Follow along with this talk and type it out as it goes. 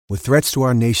With threats to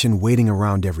our nation waiting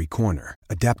around every corner,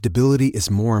 adaptability is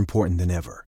more important than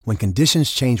ever. When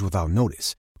conditions change without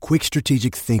notice, quick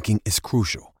strategic thinking is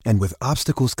crucial. And with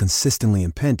obstacles consistently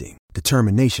impending,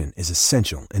 determination is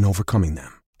essential in overcoming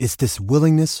them. It's this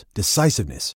willingness,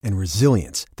 decisiveness, and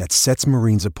resilience that sets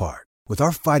Marines apart. With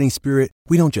our fighting spirit,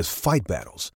 we don't just fight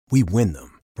battles, we win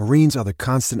them. Marines are the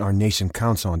constant our nation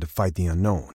counts on to fight the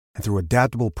unknown. And through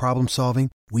adaptable problem solving,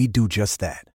 we do just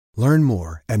that. Learn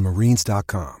more at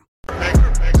marines.com.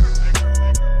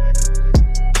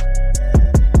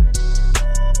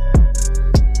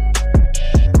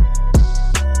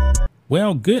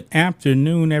 Well, good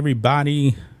afternoon,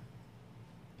 everybody.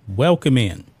 Welcome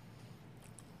in.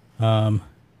 Kind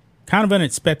of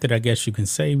unexpected, I guess you can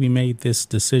say. We made this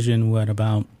decision,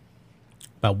 about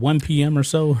 1 p.m. or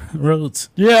so, Rhodes?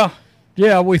 Yeah,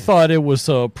 we thought it was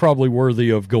probably worthy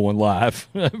of going live,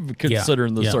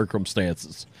 considering the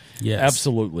circumstances. Yes.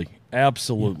 Absolutely.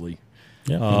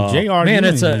 Yeah. J.R. Ewing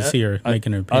is here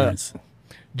making an appearance.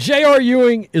 J.R.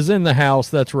 Ewing is in the house.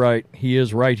 That's right. He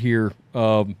is right here.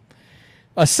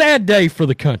 A sad day for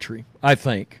the country, I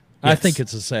think. Yes. I think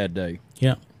it's a sad day.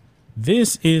 Yeah.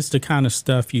 This is the kind of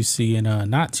stuff you see in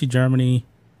Nazi Germany,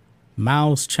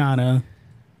 Mao's China,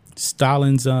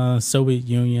 Stalin's Soviet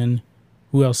Union.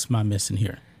 Who else am I missing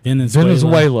here?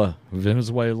 Venezuela,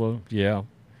 yeah.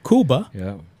 Cuba.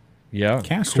 Yeah.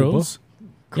 Castro's.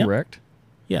 Cuba. Correct.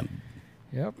 Yeah.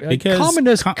 Yeah.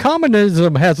 Because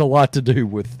communism has a lot to do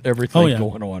with everything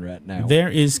going on right now. There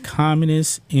is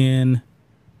communists in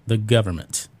the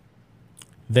government.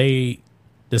 They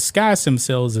disguise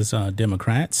themselves as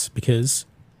Democrats because,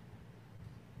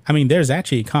 there's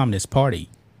actually a Communist Party.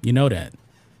 You know that.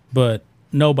 But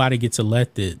nobody gets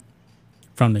elected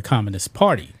from the Communist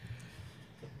Party.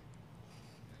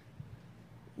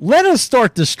 Let us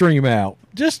start the stream out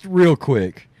just real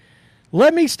quick.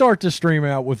 Let me start the stream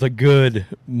out with a good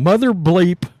mother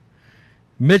bleep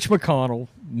Mitch McConnell,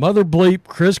 mother bleep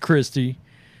Chris Christie,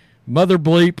 mother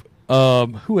bleep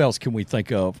who else can we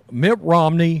think of? Mitt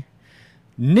Romney,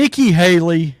 Nikki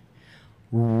Haley,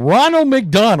 Ronald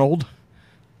McDonald,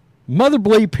 mother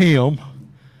bleep him.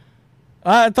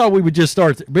 I thought we would just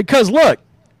start because look,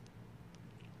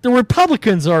 the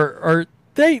Republicans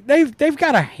they've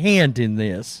got a hand in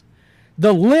this.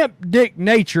 The limp dick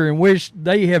nature in which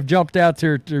they have jumped out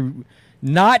there to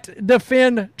not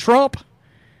defend Trump.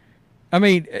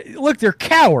 Look, they're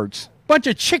cowards. Bunch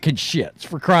of chicken shits,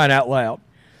 for crying out loud.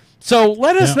 So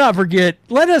let us not forget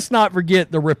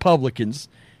the Republicans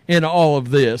in all of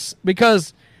this,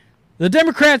 because the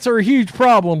Democrats are a huge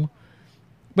problem,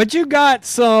 but you got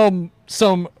some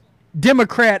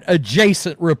Democrat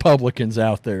adjacent Republicans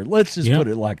out there. Let's just put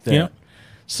it like that. Yep.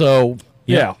 So,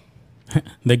 yeah.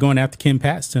 They're going after Ken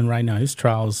Paxton right now. His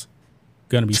trial's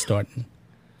going to be starting.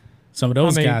 Some of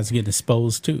those guys get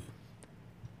exposed too.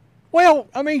 Well,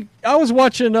 I was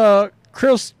watching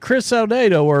Chris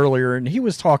Saldato earlier, and he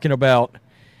was talking about,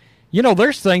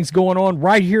 there's things going on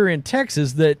right here in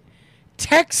Texas that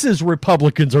Texas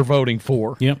Republicans are voting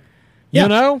for. Yep. You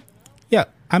know? Yeah.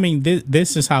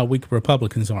 This is how weak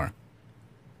Republicans are.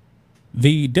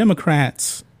 The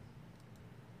Democrats,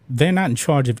 they're not in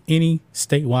charge of any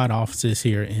statewide offices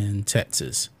here in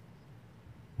Texas.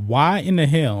 Why in the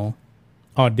hell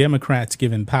are Democrats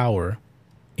given power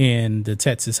in the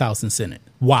Texas House and Senate?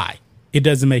 Why? It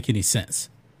doesn't make any sense.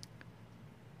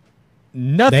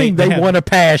 Nothing they want to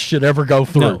pass should ever go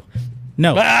through.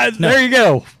 No. There you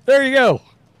go.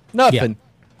 Nothing.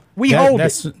 Yeah. Hold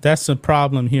it. That's a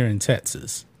problem here in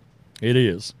Texas. It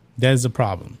is. That's a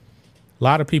problem. A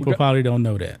lot of people probably don't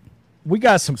know that. We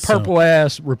got some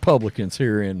purple-ass Republicans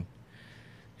here in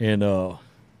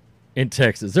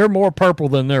Texas. They're more purple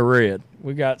than they're red.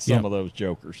 We got some of those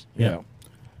jokers. Yeah.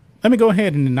 Let me go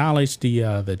ahead and acknowledge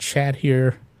the chat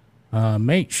here.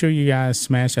 Make sure you guys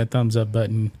smash that thumbs up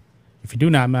button. If you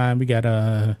do not mind, we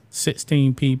got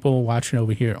 16 people watching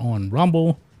over here on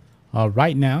Rumble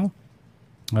right now.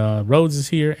 Rhodes is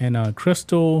here, and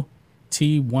Crystal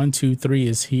T123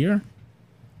 is here.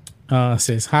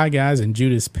 Says hi guys, and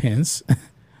Judas Pence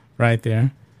right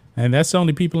there. And that's the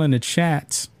only people in the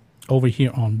chat over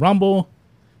here on Rumble.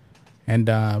 And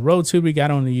Rhodes, who we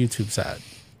got on the YouTube side?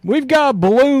 We've got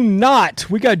Balloon Knot.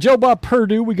 We got Joe Bob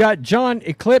Purdue. We got John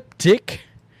Ecliptic,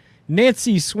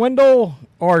 Nancy Swindle,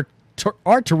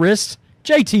 Arturist,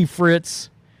 JT Fritz,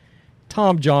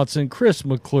 Tom Johnson, Chris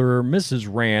McClure, Mrs.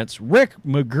 Rance, Rick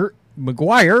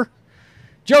McGuire,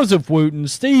 Joseph Wooten,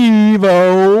 Steve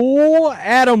O,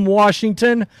 Adam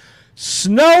Washington,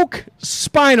 Snoke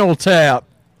Spinal Tap.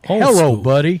 Hello,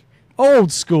 buddy.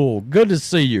 Old school. Good to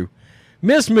see you.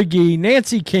 Miss McGee,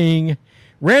 Nancy King,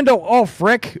 Randall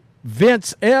Alfreck,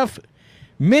 Vince F.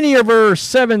 Miniver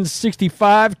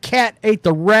 765. Cat ate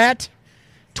the rat.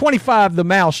 25 the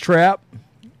mousetrap.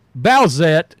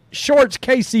 Bowsette. Shorts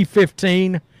KC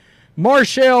 15.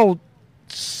 Marshall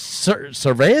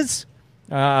Cervez.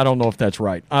 I don't know if that's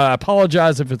right. I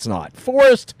apologize if it's not.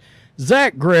 Forrest.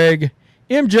 Zach Gregg.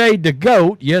 MJ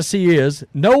DeGoat. Yes, he is.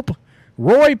 Nope.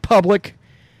 Roy Public.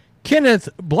 Kenneth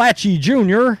Blatchy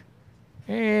Jr.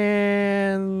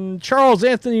 And Charles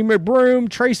Anthony McBroom.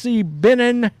 Tracy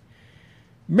Bennon.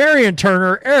 Marion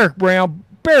Turner. Eric Brown.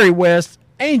 Barry West.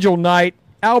 Angel Knight.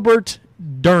 Albert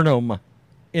Durham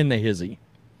in the hizzy.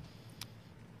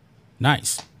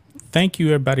 Nice. Thank you,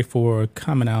 everybody, for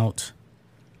coming out.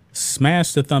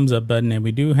 Smash the thumbs up button. And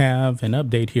we do have an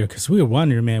update here because we were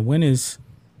wondering, man, when is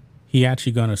he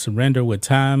actually going to surrender with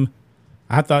time?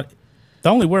 I thought the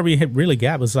only word we had really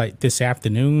got was like this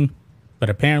afternoon, but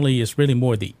apparently it's really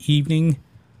more the evening.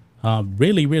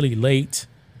 Really, really late.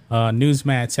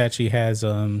 Newsmax actually has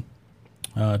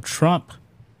Trump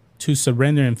to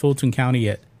surrender in Fulton County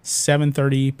at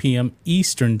 7:30 p.m.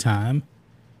 Eastern time,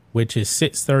 which is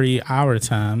 6:30 our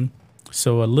time.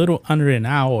 So a little under an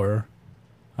hour,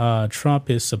 Trump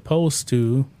is supposed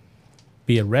to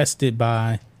be arrested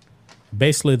by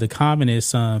basically the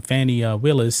communist Fannie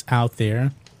Willis out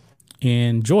there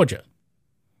in Georgia.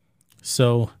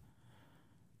 So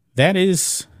that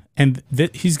is, and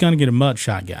he's going to get a mud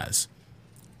shot, guys.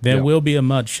 There will be a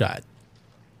mud shot.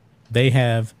 They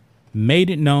have made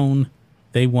it known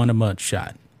they want a mud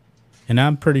shot. And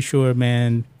I'm pretty sure,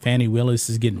 man, Fannie Willis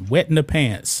is getting wet in the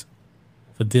pants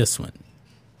for this one.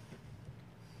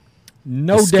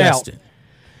 No Disgusting. doubt.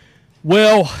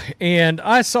 Well, and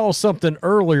I saw something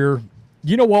earlier.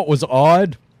 You know what was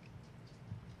odd?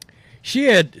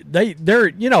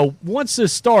 Once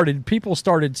this started, people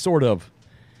started sort of,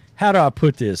 how do I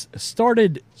put this?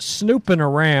 Started snooping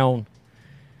around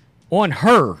on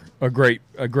her a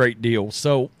great deal.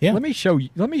 So let me show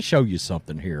you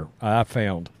something here I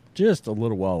found just a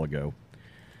little while ago.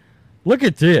 Look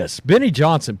at this. Benny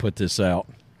Johnson put this out.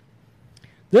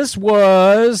 This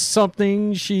was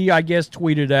something she, I guess,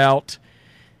 tweeted out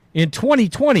in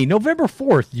 2020, November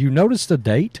 4th. You notice the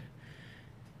date?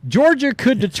 Georgia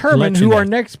could determine who our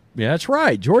next. Yeah, that's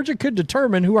right. Georgia could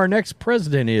determine who our next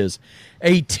president is.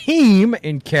 A team,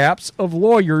 in caps, of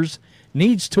lawyers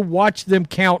needs to watch them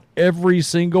count every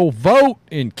single vote,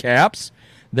 in caps.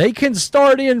 They can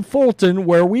start in Fulton,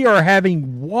 where we are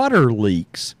having water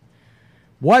leaks.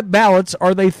 What ballots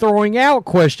are they throwing out? ?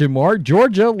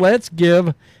 Georgia, let's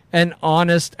give an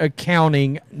honest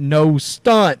accounting. No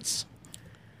stunts.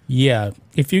 Yeah,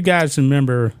 if you guys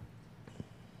remember,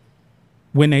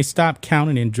 when they stopped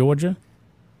counting in Georgia,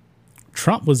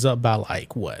 Trump was up by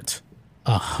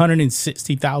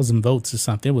 160,000 votes or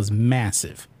something. It was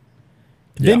massive.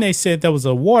 Then they said there was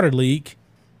a water leak,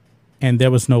 and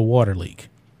there was no water leak.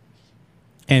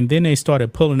 And then they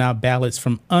started pulling out ballots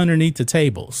from underneath the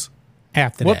tables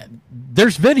after that.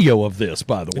 There's video of this,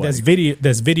 by the way.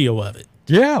 There's video of it.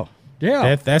 Yeah.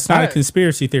 That's not a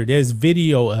conspiracy theory. There's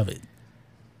video of it.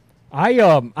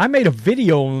 I made a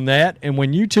video on that, and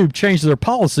when YouTube changed their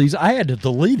policies, I had to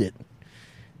delete it.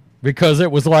 Because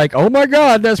it was like, oh my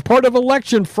God, that's part of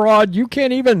election fraud. You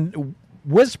can't even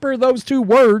whisper those two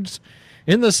words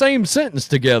in the same sentence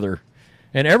together.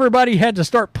 And everybody had to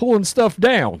start pulling stuff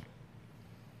down.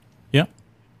 Yeah.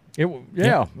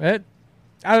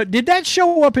 Did that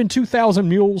show up in 2,000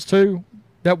 Mules too?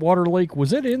 That water leak?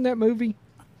 Was it in that movie?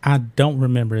 I don't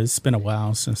remember. It's been a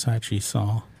while since I actually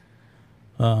saw.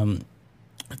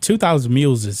 2,000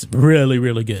 Mules is really,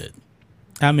 really good.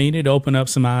 I mean, it opened up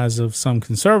some eyes of some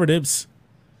conservatives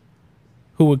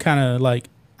who were kind of like,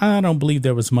 I don't believe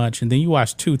there was much. And then you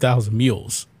watch 2,000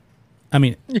 Mules. I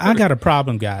mean, I got a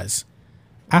problem, guys.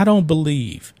 I don't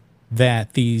believe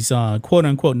that these quote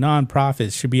unquote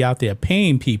nonprofits should be out there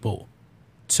paying people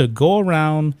to go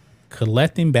around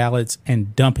collecting ballots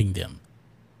and dumping them.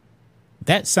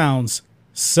 That sounds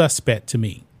suspect to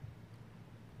me.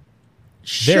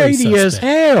 Shady as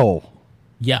hell.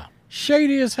 Yeah.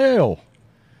 Shady as hell.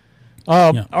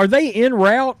 Are they en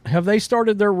route? Have they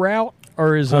started their route?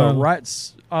 Or is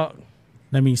rights? Let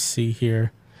me see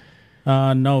here.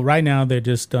 No, right now they're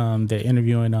just they're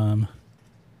interviewing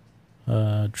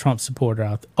Trump supporter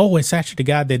out there. Oh, it's actually the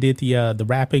guy that did the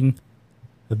rapping,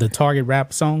 the Target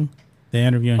rap song. They're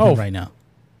interviewing him right now.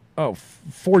 Oh,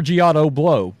 Forgiato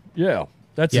Blow. Yeah,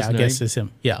 that's his name. I guess it's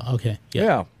him. Yeah. Okay.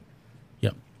 Yeah.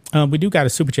 We do got a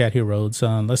super chat here, Rhodes.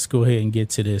 Let's go ahead and get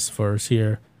to this first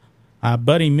here.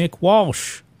 Buddy Mick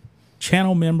Walsh,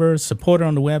 channel member, supporter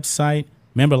on the website,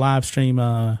 member live stream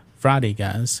Friday,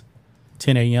 guys,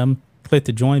 10 a.m. Click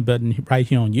the join button right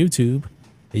here on YouTube.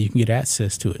 that you can get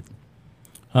access to it.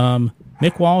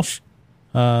 Mick Walsh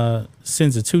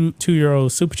sends a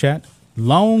 €2 super chat.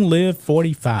 Long live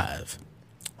 45.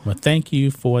 Well, thank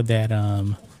you for that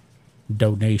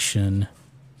donation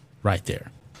right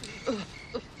there.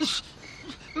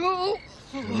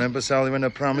 Remember, Sally, when I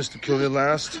promised to kill you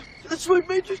last? That's right,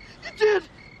 Major. You did.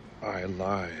 I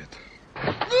lied.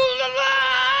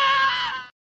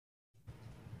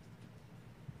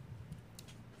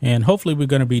 And hopefully we're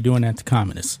going to be doing that to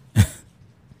communists.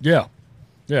 Yeah.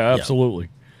 Yeah, absolutely.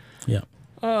 Yeah.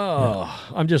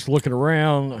 I'm just looking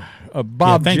around.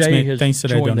 Bob thanks, J man. has Thanks for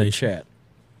that joined the donation. chat.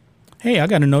 Hey, I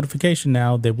got a notification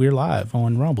now that we're live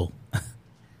on Rumble.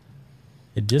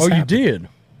 It just happened. You did?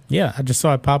 Yeah, I just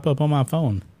saw it pop up on my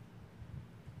phone.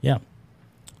 Yeah.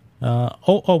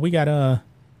 We got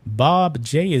Bob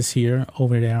J is here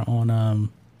over there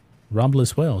on Rumble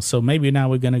as well. So maybe now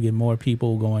we're going to get more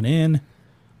people going in.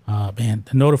 Man,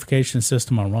 the notification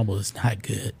system on Rumble is not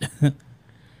good.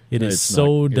 It's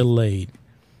so delayed.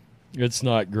 It's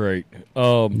not great.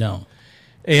 No.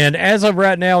 And as of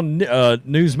right now,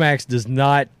 Newsmax does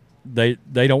not. They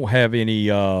don't have any.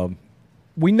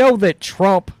 We know that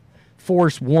Trump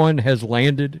Force One has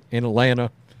landed in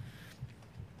Atlanta.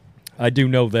 I do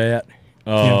know that.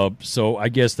 So I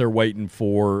guess they're waiting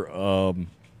for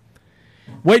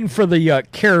the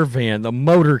caravan, the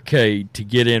motorcade, to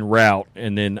get en route,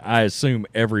 and then I assume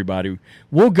everybody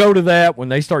will go to that when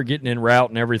they start getting en route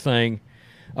and everything.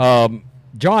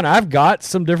 John, I've got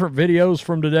some different videos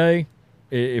from today.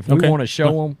 If we want to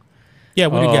show them, yeah.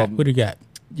 What do you got? What do you got?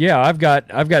 Yeah, I've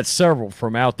got several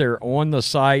from out there on the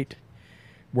site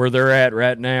where they're at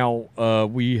right now.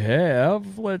 We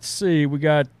have, let's see, we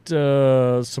got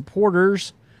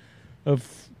supporters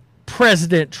of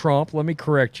President Trump. Let me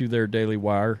correct you there, Daily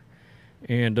Wire.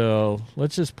 And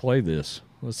let's just play this.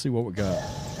 Let's see what we got.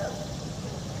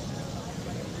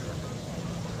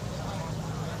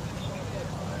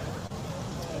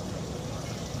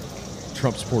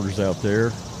 Trump supporters out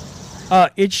there.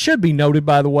 It should be noted,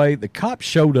 by the way, the cops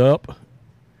showed up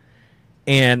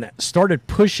and started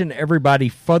pushing everybody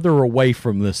further away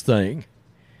from this thing.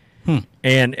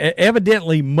 And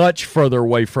evidently much further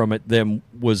away from it than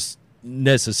was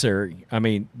necessary. I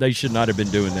mean, they should not have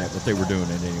been doing that, but they were doing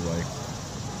it anyway.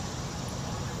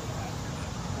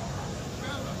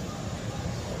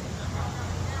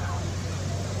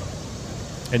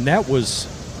 And that was,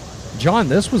 John,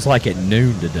 this was like at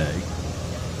noon today.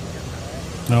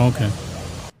 Oh, okay.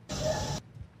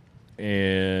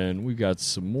 And we got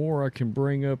some more I can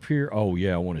bring up here. Oh,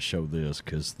 yeah, I want to show this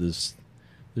because this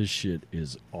shit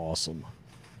is awesome.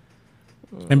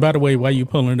 And by the way, while you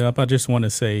pulling it up, I just want to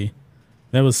say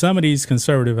there was some of these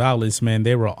conservative outlets, man,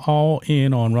 they were all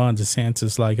in on Ron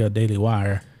DeSantis like a Daily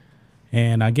Wire.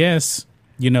 And I guess,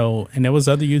 and there was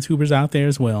other YouTubers out there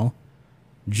as well,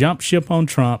 jump ship on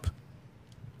Trump.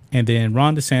 And then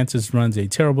Ron DeSantis runs a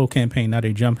terrible campaign. Now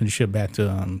they're jumping ship back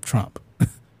to Trump.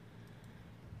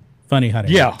 Funny how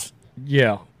that works.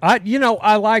 Yeah.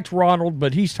 I liked Ronald,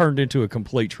 but he's turned into a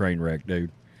complete train wreck,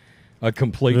 dude. A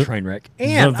complete train wreck.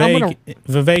 And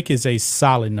Vivek is a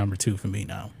solid number 2 for me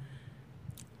now.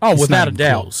 Oh, without a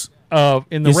doubt.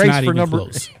 In the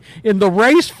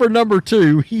race for number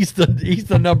 2, he's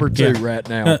the number 2 right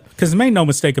now. Because make no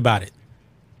mistake about it.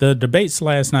 The debates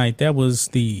last night, that was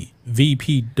the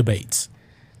VP debates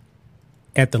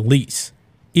at the least,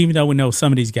 even though we know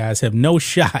some of these guys have no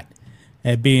shot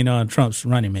at being on Trump's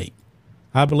running mate.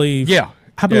 I believe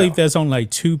there's only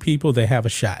like 2 people that have a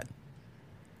shot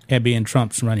at being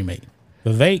Trump's running mate.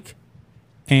 Vivek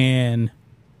and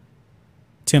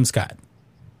Tim Scott.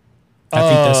 I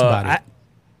think that's about it.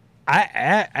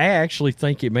 I actually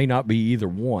think it may not be either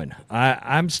one.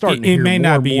 I'm starting to hear it may more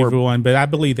not and be more. either one, but I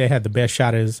believe they had the best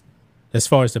shot as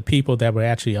far as the people that were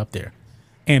actually up there.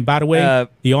 And by the way,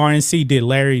 the RNC did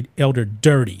Larry Elder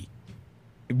dirty.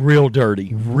 Real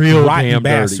dirty. Real rotten damn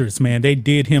bastards, dirty. Man. They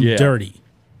did him dirty.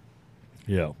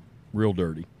 Yeah, real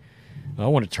dirty. I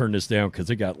want to turn this down because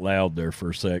it got loud there for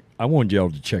a sec. I wanted y'all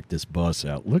to check this bus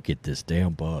out. Look at this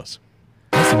damn bus.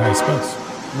 That's a nice bus.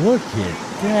 Look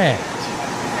at that.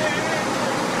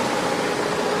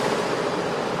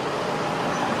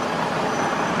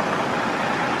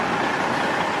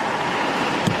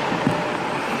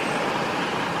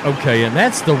 Okay, and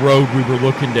that's the road we were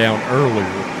looking down earlier.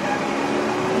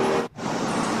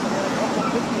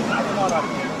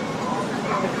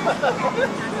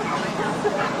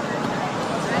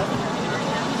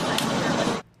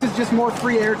 This is just more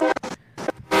free air.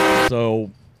 So,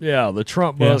 yeah, the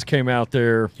Trump bus came out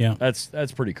there. Yeah.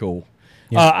 That's pretty cool.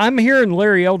 Yeah. I'm hearing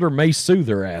Larry Elder may sue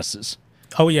their asses.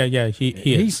 Oh, yeah.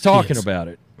 He's talking about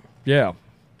it. Yeah.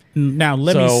 Now,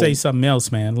 let me say something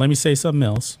else, man. Let me say something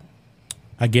else.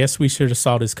 I guess we should have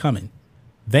saw this coming.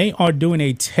 They are doing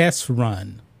a test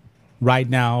run right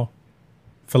now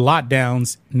for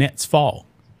lockdowns next fall.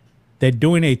 They're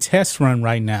doing a test run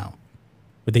right now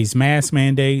with these mask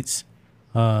mandates,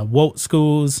 woke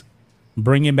schools,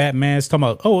 bringing back masks, talking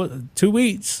about, 2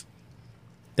 weeks.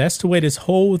 That's the way this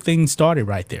whole thing started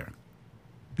right there.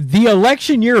 The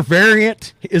election year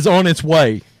variant is on its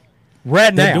way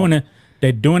right now.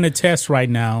 They're doing a test right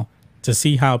now to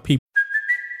see how people.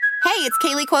 Hey, it's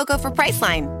Kaylee Cuoco for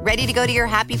Priceline. Ready to go to your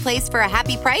happy place for a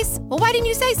happy price? Well, why didn't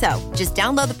you say so? Just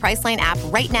download the Priceline app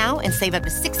right now and save up to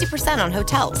 60% on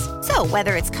hotels. So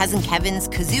whether it's Cousin Kevin's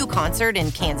Kazoo Concert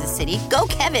in Kansas City, go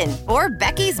Kevin, or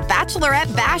Becky's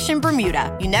Bachelorette Bash in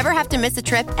Bermuda, you never have to miss a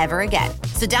trip ever again.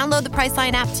 So download the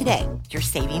Priceline app today. Your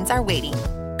savings are waiting.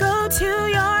 Go to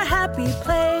your happy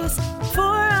place for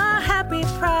a happy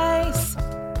price.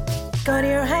 Go to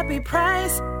your happy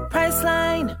price,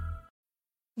 Priceline.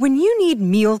 When you need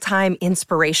mealtime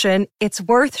inspiration, it's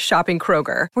worth shopping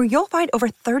Kroger, where you'll find over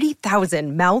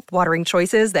 30,000 mouth-watering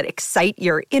choices that excite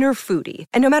your inner foodie.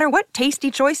 And no matter what tasty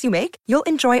choice you make, you'll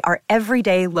enjoy our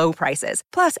everyday low prices,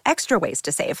 plus extra ways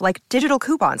to save, like digital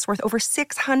coupons worth over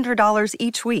 $600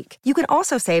 each week. You can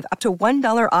also save up to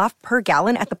 $1 off per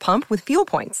gallon at the pump with fuel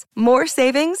points. More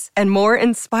savings and more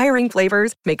inspiring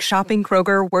flavors make shopping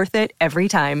Kroger worth it every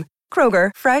time.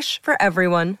 Kroger, fresh for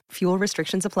everyone. Fuel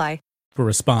restrictions apply.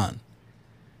 Respond.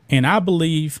 And I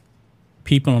believe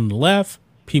people on the left,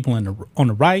 people on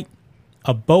the right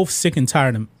are both sick and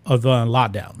tired of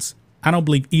lockdowns. I don't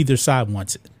believe either side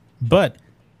wants it. But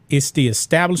it's the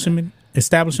establishment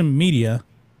media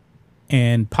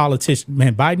and politician,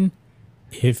 man, Biden,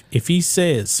 if he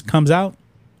comes out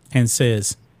and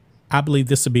says, I believe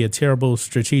this would be a terrible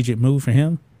strategic move for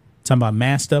him, talking about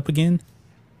masked up again,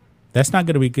 that's not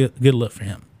going to be good look for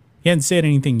him. He hasn't said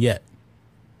anything yet.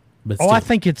 But still. I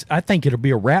think it'll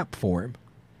be a wrap for him.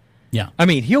 Yeah. I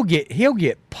mean, he'll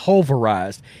get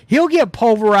pulverized. He'll get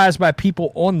pulverized by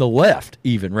people on the left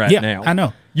even now. I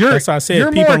know. That's why I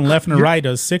said people on the left and the right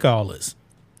are sick of all this.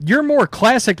 You're more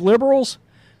classic liberals.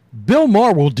 Bill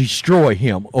Maher will destroy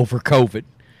him over COVID.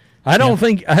 I don't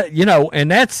think,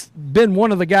 and that's been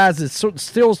one of the guys that's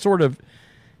still sort of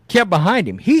kept behind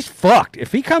him. He's fucked.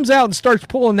 If he comes out and starts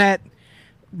pulling that,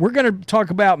 we're going to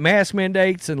talk about mask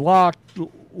mandates and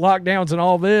lockdowns and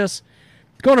all this.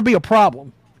 It's going to be a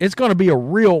problem. It's going to be a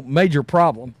real major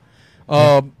problem.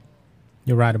 You're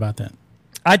right about that.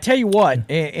 I tell you what,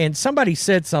 and somebody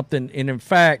said something, and in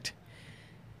fact,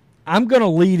 I'm going to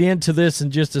lead into this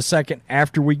in just a second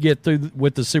after we get through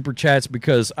with the super chats,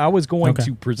 because I was going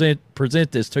to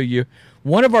present this to you.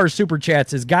 One of our super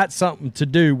chats has got something to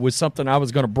do with something I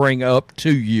was going to bring up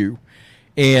to you,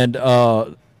 and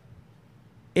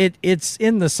it's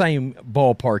in the same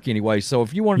ballpark anyway. So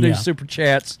if you want to do super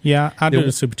chats, I'll do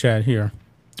the super chat here.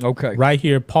 Okay, right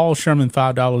here, Paul Sherman,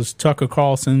 $5. Tucker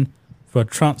Carlson for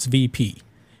Trump's VP.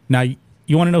 Now,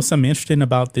 you want to know something interesting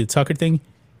about the Tucker thing?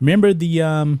 Remember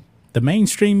the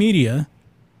mainstream media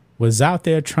was out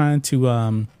there trying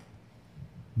to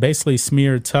basically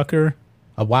smear Tucker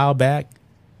a while back,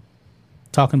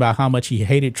 talking about how much he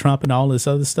hated Trump and all this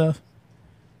other stuff.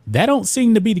 That don't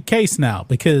seem to be the case now,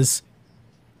 because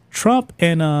Trump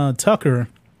and Tucker,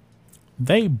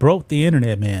 they broke the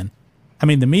internet, man. I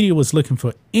mean, the media was looking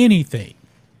for anything.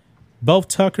 Both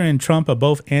Tucker and Trump are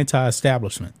both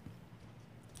anti-establishment.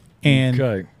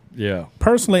 And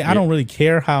personally, I don't really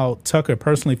care how Tucker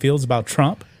personally feels about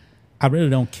Trump. I really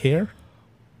don't care.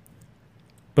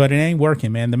 But it ain't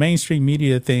working, man. The mainstream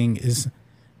media thing is...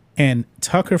 And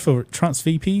Tucker for Trump's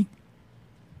VP,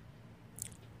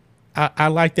 I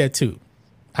like that too.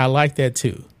 I like it.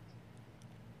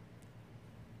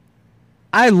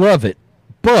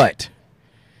 But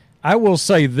I will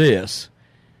say this.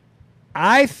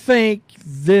 I think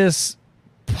this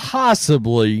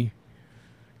possibly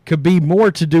could be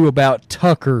more to do about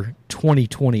Tucker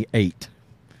 2028.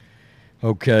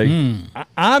 Okay?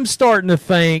 I'm starting to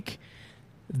think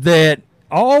that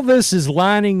all this is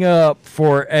lining up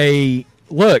for a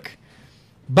look.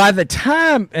 By the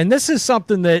time, and this is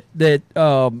something that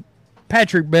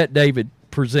Patrick Bet-David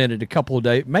presented a couple of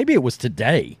days, maybe it was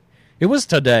today. It was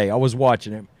today. I was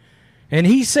watching him. And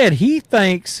he said he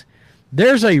thinks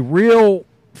there's a real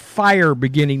fire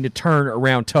beginning to turn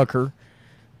around Tucker,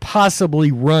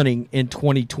 possibly running in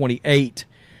 2028.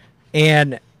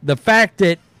 And the fact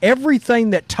that everything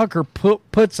that Tucker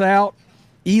puts out,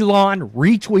 Elon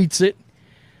retweets it.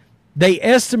 They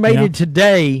estimated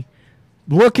today,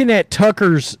 looking at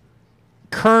Tucker's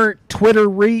current Twitter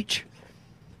reach,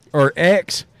 or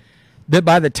X, that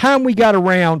by the time we got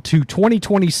around to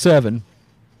 2027,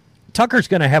 Tucker's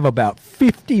going to have about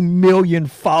 50 million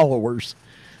followers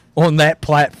on that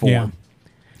platform.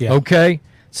 Yeah. Okay?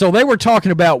 So they were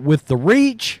talking about with the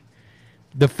reach,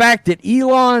 the fact that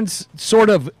Elon's sort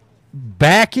of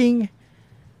backing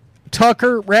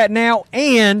Tucker right now,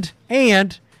 and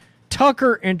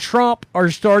Tucker and Trump are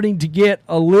starting to get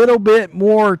a little bit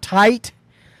more tight.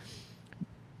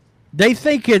 They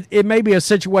think it may be a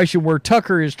situation where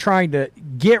Tucker is trying to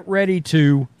get ready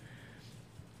to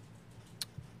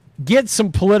get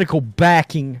some political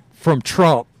backing from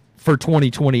Trump for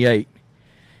 2028.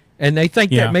 And they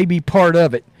think that may be part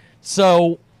of it.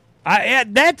 So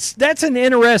that's an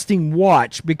interesting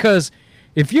watch, because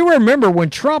if you remember when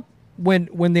Trump,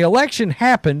 when the election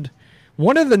happened,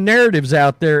 one of the narratives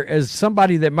out there as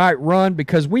somebody that might run,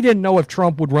 because we didn't know if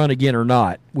Trump would run again or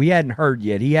not. We hadn't heard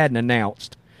yet. He hadn't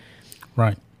announced.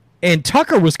 Right. And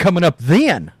Tucker was coming up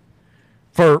then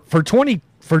for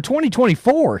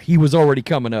 2024. He was already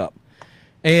coming up.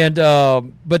 And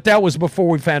but that was before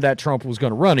we found out Trump was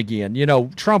going to run again. You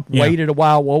know, Trump waited a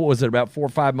while. What was it, about 4 or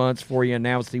 5 months before he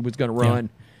announced he was going to run?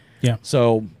 Yeah.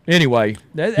 So anyway,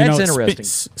 that's interesting.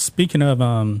 Speaking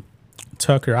of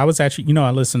Tucker, I was actually,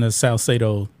 I listen to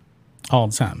Salcedo all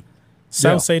the time.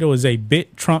 Salcedo is a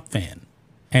big Trump fan,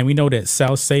 and we know that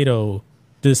Salcedo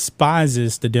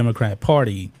despises the Democrat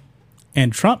Party.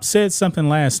 And Trump said something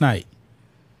last night,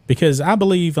 because I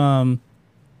believe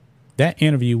that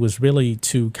interview was really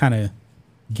to kind of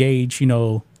gauge,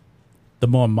 the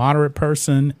more moderate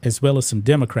person as well as some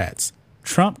Democrats.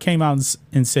 Trump came out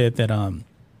and said that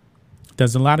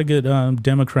there's a lot of good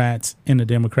Democrats in the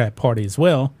Democrat Party as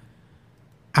well.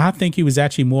 I think he was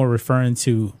actually more referring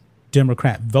to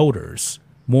Democrat voters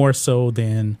more so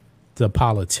than the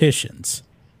politicians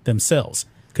themselves,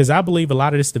 because I believe a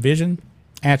lot of this division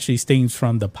actually stems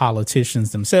from the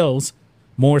politicians themselves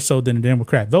more so than the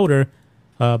Democrat voter.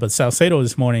 But Salcedo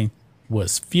this morning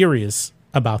was furious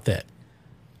about that.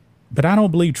 But I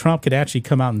don't believe Trump could actually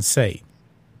come out and say,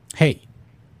 hey,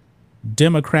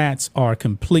 Democrats are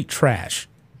complete trash.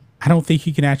 I don't think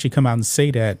he can actually come out and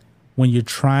say that when you're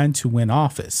trying to win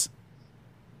office.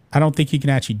 I don't think he can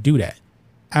actually do that.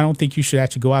 I don't think you should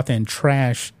actually go out there and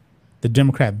trash the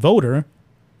Democrat voter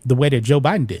the way that Joe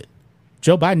Biden did.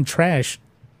 Joe Biden trashed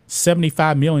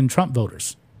 75 million Trump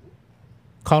voters,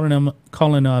 calling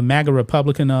MAGA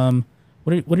Republican.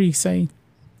 What did he say?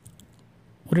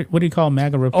 What do you call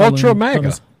MAGA Republican? Ultra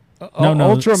MAGA. No,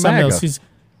 Ultra MAGA. Else. He's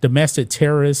domestic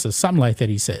terrorists or something like that.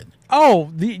 He said.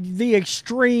 Oh, the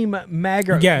extreme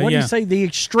MAGA. Yeah, what do you say? The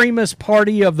extremist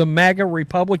party of the MAGA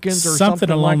Republicans, or something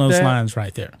along like those that? lines,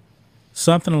 right there.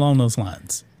 Something along those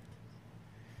lines.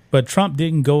 But Trump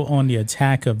didn't go on the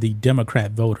attack of the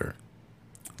Democrat voter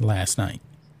last night.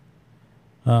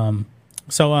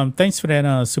 So thanks for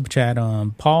that super chat,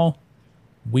 Paul.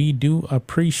 We do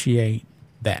appreciate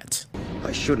that.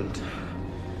 I shouldn't.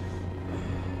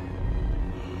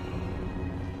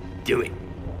 Do it.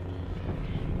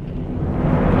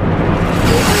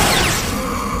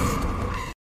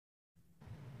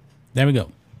 There we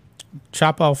go.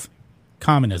 Chop off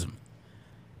communism.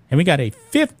 And we got a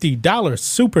 $50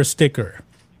 super sticker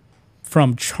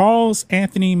from Charles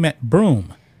Anthony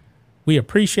McBroom. We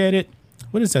appreciate it.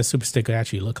 What does that super sticker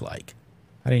actually look like?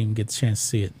 I didn't even get the chance to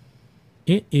see it.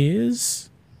 It is,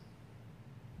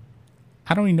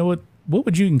 I don't even know what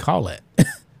would you even call it?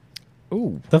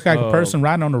 Ooh. Look like a person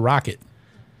riding on a rocket.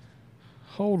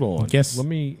 Hold on. Guess. Let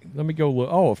me go look.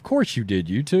 Oh, of course you did,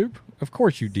 YouTube. Of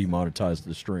course you demonetized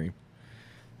the stream.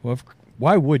 Well,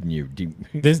 why wouldn't you?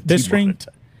 This stream?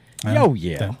 Oh,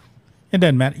 yeah. It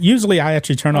doesn't matter. Usually I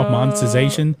actually turn off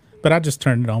monetization, but I just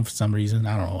turned it on for some reason.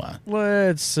 I don't know why.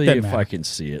 Let's see Doesn't if matter. I can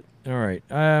see it. All right.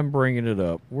 I'm bringing it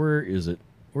up. Where is it?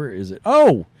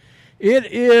 Oh, it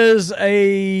is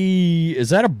is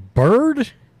that a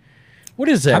bird? What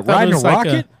is that? Riding a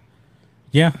rocket?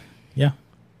 Yeah.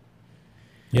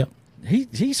 Yep.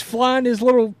 He's flying his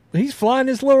little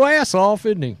ass off,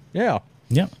 isn't he? Yeah.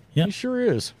 Yep. He sure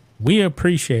is. We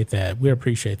appreciate that.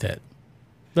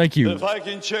 Thank you. If I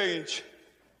can change,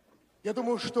 Я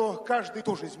думаю, что каждый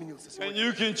тоже изменился and сегодня.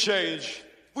 you can change,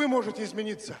 Вы можете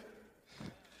измениться.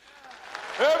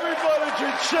 everybody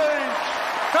can change.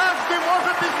 Каждый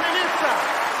может измениться.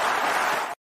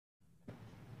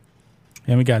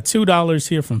 And we got $2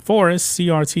 here from Forrest,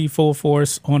 CRT Full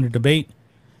Force on the debate.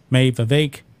 May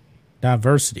Vivek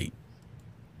diversity.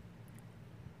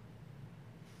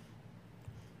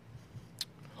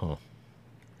 Huh.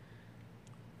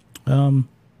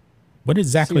 What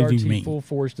exactly do you CRT mean? Full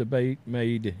Force debate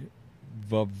made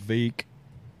Vivek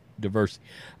diversity.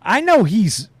 I know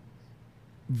he's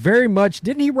very much.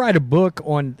 Didn't he write a book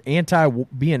on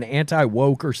being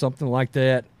anti-woke or something like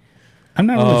that? I'm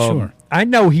not really sure. I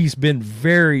know he's been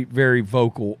very, very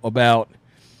vocal about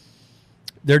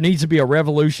there needs to be a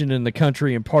revolution in the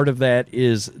country, and part of that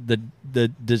is the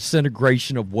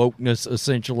disintegration of wokeness,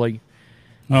 essentially,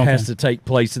 has to take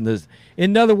place in this.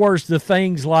 In other words, the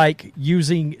things like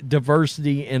using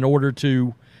diversity in order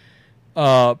to,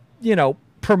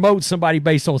 promote somebody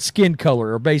based on skin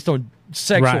color or based on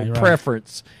sexual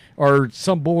preference or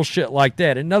some bullshit like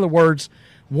that. In other words,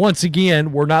 once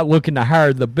again, we're not looking to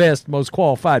hire the best, most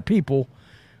qualified people.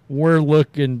 We're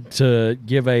looking to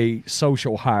give a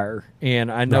social hire,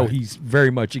 and I know he's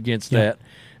very much against that.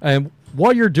 And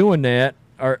while you're doing that,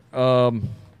 let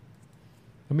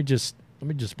me just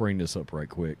bring this up right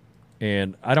quick.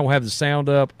 And I don't have the sound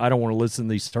up. I don't want to listen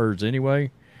to these turds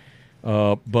anyway.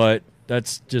 But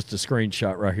that's just a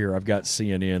screenshot right here. I've got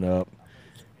CNN up,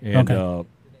 and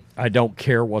I don't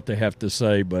care what they have to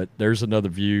say. But there's another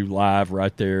view live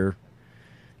right there.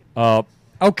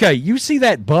 Okay, you see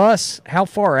that bus, how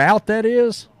far out that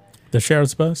is? The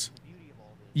sheriff's bus?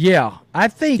 Yeah, I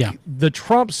think the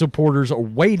Trump supporters are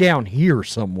way down here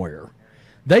somewhere.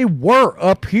 They were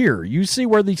up here. You see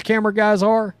where these camera guys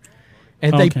are?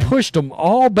 And they pushed them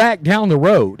all back down the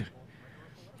road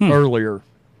earlier.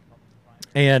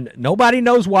 And nobody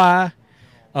knows why.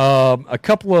 A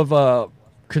couple of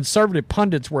conservative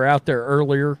pundits were out there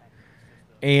earlier,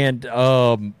 and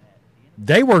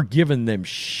they were giving them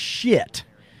shit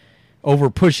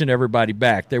over pushing everybody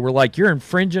back. They were like, you're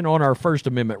infringing on our First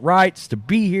Amendment rights to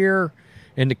be here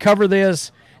and to cover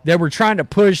this. They were trying to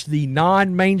push the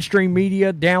non-mainstream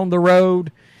media down the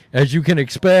road. As you can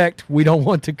expect, we don't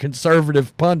want the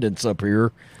conservative pundits up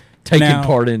here taking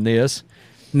part in this.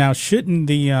 Now, shouldn't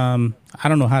the, I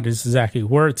don't know how this exactly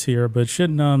works here, but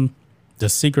shouldn't the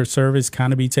Secret Service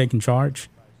kind of be taking charge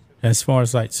as far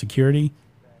as like security?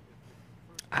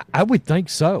 I would think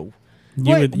so.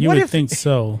 You would think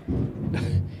so.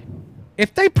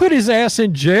 If they put his ass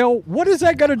in jail, what is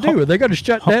that going to do? Are they going to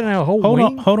shut down a whole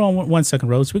wing? Hold on 1 second,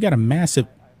 Rose. We got a massive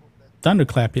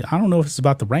thunderclap here. I don't know if it's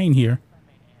about the rain here.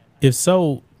 If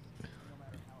so,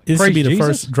 this would be the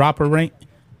first drop of rain.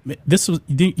 This was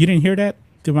you didn't hear that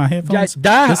through my headphones?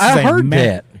 I heard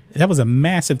that. That was a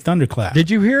massive thunderclap. Did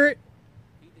you hear it?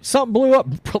 Something blew up.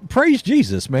 Praise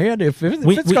Jesus, man! If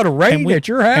it's going to rain at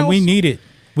your house, and we need it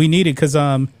because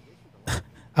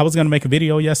I was going to make a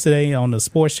video yesterday on the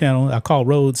sports channel. I called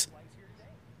roads.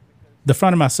 The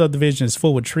front of my subdivision is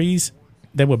full of trees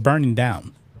that were burning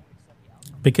down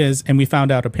and we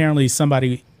found out apparently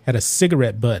somebody had a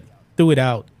cigarette butt, threw it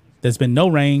out. There's been no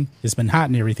rain. It's been hot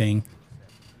and everything.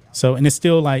 So, and it's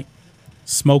still like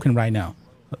smoking right now.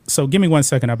 So give me 1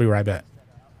 second. I'll be right back.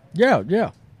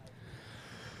 Yeah.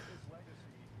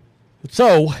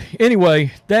 So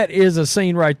anyway, that is a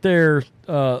scene right there.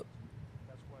 I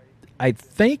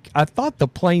thought the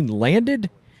plane landed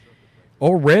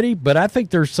already, but I think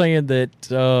they're saying that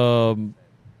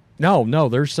no,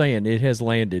 they're saying it has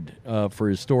landed for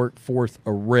historic fourth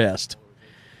arrest.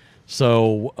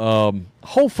 So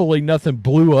hopefully nothing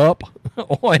blew up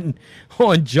on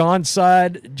John's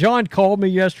side. John called me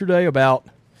yesterday about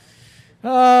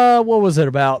what was it,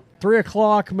 about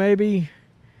 3:00 maybe?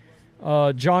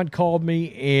 John called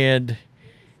me and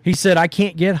he said, I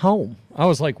can't get home. I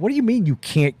was like, what do you mean you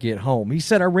can't get home? He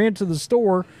said, I ran to the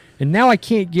store and now I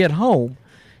can't get home.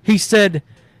 He said,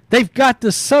 they've got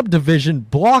the subdivision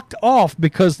blocked off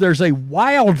because there's a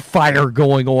wildfire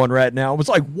going on right now. I was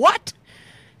like, what?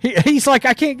 He's like,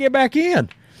 I can't get back in.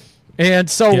 And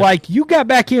so, like, you got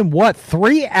back in, what,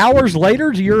 3 hours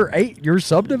later to your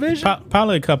subdivision?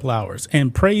 Probably a couple hours.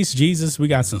 And praise Jesus, we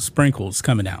got some sprinkles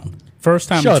coming down. First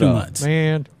time in 2 months.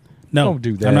 Man. No, don't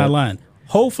do that. I'm not lying.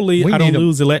 Hopefully, I don't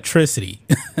lose electricity.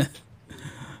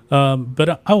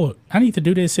 But I need to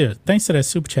do this here. Thanks to that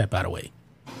super chat, by the way.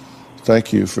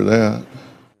 Thank you for that.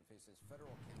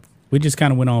 We just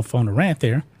kind of went off on a rant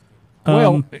there.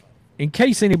 Well, in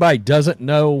case anybody doesn't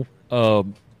know,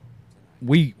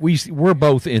 we're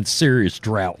both in serious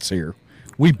droughts here.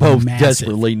 We both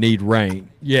desperately need rain.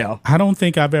 Yeah. I don't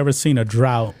think I've ever seen a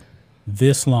drought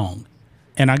this long.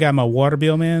 And I got my water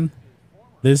bill, man.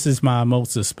 This is my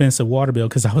most expensive water bill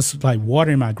because I was like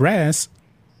watering my grass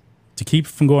to keep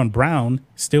it from going brown.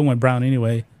 Still went brown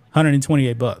anyway.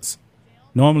 $128.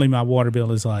 Normally my water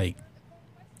bill is like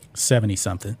 70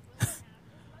 something.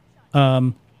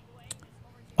 Over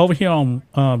here on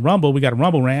Rumble, we got a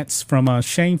Rumble rants from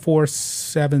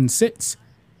Shane476.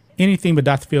 Anything but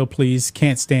Dr. Phil, please.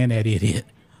 Can't stand that idiot.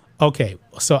 Okay,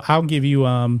 so I'll give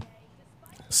you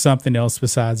something else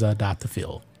besides Dr.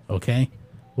 Phil. Okay,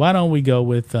 why don't we go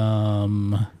with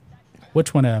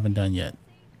Which one I haven't done yet?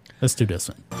 Let's do this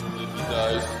one.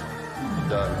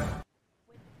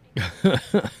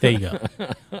 There you go.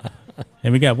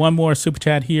 And we got one more super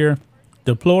chat here.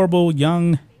 Deplorable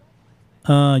Young,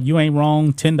 you ain't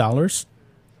wrong, $10.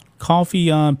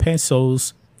 Coffee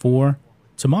pesos for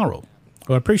tomorrow.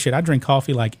 Well, I appreciate it. I drink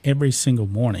coffee like every single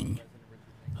morning.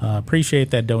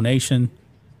 Appreciate that donation.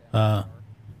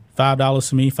 $5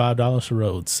 to me, $5 to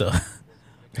Rhodes. So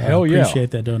hell yeah.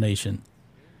 Appreciate that donation.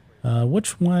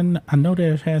 Which one? I know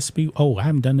there has to be. Oh, I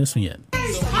haven't done this one yet.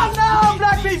 I love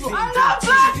black people. I love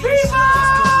black people.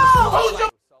 Who's your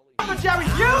Jerry?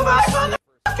 You, my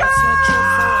motherfucker.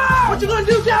 What you gonna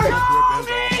do, Jerry? Show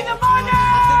me the money.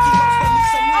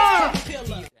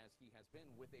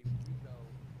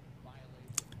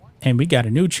 And we got a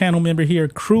new channel member here.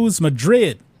 Cruz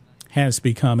Madrid has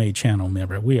become a channel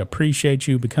member. We appreciate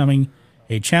you becoming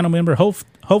a channel member.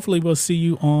 Hopefully we'll see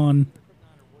you on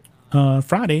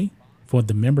Friday for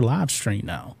the member live stream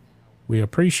now. We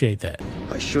appreciate that.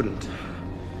 I shouldn't.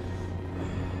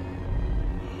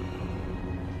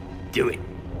 Do it.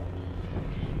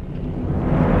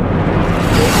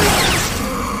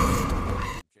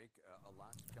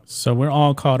 So we're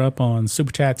all caught up on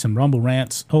Super Chats and Rumble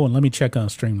Rants. Oh, and let me check on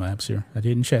Streamlabs here. I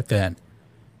didn't check that,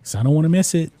 because I don't want to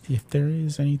miss it if there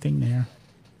is anything there.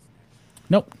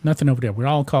 Nope, nothing over there. We're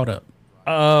all caught up.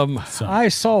 I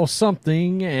saw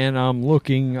something, and I'm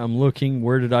looking.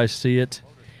 Where did I see it?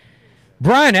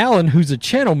 Brian Allen, who's a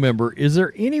channel member, is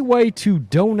there any way to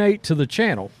donate to the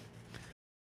channel?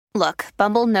 Look,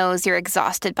 Bumble knows you're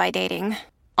exhausted by dating.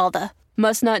 All the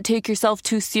must not take yourself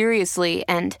too seriously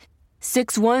and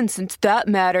 6'1" since that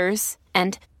matters.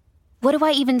 And What do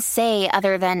I even say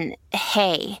other than,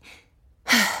 hey?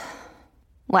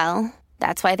 Well,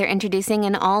 that's why they're introducing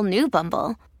an all-new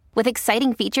Bumble, with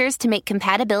exciting features to make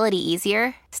compatibility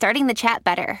easier, starting the chat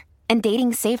better, and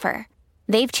dating safer.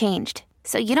 They've changed,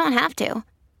 so you don't have to.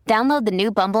 Download the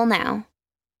new Bumble now.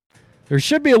 There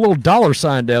should be a little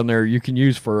 $ down there you can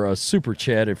use for a super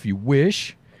chat if you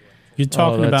wish. You're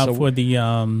talking about for the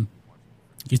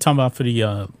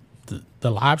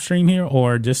live stream here,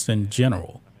 or just in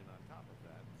general?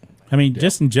 I mean,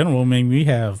 just in general. I mean, we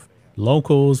have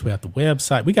locals, we have the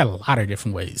website, we got a lot of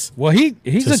different ways. Well,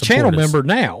 he's a channel member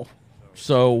now,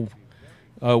 so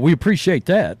we appreciate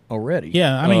that already.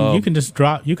 Yeah, I mean, you can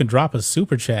drop a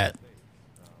super chat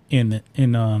in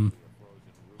on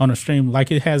a stream,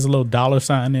 like it has a little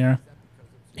 $ there,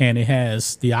 and it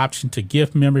has the option to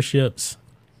gift memberships.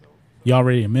 You're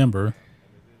already a member.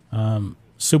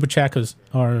 Super chat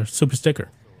or super sticker.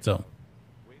 So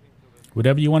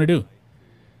whatever you want to do.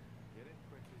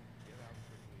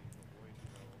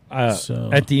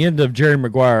 At the end of Jerry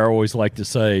Maguire, I always like to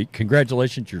say,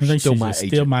 congratulations, you're still my agent.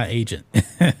 Still my agent.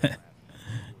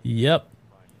 Yep.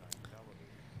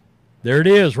 There it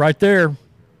is, right there.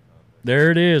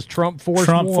 There it is. Trump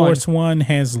Force One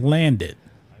has landed.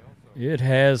 It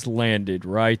has landed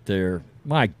right there.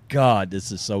 My God, this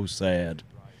is so sad.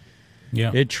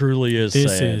 Yeah, it truly is sad.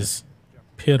 This is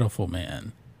pitiful,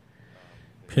 man.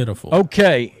 Pitiful.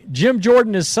 Okay, Jim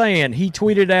Jordan is saying, he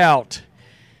tweeted out,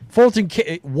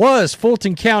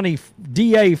 Fulton County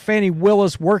DA Fannie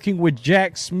Willis working with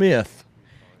Jack Smith? ?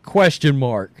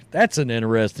 That's an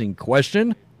interesting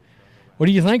question. What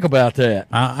do you think about that?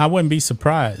 I wouldn't be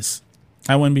surprised.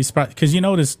 Because you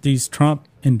notice these Trump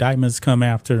indictments come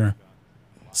after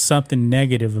something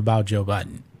negative about Joe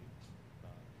Biden.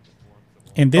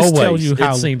 And this tells you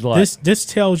how this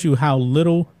tells you how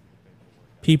little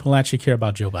people actually care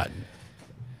about Joe Biden.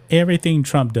 Everything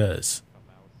Trump does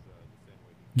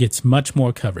gets much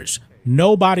more coverage.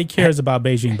 Nobody cares about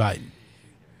Beijing Biden.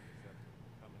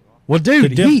 Well,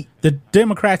 dude, the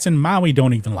Democrats in Maui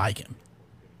don't even like him.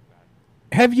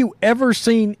 Have you ever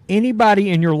seen anybody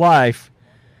in your life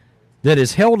that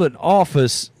has held an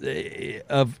office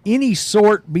of any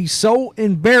sort be so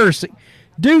embarrassing?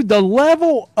 Dude, the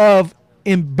level of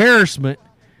embarrassment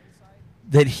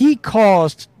that he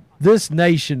caused this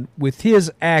nation with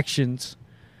his actions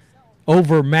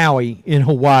over Maui in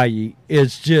Hawaii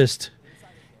is just,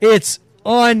 it's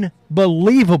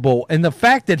unbelievable. And the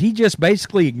fact that he just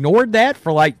basically ignored that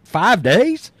for like 5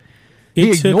 days.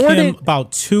 It took him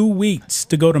about 2 weeks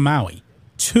to go to Maui.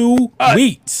 2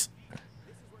 weeks.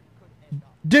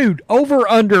 Dude, over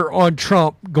under on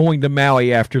Trump going to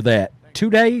Maui after that.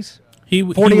 2 days?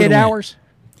 48 hours?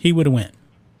 He would have went.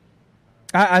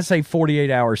 I say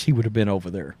 48 hours he would have been over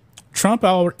there. Trump,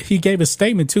 he gave a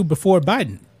statement too before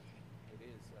Biden.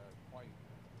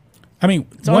 I mean,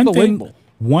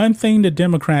 one thing the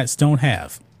Democrats don't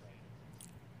have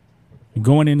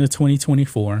going into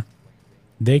 2024,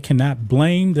 they cannot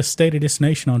blame the state of this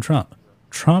nation on Trump.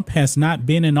 Trump has not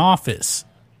been in office.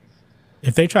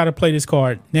 If they try to play this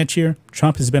card next year,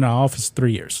 Trump has been in office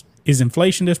 3 years. Is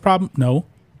inflation this problem? No.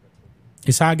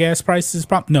 Is high gas prices this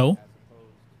problem? No.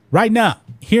 Right now,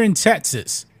 here in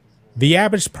Texas, the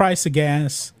average price of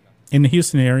gas in the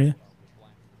Houston area,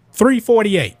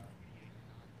 $3.48.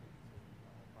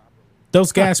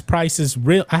 Those gas prices,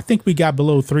 I think we got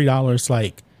below $3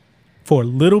 like for a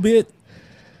little bit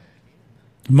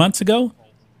months ago.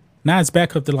 Now it's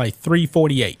back up to like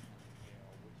 $3.48.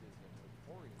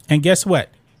 And guess what?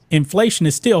 Inflation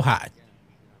is still high.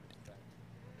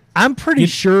 I'm pretty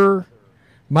sure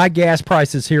my gas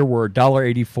prices here were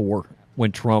 $1.84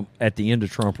 when Trump, at the end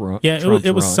of Trump run. Yeah,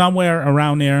 it was somewhere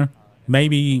around there,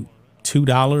 maybe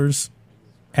 $2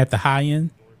 at the high end,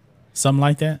 something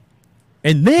like that.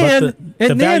 And then,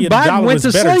 Biden went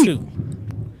to sleep. Too.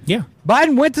 Yeah,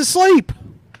 Biden went to sleep.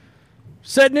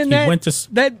 Sitting in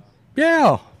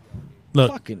yeah.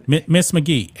 Look, Miss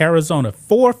McGee, Arizona,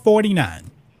 $4.49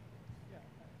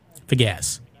 for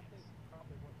gas.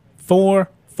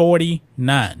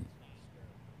 $4.49.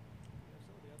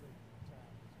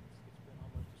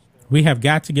 We have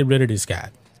got to get rid of this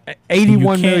guy.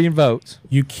 81 million votes.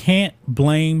 You can't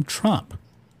blame Trump.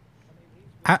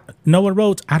 Noah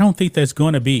Rhodes, I don't think there's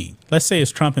going to be, let's say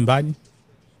it's Trump and Biden.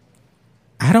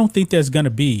 I don't think there's going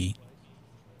to be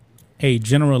a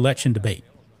general election debate.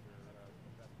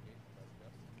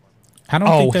 I don't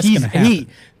think that's going to happen.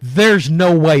 There's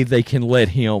no way they can let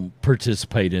him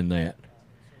participate in that.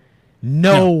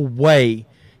 No way.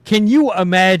 Can you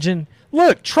imagine?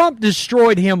 Look, Trump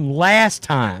destroyed him last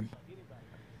time.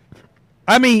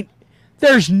 I mean,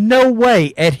 there's no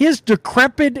way at his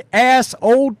decrepit ass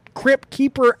old crypt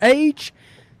keeper age,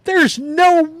 there's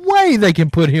no way they can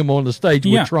put him on the stage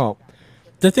with Trump.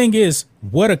 The thing is,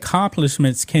 what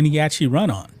accomplishments can he actually run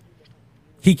on?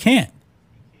 He can't.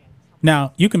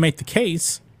 Now, you can make the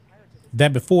case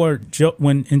that before,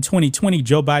 when in 2020,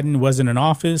 Joe Biden wasn't in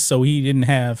office, so he didn't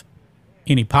have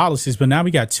any policies, but now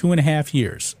we got 2.5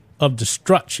 years of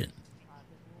destruction.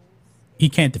 He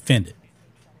can't defend it.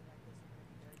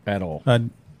 At all.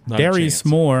 Darius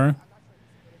Moore,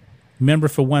 member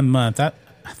for 1 month. I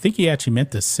think he actually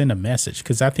meant to send a message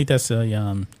because I think that's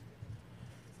a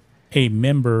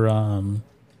member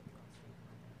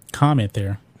comment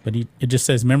there. But it just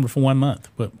says member for 1 month.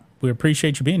 But we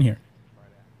appreciate you being here.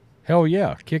 Hell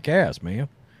yeah. Kick ass, man.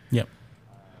 Yep.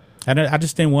 I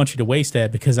just didn't want you to waste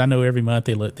that because I know every month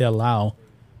they allow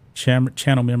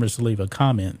channel members to leave a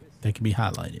comment that can be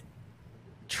highlighted.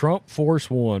 Trump Force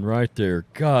One right there.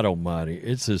 God almighty.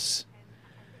 This is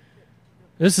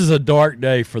a dark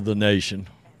day for the nation.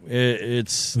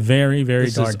 It's very, very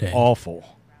dark day. Awful.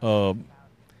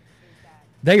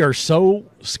 They are so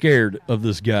scared of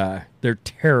this guy. They're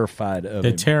terrified of him.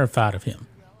 They're terrified of him.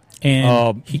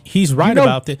 And he's right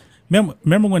about that.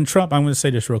 Remember when Trump, I'm going to say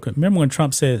this real quick. Remember when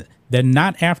Trump said, they're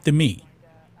not after me.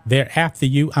 They're after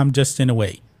you. I'm just in the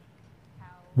way.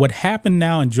 What happened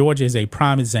now in Georgia is a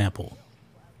prime example.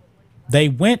 They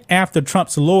went after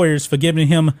Trump's lawyers for giving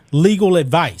him legal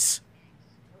advice.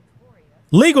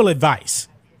 Legal advice.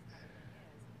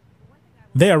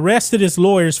 They arrested his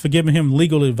lawyers for giving him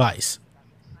legal advice.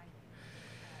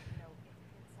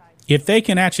 If they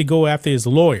can actually go after his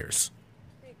lawyers,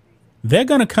 they're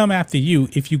going to come after you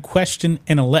if you question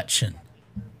an election.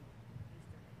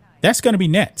 That's going to be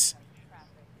next.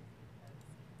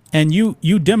 And you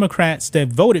Democrats that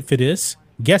voted for this,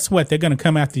 guess what? They're going to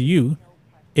come after you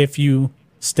if you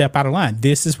step out of line.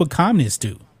 This is what communists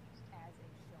do.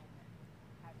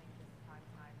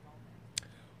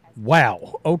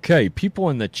 Wow. Okay. People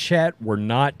in the chat were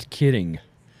not kidding.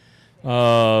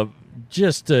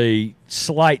 Just a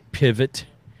slight pivot.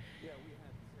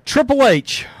 Triple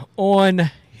H on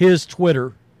his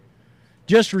Twitter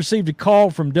just received a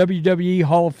call from WWE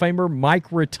Hall of Famer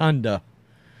Mike Rotunda,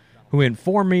 who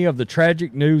informed me of the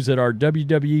tragic news that our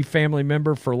WWE family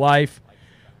member for life,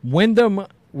 Wyndham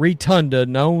Rotunda,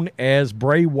 known as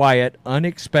Bray Wyatt,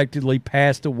 unexpectedly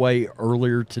passed away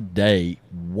earlier today.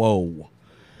 Whoa.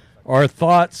 Our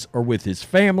thoughts are with his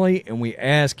family, and we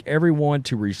ask everyone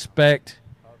to respect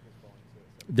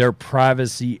their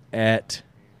privacy at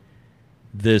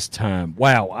this time.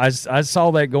 Wow, I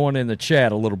saw that going in the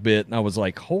chat a little bit, and I was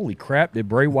like, holy crap, did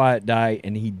Bray Wyatt die?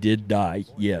 And he did die,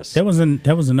 yes. There was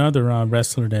another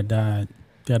wrestler that died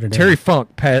the other day. Terry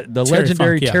Funk,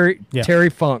 legendary Terry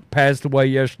Funk passed away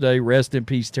yesterday. Rest in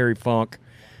peace, Terry Funk.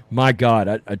 My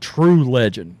God, a true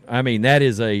legend. I mean, that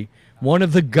is one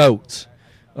of the GOATs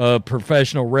of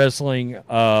professional wrestling.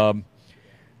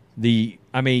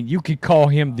 You could call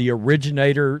him the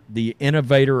originator, the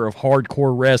innovator of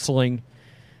hardcore wrestling.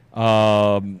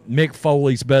 Mick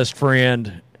Foley's best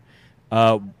friend.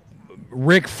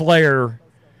 Ric Flair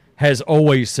has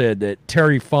always said that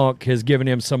Terry Funk has given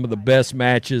him some of the best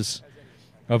matches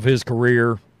of his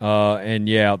career. And,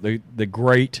 yeah, the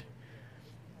great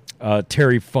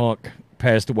Terry Funk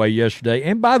passed away yesterday.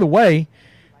 And, by the way,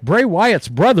 Bray Wyatt's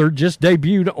brother just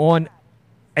debuted on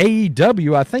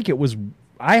AEW. I think it was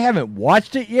 – I haven't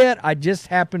watched it yet. I just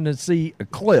happened to see a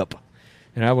clip.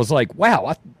 And I was like, wow,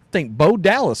 I think Bo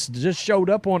Dallas just showed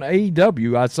up on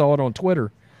AEW. I saw it on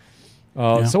Twitter.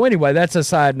 So anyway, that's a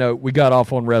side note. We got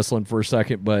off on wrestling for a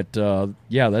second, but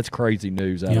yeah, that's crazy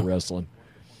news out of wrestling.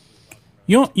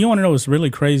 You want to know what's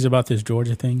really crazy about this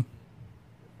Georgia thing?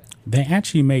 They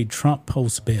actually made Trump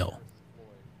post bail.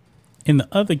 In the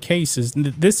other cases,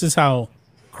 this is how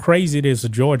crazy it is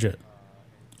with Georgia.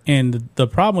 And the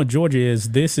problem with Georgia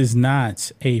is this is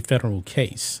not a federal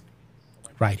case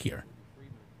right here.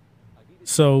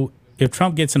 So if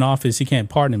Trump gets in office, he can't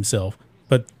pardon himself.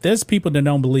 But there's people that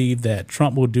don't believe that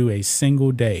Trump will do a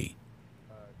single day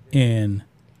in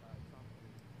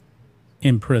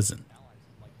prison.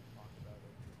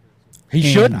 He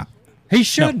shouldn't. He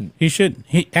shouldn't. No, he shouldn't.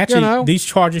 He actually, these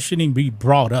charges shouldn't even be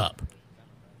brought up.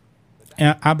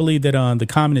 And I believe that the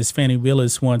communist Fannie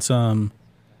Willis wants a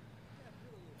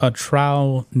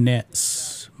trial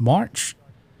next March,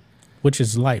 which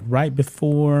is like right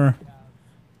before.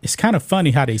 It's kind of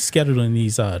funny how they scheduling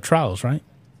these trials, right?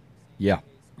 Yeah.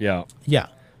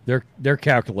 They're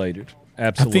calculated.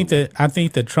 Absolutely. I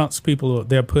think that Trump's people,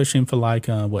 they're pushing for like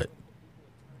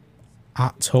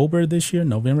October this year,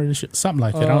 November this year, something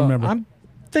like that. I don't remember. I'm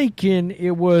thinking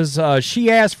it was.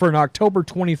 She asked for an October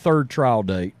 23rd trial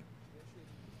date.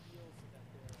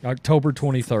 October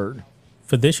 23rd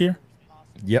for this year.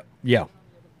 Yep. Yeah.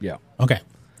 Okay.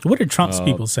 What did Trump's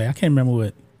people say? I can't remember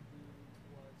what.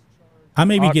 I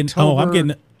may be getting.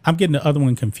 I'm getting the other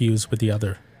one confused with the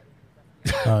other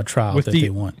trial that they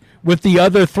want. With the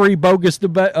other three bogus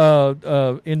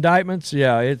indictments,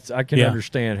 I can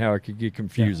understand how it could get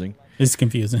confusing. Yeah. It's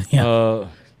confusing.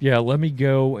 Yeah. Let me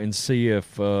go and see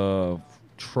if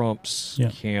Trump's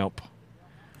camp.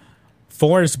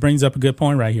 Forrest brings up a good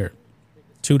point right here.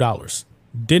 $2.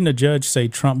 Didn't a judge say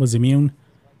Trump was immune?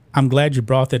 I'm glad you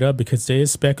brought that up because there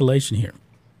is speculation here.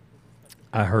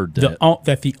 I heard that.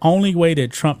 That the only way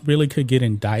that Trump really could get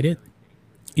indicted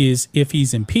is if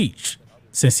he's impeached.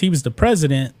 Since he was the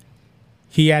president,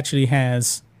 he actually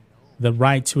has the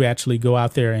right to actually go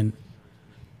out there and,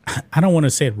 I don't want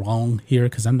to say it wrong here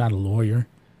because I'm not a lawyer,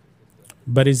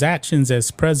 but his actions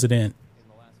as president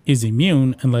is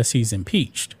immune unless he's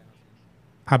impeached.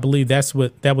 I believe that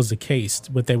was the case,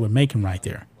 what they were making right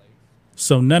there.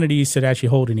 So none of these should actually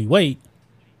hold any weight.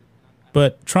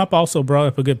 But Trump also brought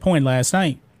up a good point last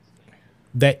night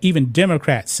that even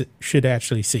Democrats should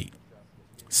actually see.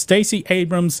 Stacey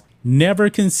Abrams never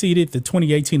conceded the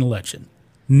 2018 election.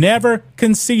 Never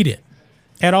conceded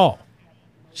at all.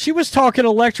 She was talking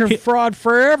election fraud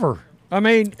forever. I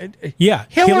mean,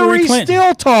 Hillary Clinton,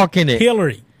 still talking it.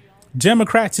 Hillary.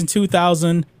 Democrats in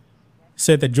 2000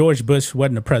 said that George Bush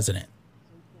wasn't the president.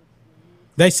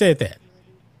 They said that.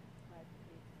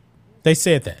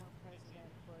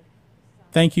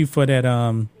 Thank you for that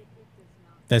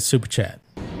that super chat.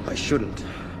 I shouldn't.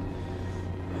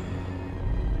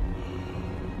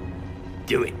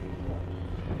 Do it.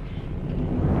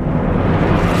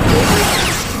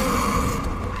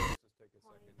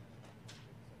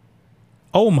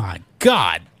 Oh my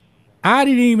God. I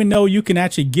didn't even know you can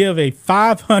actually give a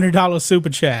 $500 super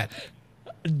chat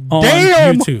on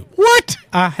YouTube. What?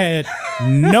 I had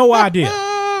no idea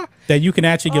that you can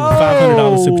actually give a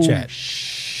 $500 super chat.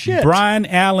 Shit. Brian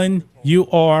Allen, you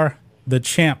are the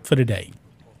champ for the day.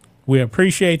 We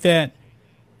appreciate that.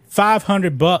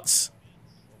 $500.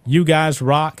 You guys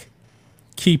rock.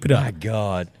 Keep it up. My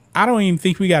God. I don't even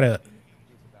think we got a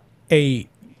I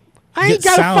ain't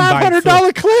got a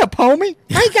 $500 clip, homie.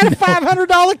 I ain't got a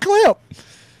 $500 clip.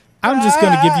 I'm just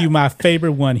going to give you my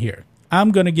favorite one here.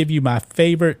 I'm going to give you my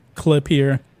favorite clip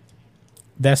here.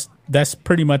 That's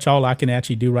pretty much all I can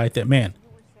actually do right there. Man,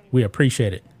 we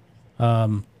appreciate it.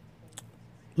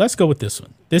 Let's go with this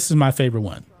one. This is my favorite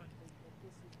one.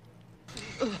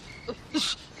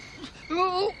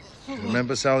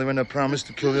 Remember, Sally, when I promised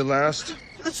to kill you last?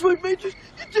 That's right, Major. You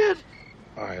did.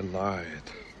 I lied.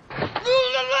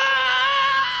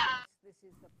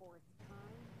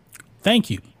 Thank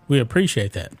you. We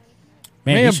appreciate that.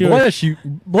 Man,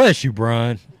 bless you,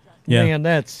 Brian. Yeah. Man,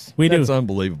 that's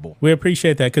unbelievable. We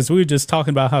appreciate that because we were just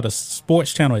talking about how the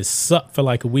sports channel has sucked for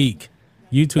like a week.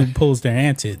 YouTube pulls their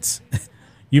antics.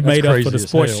 You made up for the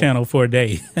sports channel for a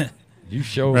day. You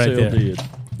sure did.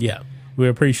 Yeah, we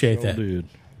appreciate that. Did.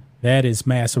 That is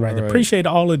massive right there. right. Appreciate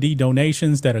all of the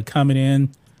donations that are coming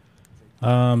in.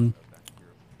 Got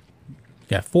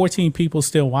 14 people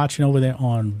still watching over there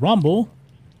on Rumble.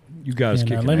 You guys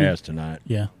kicking ass tonight.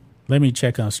 Yeah. Let me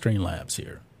check on Streamlabs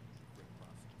here.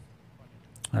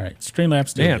 All right. Streamlabs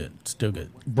still good. Still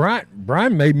good.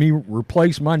 Brian made me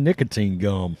replace my nicotine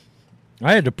gum.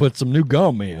 I had to put some new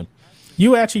gum in.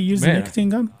 You actually use the nicotine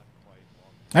gum?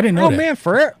 I didn't know that. Oh, man,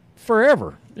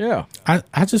 forever. Yeah.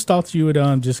 I just thought you would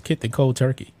just get the cold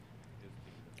turkey.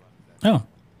 Oh.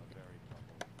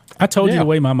 I told you the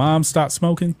way my mom stopped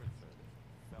smoking.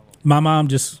 My mom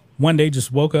just one day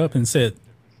just woke up and said,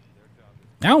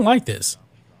 I don't like this.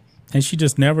 And she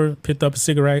just never picked up a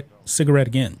cigarette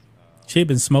again. She had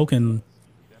been smoking.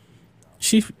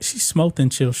 She smoked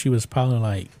until she was probably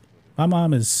like, my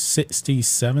mom is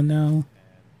 67 now.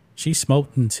 She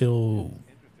smoked until,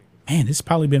 man, it's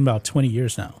probably been about 20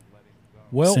 years now.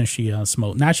 Well, since she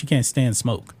smoked. Now she can't stand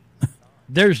smoke.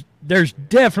 There's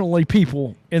definitely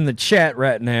people in the chat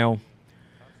right now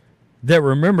that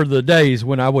remember the days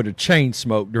when I would have chain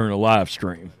smoked during a live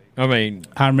stream. I mean,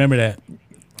 I remember that.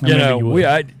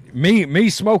 Me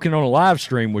smoking on a live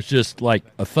stream was just like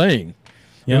a thing.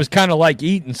 Yep. It was kind of like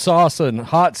eating salsa and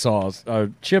hot sauce,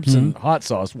 chips and hot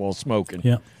sauce while smoking.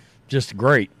 Yeah, just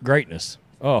greatness.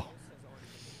 Oh,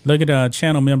 look at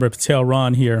channel member Patel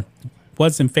Ron here.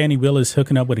 Wasn't Fannie Willis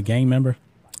hooking up with a gang member?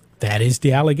 That is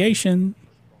the allegation.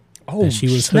 Oh, that she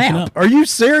was snap. hooking up. Are you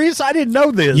serious? I didn't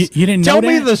know this. You didn't know Tell that?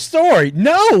 me the story.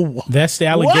 No. That's the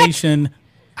allegation. What?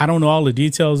 I don't know all the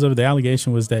details of the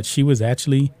allegation. Was that she was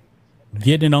actually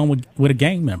getting on with a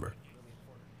gang member.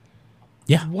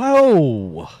 Yeah.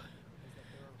 Whoa.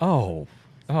 Oh,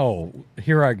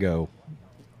 here I go.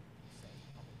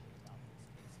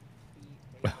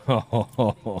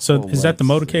 So is that the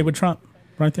motorcade with Trump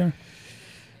right there?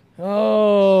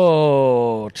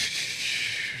 Oh,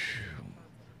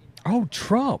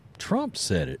 Trump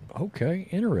said it. Okay,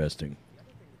 interesting.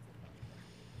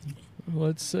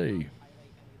 Let's see.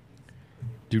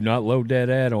 Do not load that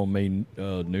ad on me,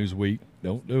 Newsweek.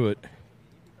 Don't do it.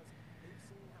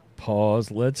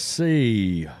 Pause. Let's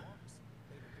see.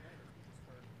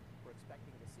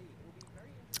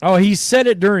 Oh, he said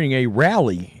it during a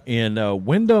rally in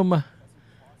Windham,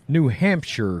 New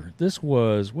Hampshire. This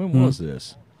was, when was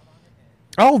this?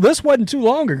 Oh, this wasn't too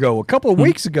long ago. A couple of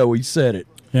weeks ago he said it.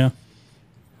 Yeah.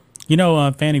 You know,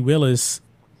 Fannie Willis,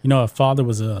 her father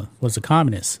was a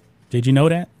communist. Did you know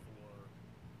that?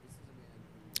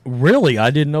 Really?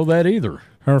 I didn't know that either.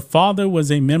 Her father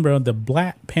was a member of the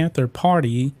Black Panther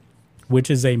Party, which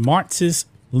is a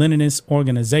Marxist-Leninist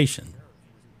organization.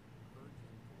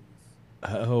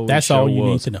 Oh, that's all you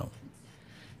need to know.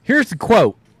 Here's the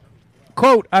quote.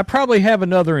 Quote, I probably have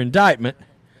another indictment.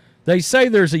 They say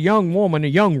there's a young woman, a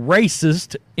young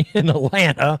racist in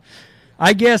Atlanta.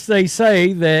 I guess they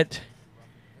say that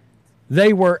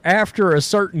they were after a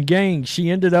certain gang. She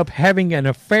ended up having an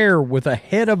affair with a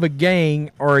head of a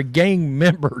gang or a gang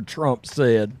member, Trump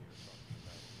said.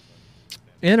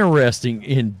 Interesting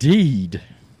indeed.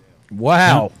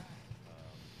 Wow.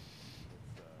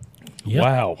 Yep.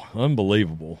 Wow.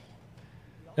 Unbelievable.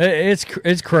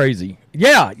 It's crazy.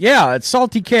 Yeah, it's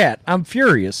Salty Cat. I'm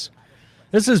furious.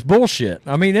 This is bullshit.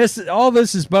 I mean, all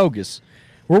this is bogus.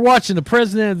 We're watching the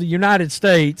President of the United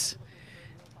States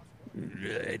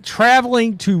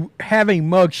traveling to have a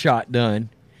mugshot done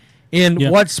in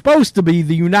what's supposed to be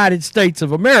the United States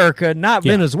of America, not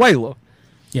Venezuela.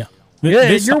 Yeah.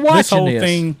 You're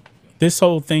watching this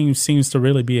whole thing seems to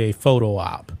really be a photo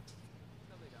op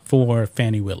for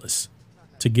Fannie Willis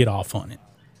to get off on it.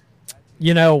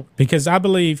 Because I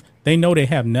believe they know they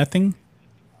have nothing,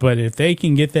 but if they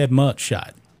can get that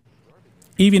mugshot,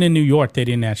 even in New York, they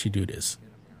didn't actually do this.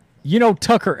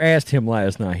 Tucker asked him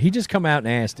last night. He just come out and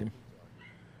asked him,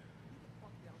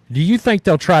 do you think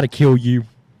they'll try to kill you?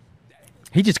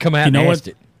 He just come out and asked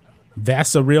it.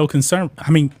 That's a real concern.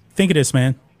 I mean, think of this,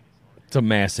 man. It's a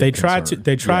massive concern.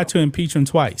 They tried to impeach him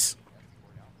twice.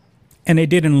 And they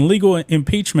did an illegal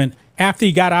impeachment after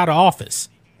he got out of office.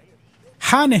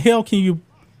 How in the hell can you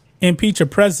impeach a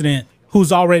president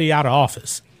who's already out of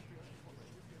office?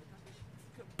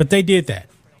 But they did that.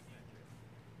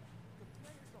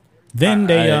 Then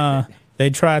they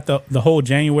tried the whole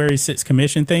January 6th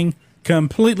commission thing.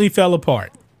 Completely fell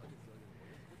apart.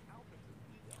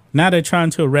 Now they're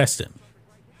trying to arrest him.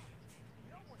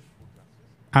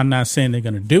 I'm not saying they're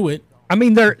going to do it. I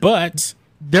mean, they're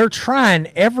trying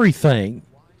everything.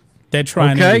 They're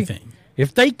trying everything.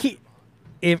 If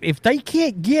they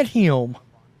can't get him,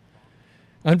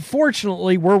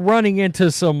 unfortunately, we're running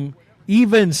into some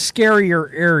even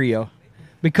scarier area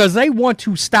because they want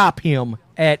to stop him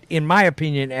in my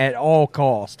opinion, at all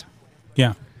cost.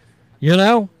 Yeah. You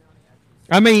know?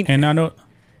 I mean, and I know.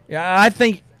 I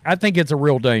think it's a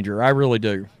real danger. I really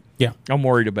do. Yeah. I'm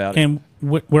worried about it. And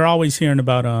we're always hearing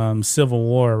about civil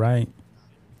war, right?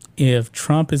 If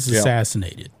Trump is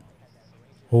assassinated,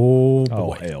 oh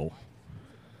boy, hell.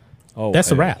 Oh, that's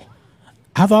hell. a wrap.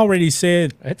 I've already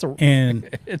said, I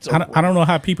don't know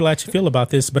how people actually feel about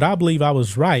this, but I believe I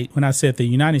was right when I said the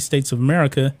United States of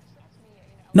America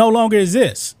no longer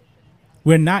exists.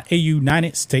 We're not a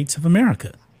United States of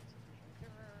America.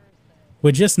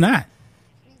 We're just not.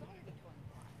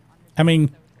 I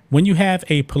mean, when you have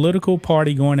a political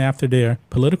party going after their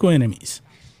political enemies,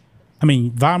 I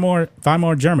mean,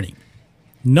 Weimar Germany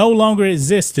no longer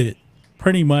existed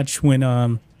pretty much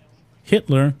when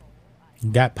Hitler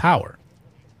got power.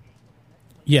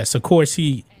 Yes, of course,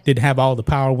 he didn't have all the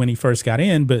power when he first got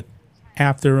in, but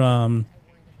after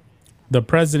the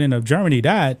president of Germany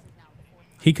died,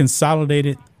 he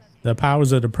consolidated the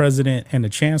powers of the president and the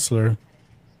chancellor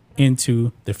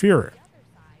into the Führer.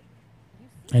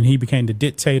 And he became the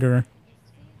dictator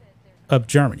of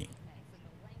Germany.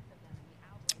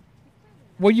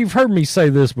 Well, you've heard me say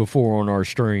this before on our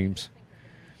streams.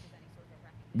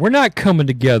 We're not coming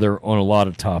together on a lot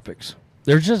of topics.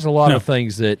 There's just a lot of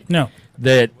things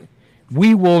that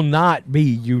we will not be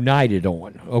united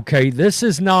on. Okay, this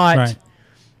is not. Right.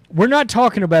 We're not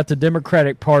talking about the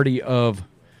Democratic Party of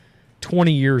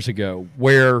 20 years ago,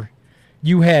 where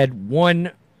you had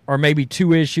one or maybe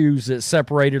two issues that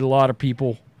separated a lot of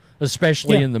people,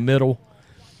 especially in the middle.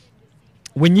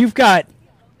 When you've got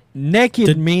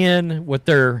naked men with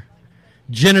their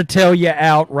genitalia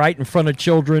out right in front of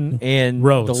children, and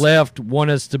the left want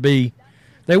us to be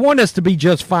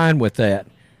just fine with that.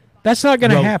 That's not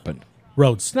going to happen.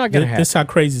 Rhodes, it's not going to happen. This is how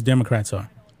crazy Democrats are.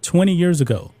 20 years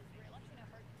ago,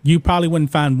 you probably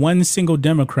wouldn't find one single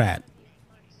Democrat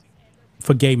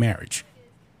for gay marriage.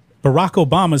 Barack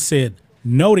Obama said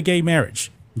no to gay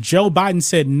marriage. Joe Biden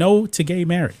said no to gay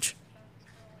marriage.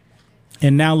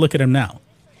 And now look at him now.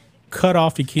 Cut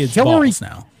off your kids' balls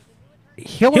now.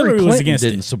 Hillary Clinton was against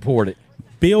didn't support it.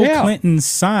 Bill Clinton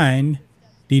signed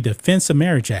the Defense of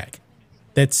Marriage Act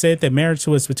that said that marriage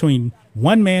was between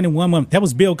one man and one woman. That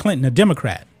was Bill Clinton, a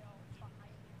Democrat.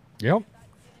 Yep.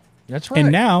 That's right.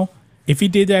 And now, if he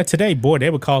did that today, boy, they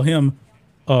would call him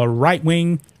a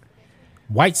right-wing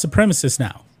white supremacist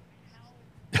now.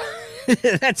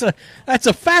 That's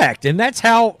a fact, and that's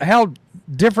how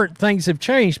different things have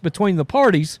changed between the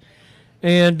parties.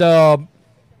 And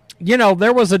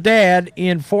there was a dad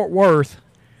in Fort Worth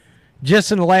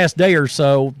just in the last day or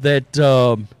so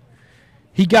that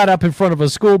he got up in front of a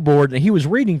school board and he was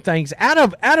reading things out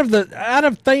of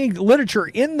literature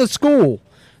in the school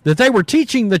that they were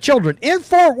teaching the children in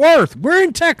Fort Worth. We're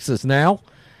in Texas now,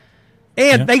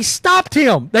 and they stopped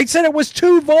him. They said it was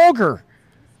too vulgar.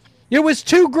 It was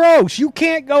too gross. You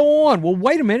can't go on. Well,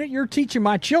 wait a minute. You're teaching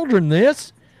my children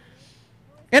this.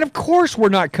 And, of course, we're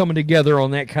not coming together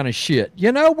on that kind of shit.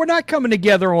 We're not coming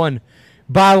together on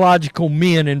biological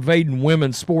men invading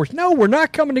women's sports. No, we're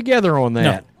not coming together on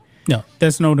that. No,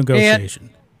 there's no negotiation.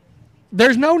 And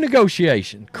there's no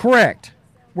negotiation. Correct.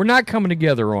 We're not coming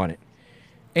together on it.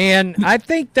 And I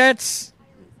think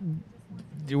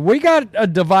we got a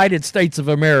divided states of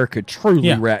America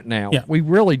truly right now. Yeah. We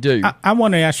really do. I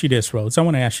want to ask you this, Rhodes. I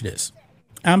want to ask you this.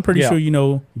 I'm pretty sure you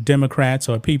know Democrats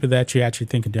or people that you actually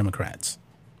think are Democrats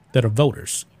that are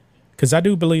voters. Because I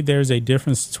do believe there's a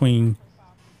difference between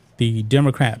the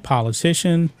Democrat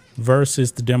politician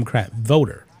versus the Democrat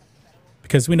voter.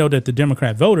 Because we know that the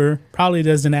Democrat voter probably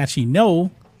doesn't actually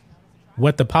know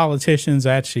what the politicians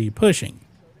are actually pushing.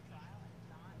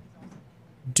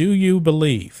 Do you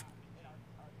believe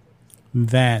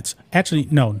that, actually,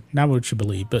 no, not what you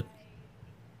believe, but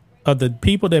of the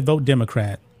people that vote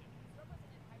Democrat,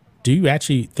 do you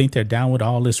actually think they're down with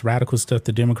all this radical stuff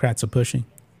the Democrats are pushing?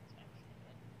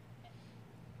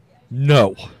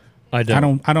 No, I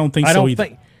don't. I don't think so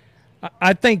either.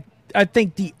 I think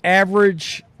the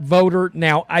average voter,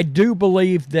 now I do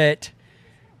believe that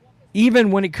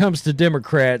even when it comes to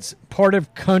Democrats, part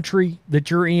of country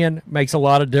that you're in makes a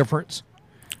lot of difference.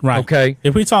 Right. Okay.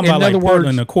 If we talk about like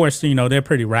Portland, of course, they're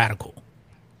pretty radical.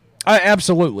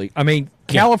 Absolutely. I mean,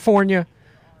 California,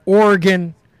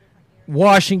 Oregon,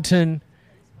 Washington,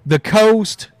 the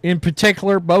coast in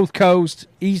particular, both coasts,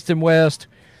 east and west,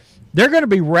 they're going to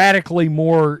be radically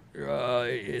more,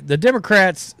 the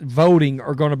Democrats voting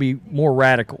are going to be more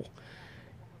radical.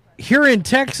 Here in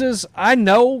Texas, I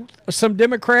know some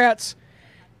Democrats,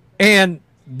 and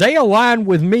they align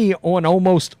with me on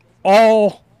almost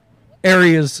all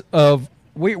areas of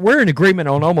we're in agreement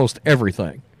on almost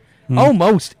everything.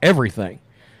 Almost everything.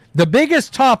 The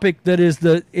biggest topic that is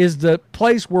the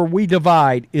place where we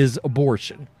divide is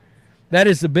abortion. That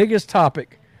is the biggest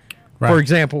topic. Right. For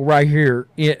example, right here,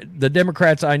 the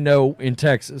Democrats I know in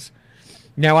Texas.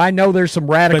 Now, I know there's some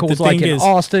radicals like in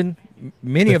Austin.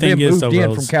 Many of them moved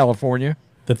in from California.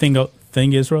 The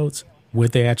thing is, Rhodes,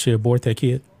 would they actually abort their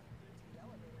kid?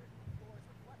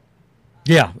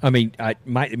 Yeah, I mean,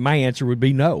 my answer would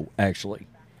be no, actually.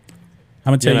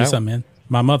 I'm going to tell you something, man.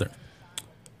 My mother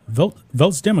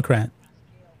votes Democrat,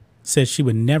 says she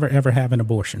would never, ever have an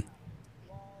abortion.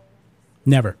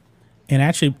 Never. And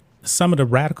actually, some of the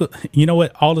radical, you know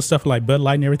what, all the stuff like Bud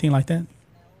Light and everything like that,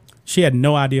 she had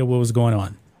no idea what was going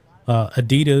on.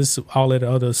 Adidas, all that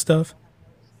other stuff,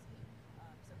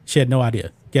 she had no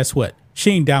idea. Guess what?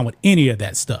 She ain't down with any of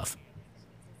that stuff.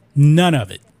 None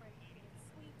of it.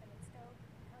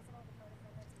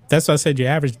 That's why I said your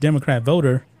average Democrat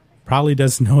voter probably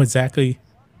doesn't know exactly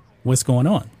what's going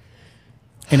on.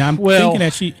 And I'm thinking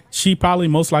that she probably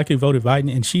most likely voted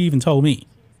Biden, and she even told me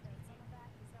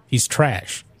he's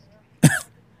trash.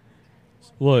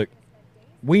 Look,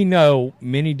 we know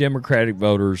many Democratic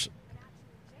voters,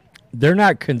 they're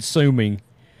not consuming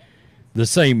the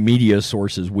same media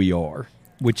sources we are,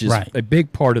 which is a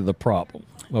big part of the problem.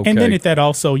 Okay. And then at that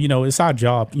also, it's our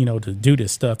job, to do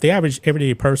this stuff. The average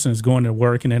everyday person is going to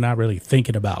work and they're not really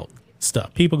thinking about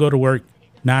stuff. People go to work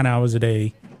 9 hours a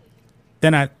day. They're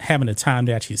not having the time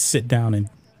to actually sit down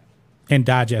and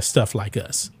digest stuff like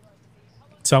us.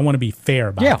 So I want to be fair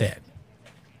about that.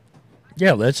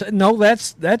 Yeah,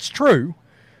 that's true.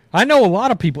 I know a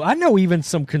lot of people. I know even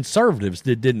some conservatives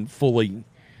that didn't fully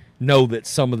know that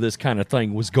some of this kind of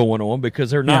thing was going on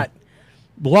because they're not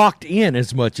locked in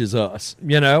as much as us,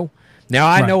 Now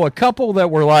I know a couple that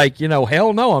were like,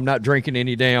 hell no, I'm not drinking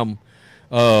any damn,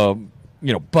 Bud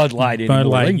Light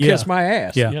anymore. They can kiss my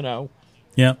ass,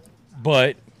 Yeah.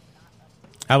 But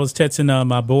I was texting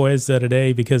my boys the other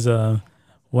day because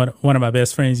one of my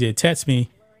best friends, he had texted me.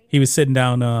 He was sitting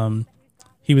down.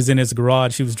 He was in his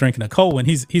garage. He was drinking a cold one.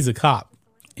 He's a cop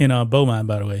in Beaumont,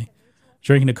 by the way,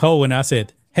 drinking a cold one. I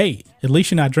said, hey, at least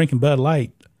you're not drinking Bud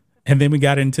Light. And then we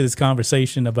got into this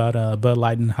conversation about Bud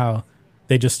Light and how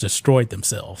they just destroyed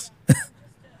themselves.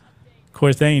 Of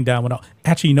course, they ain't down with all.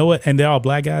 Actually, you know what? And they're all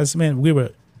black guys, man.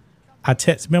 Remember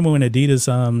when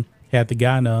Adidas had the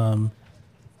guy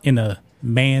in a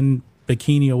man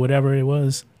bikini or whatever it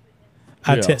was?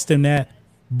 I texted him that.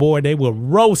 Boy, they were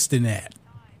roasting that.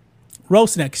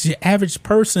 Because your average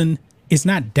person is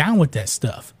not down with that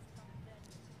stuff.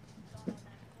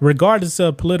 Regardless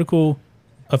of political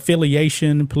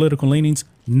affiliation, political leanings,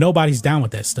 nobody's down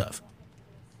with that stuff.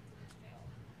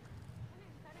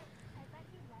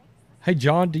 Hey,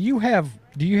 John, do you have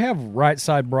Right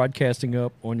Side Broadcasting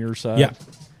up on your side? Yeah.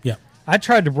 I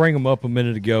tried to bring them up a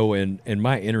minute ago, and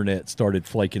my internet started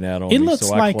flaking out on me. It looks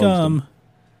so like Let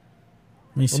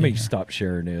me here. stop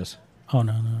sharing this. Oh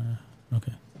no.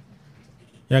 Okay.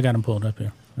 Yeah, I got them pulled up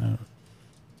here.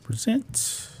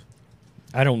 Present.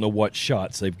 I don't know what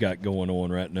shots they've got going on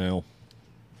right now.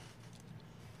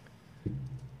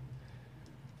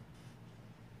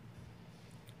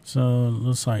 So it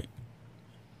looks like.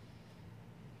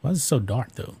 Why is it so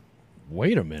dark though?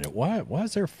 Wait a minute. Why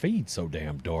is their feed so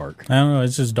damn dark? I don't know.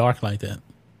 It's just dark like that.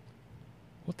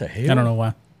 What the hell? I don't know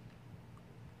why.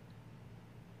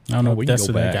 I don't know if that's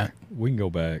what they got. We can go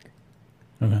back.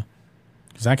 Okay.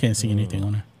 Because I can't see anything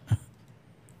on there.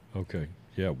 Okay.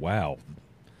 Yeah. Wow.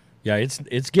 Yeah.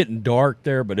 It's getting dark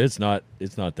there, but it's not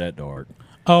that dark.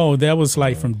 Oh, that was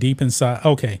like from deep inside.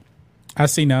 Okay. I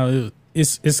see now.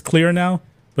 It's clear now,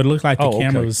 but it looked like the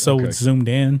camera was so zoomed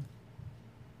in.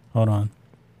 Hold on.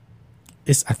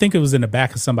 I think it was in the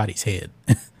back of somebody's head.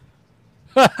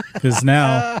 Because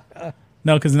now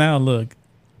look.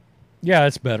 Yeah,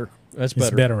 it's better. It's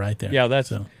better right there. Yeah,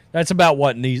 that's about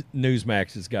what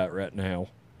Newsmax has got right now.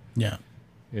 Yeah.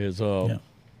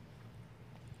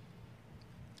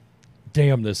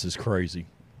 Damn, this is crazy.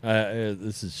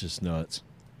 This is just nuts.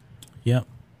 Yep.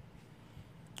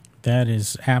 That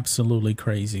is absolutely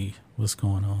crazy what's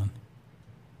going on.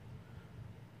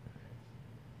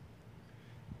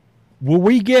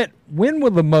 When will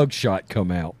the mugshot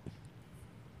come out?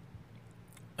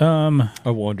 I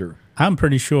wonder. I'm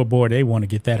pretty sure, boy, they want to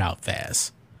get that out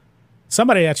fast.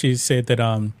 Somebody actually said that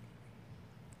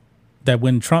that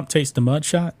when Trump takes the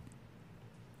mugshot,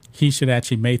 he should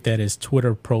actually make that his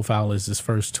Twitter profile as his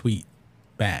first tweet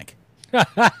back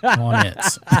on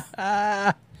it.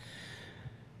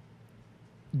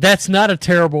 That's not a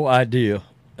terrible idea.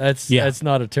 That's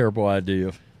not a terrible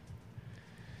idea.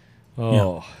 Oh.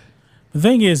 Yeah. The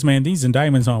thing is, man, these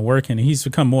indictments aren't working. He's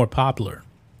become more popular.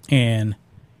 And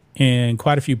in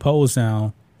quite a few polls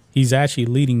now, he's actually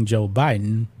leading Joe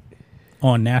Biden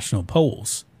on national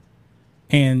polls.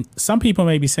 And some people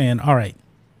may be saying, all right,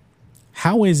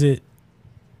 how is it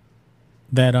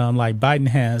that like Biden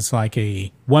has like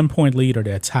a 1-point lead or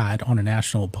they're tied on a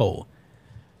national poll?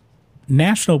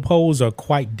 National polls are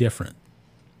quite different.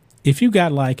 If you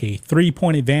got like a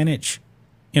 3-point advantage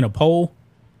in a poll,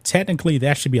 technically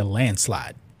that should be a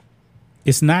landslide.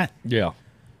 It's not. Yeah.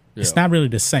 It's not really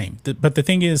the same. But the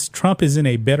thing is, Trump is in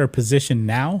a better position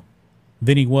now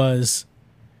than he was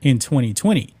in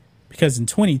 2020. Because in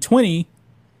 2020,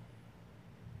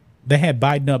 they had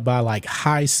Biden up by like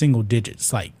high single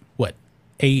digits, like what,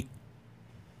 8,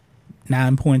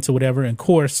 9 points or whatever. And of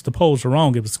course, the polls were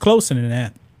wrong. It was closer than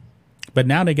that. But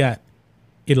now they got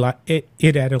it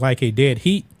at like a dead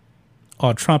heat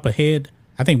or Trump ahead.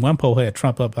 I think one poll had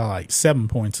Trump up by like 7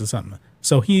 points or something.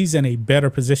 So he's in a better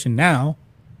position now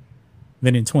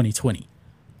than in 2020.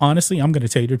 Honestly, I'm going to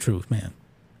tell you the truth, man.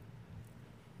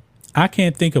 I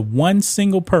can't think of one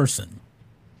single person,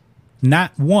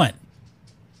 not one,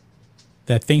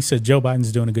 that thinks that Joe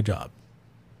Biden's doing a good job.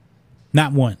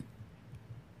 Not one.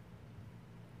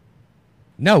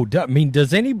 No, I mean,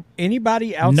 does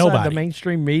anybody outside the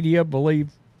mainstream media believe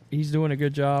he's doing a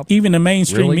good job? Even the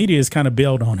mainstream media is kind of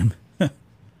bailed on him.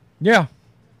 Yeah.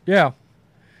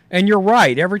 And you're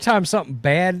right. Every time something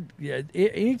bad,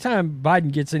 anytime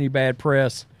Biden gets any bad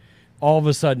press, all of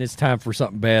a sudden it's time for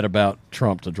something bad about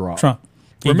Trump to drop.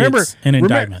 Remember an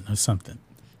indictment or something.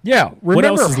 Yeah. What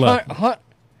else is left?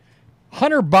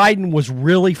 Hunter Biden was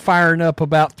really firing up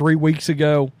about 3 weeks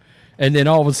ago, and then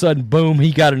all of a sudden, boom,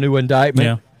 he got a new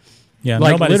indictment. Yeah.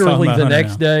 Like nobody's literally talking the about Hunter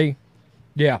next now. day.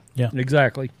 Yeah.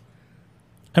 Exactly.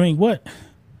 I mean, what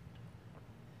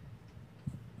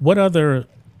other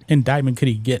indictment could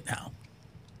he get now?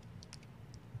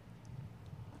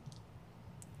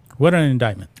 What an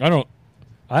indictment? I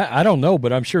don't know,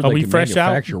 but I'm sure they can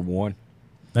manufacture one.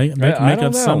 They can make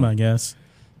up some, I guess.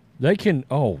 They can.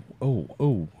 Oh.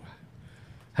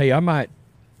 Hey,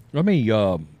 let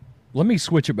me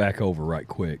switch it back over right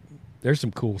quick. There's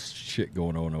some cool shit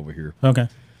going on over here. Okay.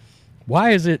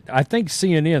 Why is it? I think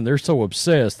CNN, they're so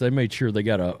obsessed, they made sure they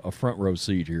got a front row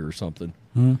seat here or something.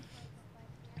 Mm-hmm.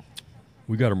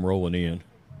 We got them rolling in.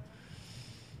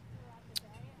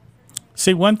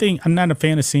 See, one thing, I'm not a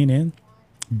fan of CNN,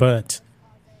 but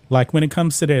like when it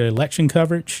comes to their election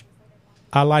coverage,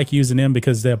 I like using them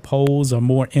because their polls are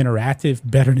more interactive,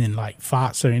 better than like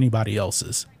Fox or anybody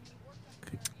else's.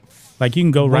 Like you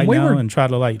can go right now and try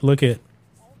to like look at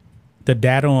the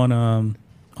data on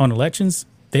elections.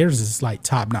 Theirs is like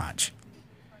top notch.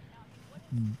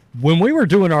 When we were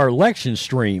doing our election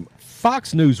stream,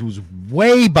 Fox News was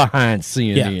way behind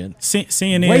CNN. Yeah.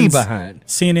 CNN's way behind.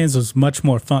 CNN's was much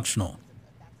more functional.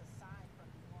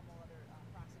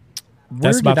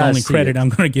 That's about the only credit I'm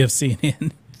going to give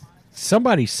CNN.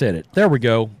 Somebody said it. There we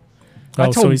go.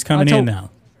 So he's coming in now.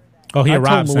 Oh, he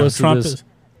arrives now.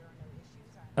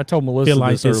 I told Melissa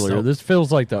this earlier. This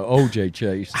feels like the OJ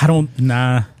chase. I'm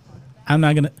not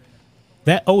going to.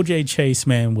 That OJ chase,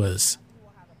 man, was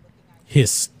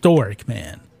historic,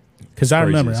 man. Because I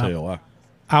remember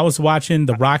I was watching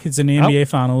the Rockets in the NBA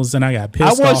Finals, and I got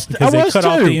pissed off because they cut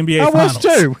off the NBA Finals.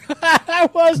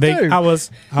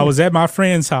 I was at my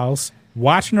friend's house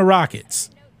watching the Rockets.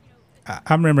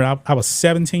 I remember I was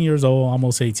 17 years old,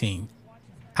 almost 18.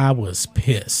 I was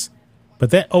pissed. But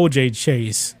that OJ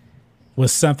chase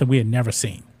was something we had never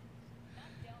seen.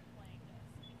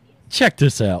 Check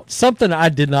this out. Something I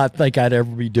did not think I'd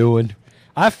ever be doing.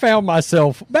 I found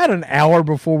myself about an hour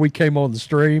before we came on the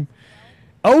stream.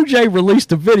 OJ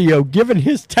released a video giving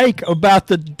his take about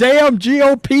the damn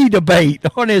GOP debate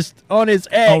on his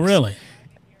X. Oh, really?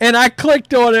 And I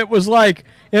clicked on it. It was like,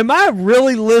 am I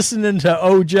really listening to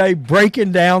OJ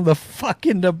breaking down the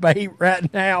fucking debate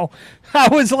right now? I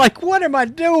was like, what am I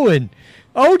doing?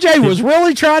 OJ was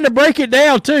really trying to break it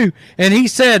down, too. And he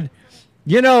said,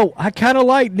 I kind of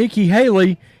like Nikki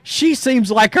Haley. She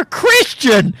seems like a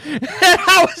Christian. And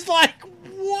I was like,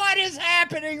 what is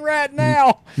happening right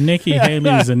now? Nikki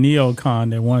Haley is a neocon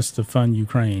that wants to fund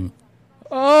Ukraine.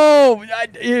 Oh,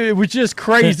 it was just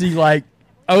crazy, like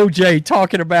OJ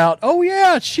talking about, oh,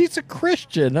 yeah, she's a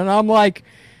Christian. And I'm like,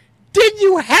 did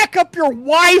you hack up your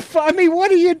wife? I mean,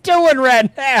 what are you doing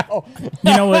right now?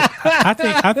 You know what? I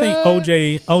think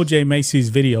OJ makes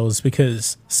these videos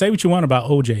because say what you want about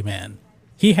OJ, man.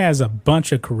 He has a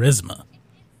bunch of charisma.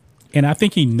 And I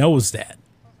think he knows that.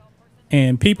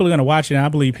 And people are going to watch it. And I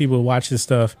believe people will watch this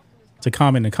stuff to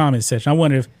comment in the comment section. I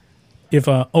wonder if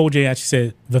OJ actually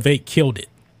said Vivek killed it.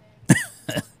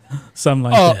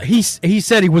 Something like that. He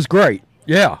said he was great.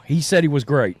 Yeah, he said he was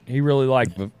great. He really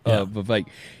liked Vivek.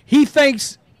 He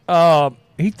thinks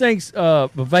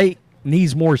Vivek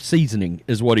needs more seasoning,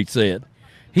 is what he said.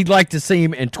 He'd like to see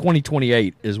him in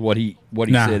 2028, is what he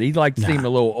said. He'd like to see him a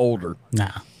little older.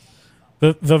 Nah.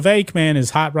 Vivek, man, is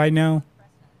hot right now.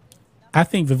 I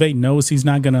think Vivek knows he's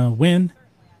not going to win,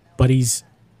 but he's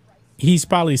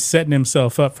probably setting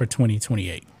himself up for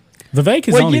 2028. Vivek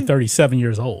is only 37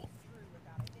 years old.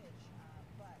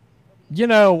 You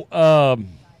know,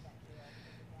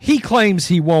 he claims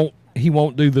he won't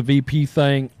do the VP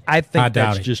thing. I think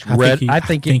that's just I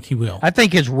think he will. I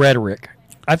think it's rhetoric.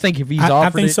 I think if he's offered I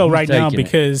think it, so he's right now taking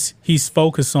because he's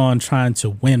focused on trying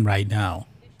to win right now.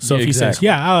 So if he says,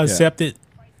 "Yeah, I'll accept it,"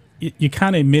 you're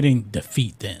kind of admitting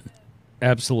defeat then.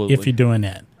 Absolutely. If you're doing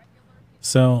that.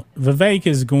 So Vivek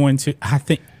is going to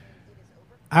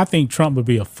I think Trump would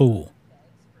be a fool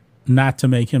not to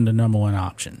make him the number one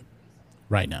option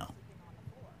right now.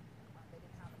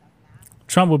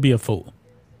 Trump would be a fool.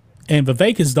 And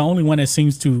Vivek is the only one that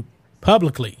seems to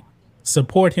publicly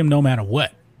support him no matter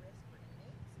what.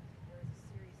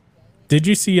 Did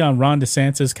you see Ron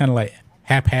DeSantis kind of like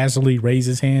haphazardly raise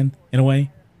his hand in a way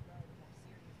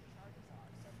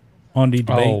on the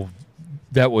debate? Oh,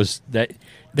 that was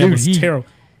terrible.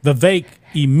 Vivek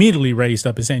immediately raised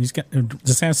up his hand.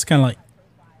 DeSantis kind of like,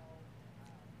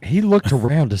 he looked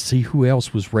around to see who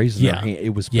else was raising their hand.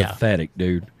 It was pathetic,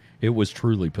 dude. It was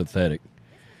truly pathetic.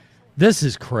 This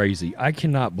is crazy. I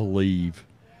cannot believe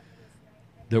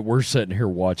that we're sitting here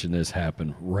watching this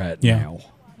happen right now.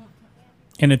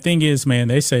 And the thing is, man,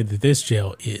 they say that this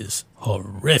jail is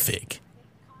horrific.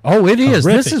 Oh, it is.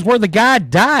 This is where the guy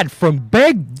died from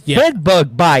bed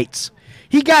bug bites.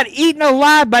 He got eaten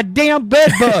alive by damn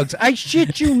bed bugs. I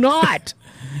shit you not.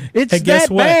 It's that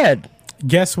bad.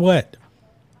 Guess what?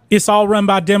 It's all run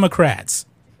by Democrats.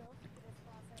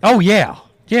 Oh, yeah.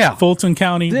 Yeah. Fulton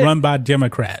County run by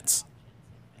Democrats.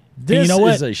 This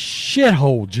is a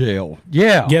shithole jail.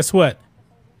 Yeah. Guess what?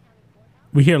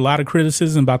 We hear a lot of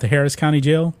criticism about the Harris County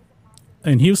Jail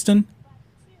in Houston,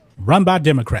 run by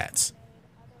Democrats.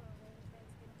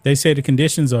 They say the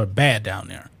conditions are bad down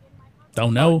there.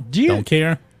 Don't know. Don't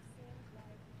care.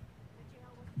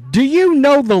 Do you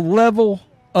know the level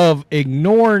of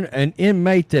ignoring an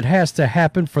inmate that has to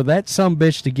happen for that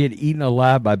sumbitch to get eaten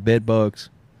alive by bed bugs?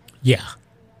 Yeah.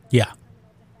 Yeah.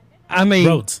 I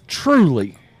mean,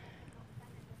 truly.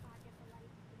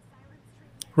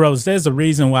 Rose, there's a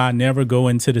reason why I never go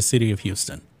into the city of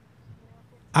Houston.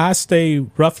 I stay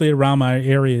roughly around my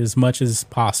area as much as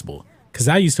possible because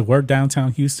I used to work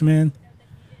downtown Houston, man.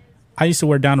 I used to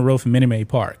work down the road from Minute Maid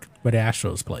Park where the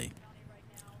Astros played.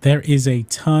 There is a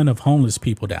ton of homeless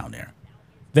people down there.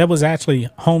 There was actually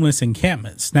homeless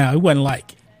encampments. Now, it wasn't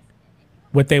like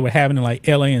what they were having in like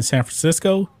LA and San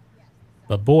Francisco,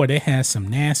 but boy, they had some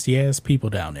nasty ass people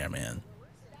down there, man.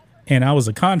 And I was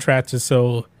a contractor,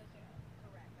 so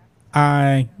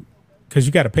because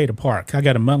you got to pay to park. I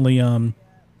got a monthly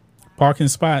parking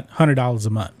spot, $100 a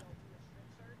month.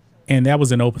 And that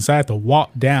was an open, so I had to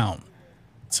walk down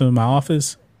to my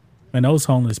office, and those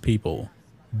homeless people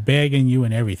begging you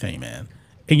and everything, man.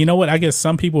 And you know what? I guess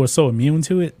some people are so immune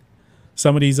to it.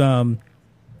 Some of these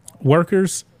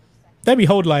workers, they be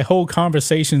holding like whole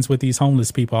conversations with these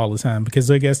homeless people all the time because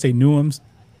I guess they knew them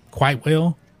quite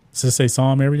well since they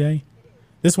saw them every day.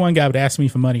 This one guy would ask me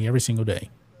for money every single day.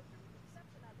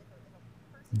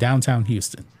 Downtown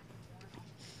Houston.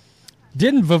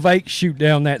 Didn't Vivek shoot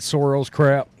down that Soros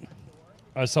crap?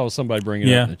 I saw somebody bring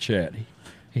it up in the chat.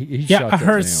 He shot I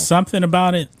heard down. something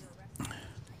about it.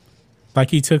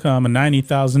 Like he took a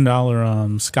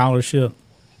 $90,000 scholarship,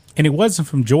 and it wasn't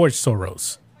from George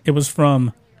Soros. It was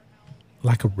from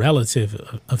like a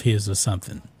relative of his or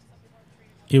something.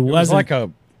 It wasn't like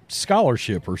a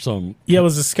scholarship or something. Yeah, it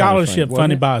was a scholarship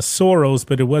funded by Soros,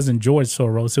 but it wasn't George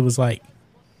Soros. It was like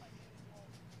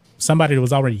somebody that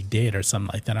was already dead or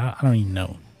something like that. I don't even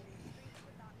know.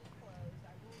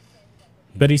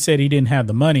 But he said he didn't have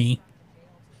the money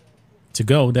to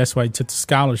go. That's why he took the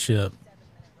scholarship.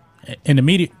 And the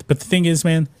media, but the thing is,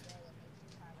 man,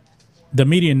 the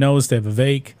media knows that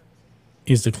Vivek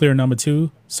is the clear number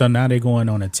 2. So now they're going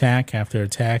on attack after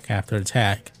attack after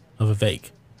attack of Vivek.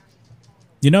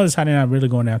 You notice how they're not really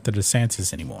going after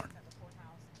DeSantis anymore.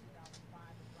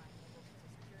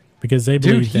 Because they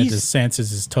believe that DeSantis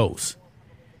is toast.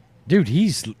 Dude,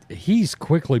 he's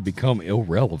quickly become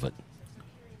irrelevant.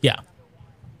 Yeah.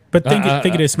 But think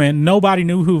of this, man. Nobody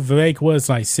knew who Vivek was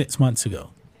like 6 months ago.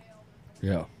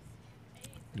 Yeah.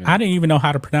 I didn't even know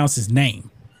how to pronounce his name.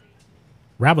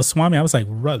 Ramaswamy, I was like,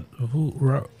 I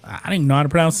didn't even know how to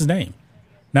pronounce his name.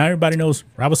 Now everybody knows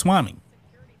Ramaswamy.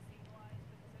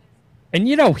 And,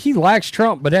 he likes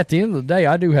Trump, but at the end of the day,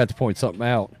 I do have to point something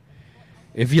out.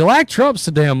 If you like Trump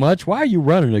so damn much, why are you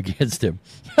running against him?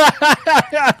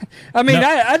 I mean, no.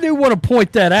 I do want to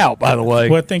point that out, by the way.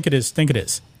 Well, think it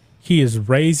is. He is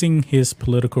raising his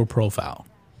political profile.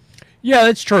 Yeah,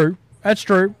 that's true. That's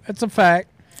a fact.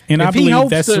 And I believe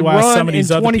that's why some of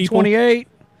these other people... 2028,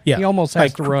 he almost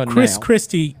has to run Chris now.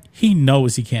 Christie, he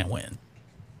knows he can't win.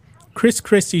 Chris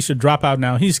Christie should drop out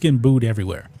now. He's getting booed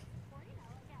everywhere.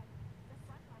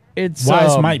 Why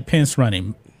is Mike Pence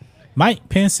running? Mike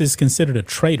Pence is considered a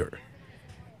traitor.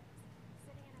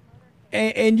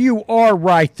 And you are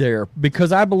right there,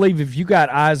 because I believe if you got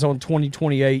eyes on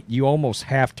 2028, you almost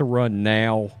have to run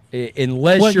now,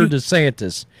 unless you're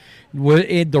DeSantis.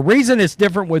 The reason it's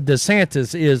different with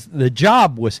DeSantis is the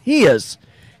job was his.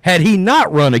 Had he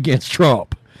not run against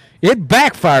Trump, it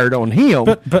backfired on him.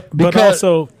 But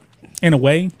also, in a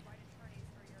way,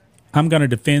 I'm going to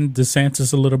defend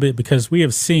DeSantis a little bit, because we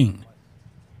have seen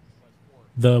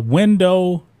the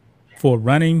window for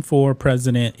running for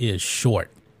president is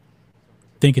short.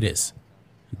 Think of this.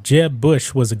 Jeb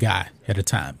Bush was a guy at a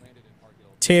time.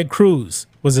 Ted Cruz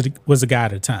was a guy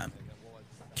at a time.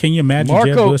 Can you imagine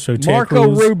Jeb Bush or Ted Cruz?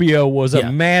 Marco Rubio was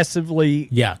a massively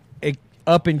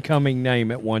up-and-coming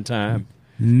name at one time.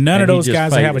 None of those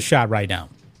guys have a shot right now.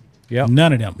 Yep.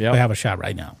 None of them have a shot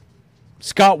right now.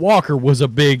 Scott Walker was a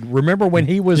big... Remember when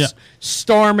he was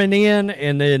storming in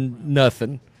and then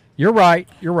nothing? You're right.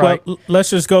 Well,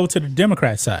 let's just go to the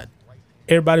Democrat side.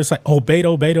 Everybody's like, oh,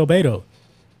 Beto.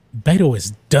 Beto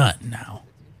is done now.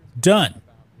 Done.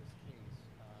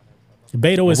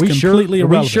 Beto is completely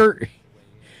irrelevant.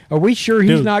 Are we sure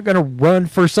he's not going to run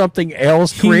for something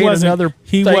else? He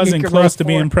wasn't close to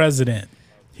being president.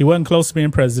 He wasn't close to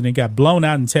being president. Got blown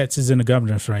out in Texas in the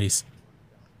governor's race.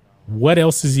 What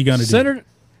else is he going to do?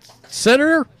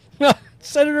 Senator?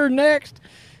 Senator next?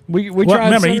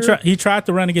 Remember, he tried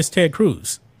to run against Ted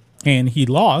Cruz, and he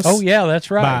lost. Oh, yeah, that's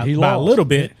right. He lost by a little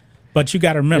bit. But you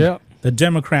got to remember, the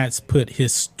Democrats put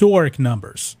historic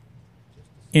numbers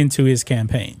into his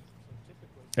campaign.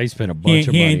 They spent a bunch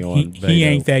of money on Beto. He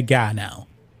ain't that guy now.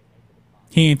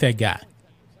 He ain't that guy.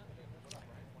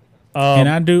 And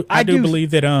I do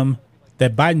believe that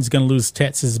that Biden's going to lose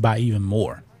Texas by even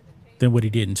more than what he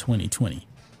did in 2020.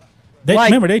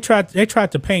 Remember, they tried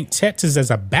to paint Texas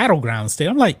as a battleground state.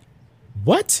 I'm like,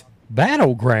 what?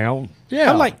 Battleground?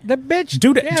 Yeah. I'm like, the bitch.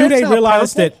 Do they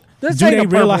realize that?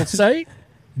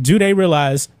 Do they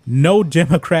realize no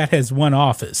Democrat has won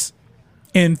office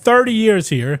in 30 years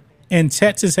here, and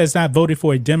Texas has not voted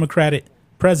for a Democratic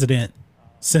president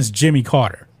since Jimmy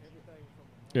Carter?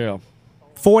 Yeah.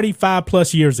 45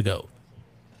 plus years ago.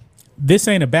 This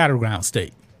ain't a battleground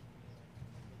state.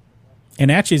 And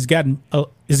actually, it's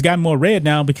gotten more red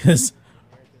now, because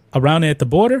around at the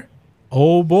border,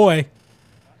 oh boy,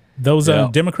 those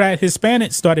Democrat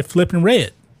Hispanics started flipping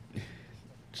red.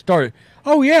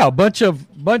 Oh yeah, a bunch of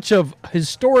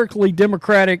historically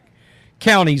Democratic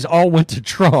counties all went to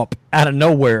Trump out of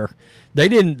nowhere.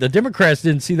 The Democrats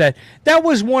didn't see that. That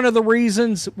was one of the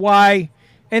reasons why,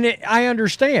 and I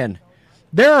understand.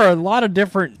 There are a lot of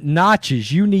different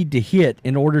notches you need to hit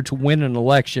in order to win an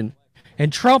election,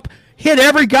 and Trump hit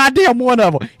every goddamn one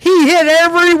of them. He hit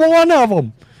every one of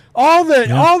them. All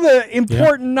the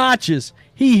important notches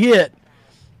he hit.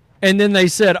 And then they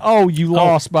said, "Oh, you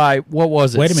lost by what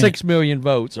was it? 6 million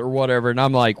votes or whatever." And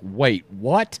I'm like, "Wait,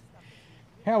 what?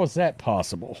 How is that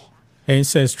possible?" Hey, it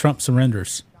says Trump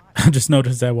surrenders. I just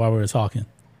noticed that while we were talking.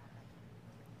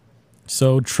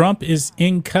 So Trump is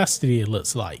in custody, it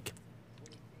looks like.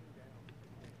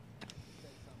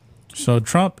 So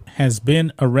Trump has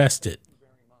been arrested.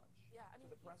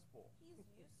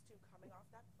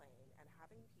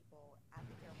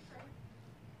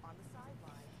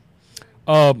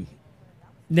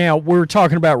 Now we're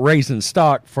talking about raising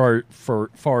stock for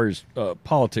far as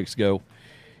politics go.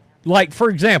 Like, for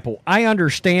example, I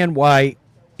understand why,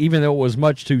 even though it was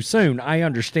much too soon, I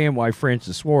understand why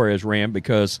Francis Suarez ran,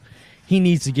 because he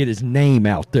needs to get his name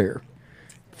out there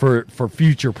for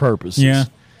future purposes. Yeah.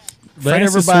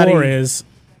 Francis Suarez,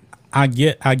 I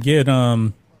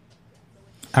know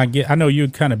you're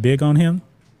kind of big on him.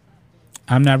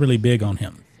 I'm not really big on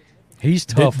him. He's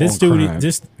tough on crime.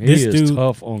 This dude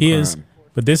tough on crime.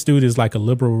 But this dude is like a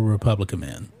liberal Republican,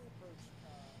 man.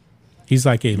 He's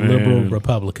like a liberal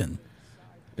Republican.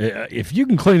 If you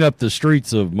can clean up the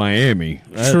streets of Miami,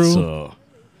 that's a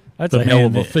hell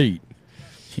of a feat.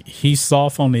 He's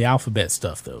soft on the alphabet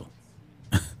stuff, though.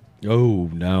 Oh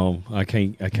no, I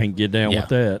can't get down with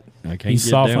that. He's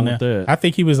soft on that. I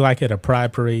think he was like at a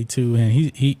pride parade too, and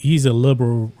he's a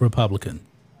liberal Republican.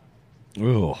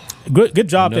 Ugh. Good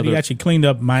job that he actually cleaned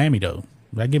up Miami, though.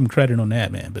 I give him credit on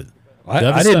that, man. But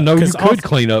I didn't know you could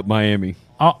clean up Miami.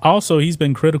 Also, he's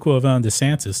been critical of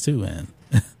DeSantis too, man.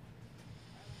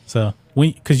 So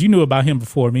because you knew about him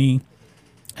before me,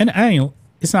 and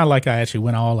it's not like I actually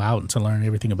went all out to learn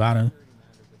everything about him,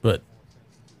 but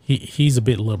he's a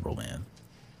bit liberal, man.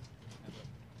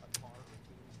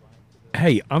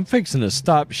 Hey, I'm fixing to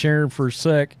stop sharing for a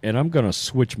sec, and I'm going to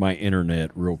switch my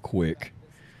internet real quick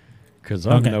because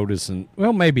I'm noticing.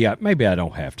 Well, maybe I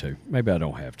don't have to. Maybe I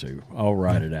don't have to. I'll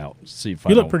write it out. See if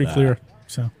you look pretty clear.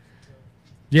 So.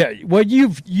 Yeah, well,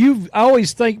 I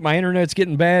always think my internet's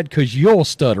getting bad because you'll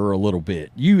stutter a little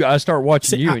bit. I start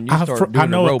watching you, and you start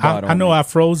doing a robot. I know I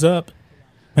froze up,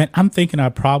 man. I'm thinking I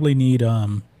probably need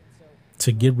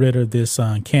to get rid of this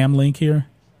cam link here.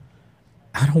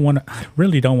 I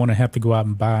really don't want to have to go out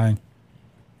and buy.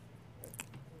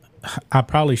 I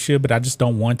probably should, but I just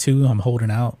don't want to. I'm holding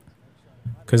out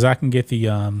because I can get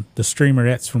the Streamer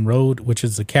X from Rode, which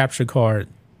is the capture card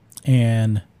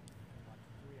and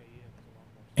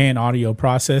audio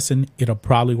processing. It'll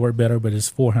probably work better, but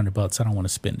it's $400. I don't want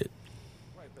to spend it.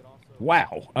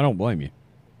 Wow, I don't blame you.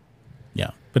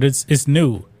 Yeah, but it's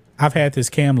new. I've had this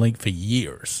cam link for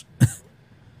years.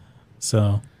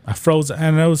 So I froze. I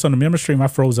noticed on the member stream I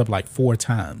froze up like 4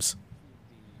 times.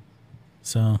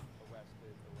 So,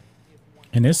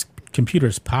 and this computer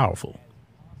is powerful.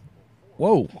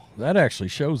 Whoa, that actually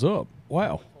shows up.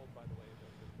 Wow,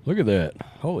 look at that!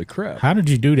 Holy crap! How did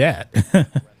you do that?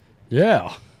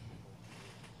 Yeah.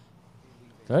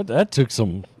 That took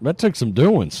some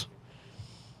doings.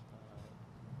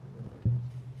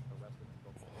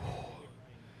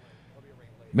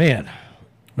 Man,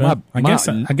 well, I guess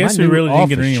we really didn't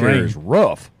get any rain. Is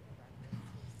rough.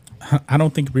 I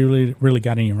don't think we really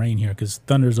got any rain here because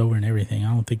thunder's over and everything.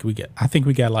 I think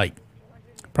we got like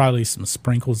probably some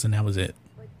sprinkles and that was it.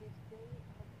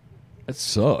 That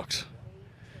sucks.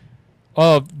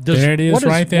 There it is,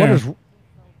 right there.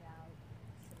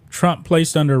 Trump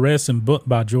placed under arrest and booked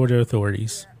by Georgia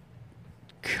authorities.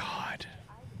 God.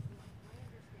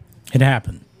 It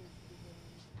happened.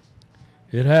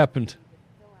 It happened.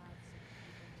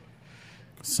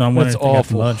 Someone That's got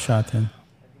awful. bloodshot then.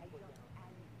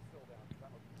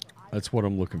 That's what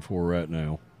I'm looking for right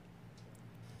now.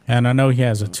 And I know he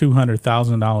has a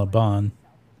 $200,000 bond.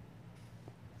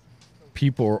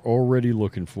 People are already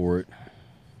looking for it.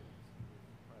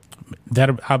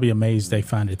 I'll be amazed they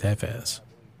find it that fast.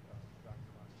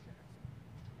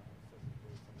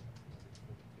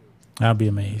 I'll be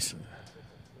amazed.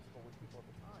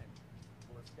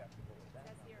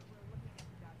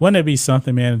 Wouldn't it be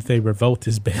something, man, if they revoked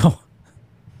his bail?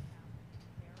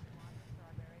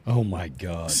 Oh, my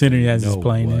God. Considering as he's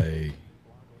playing it.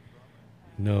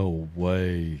 No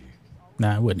way.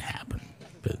 Nah, it wouldn't happen.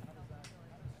 But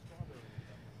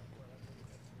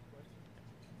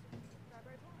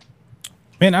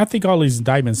man, I think all these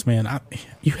indictments, man,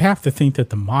 you have to think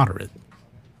that the moderate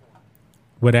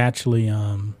would actually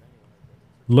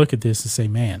look at this and say,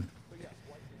 man,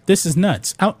 this is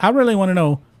nuts. I really want to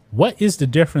know, what is the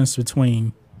difference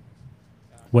between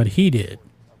what he did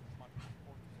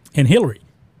and Hillary?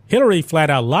 Hillary flat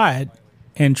out lied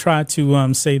and tried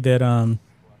to say that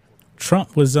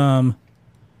Trump was a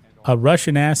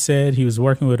Russian asset. He was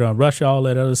working with Russia, all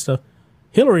that other stuff.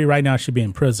 Hillary right now should be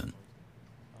in prison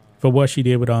for what she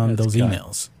did with those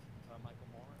emails.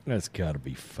 That's got to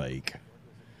be fake.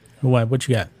 What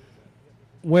you got?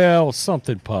 Well,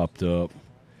 something popped up.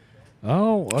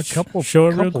 Oh, a couple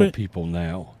people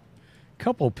now. A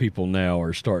couple people now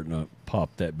are starting to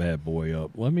pop that bad boy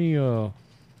up. Let me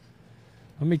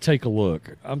take a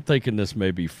look. I'm thinking this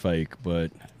may be fake,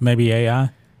 but maybe AI.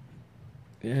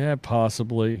 Yeah,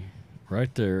 possibly.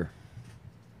 Right there.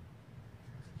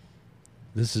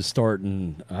 This is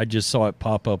starting. I just saw it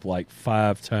pop up like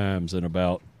 5 times in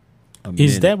about a minute.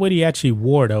 Is that what he actually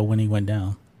wore though when he went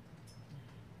down?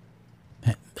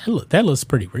 That looks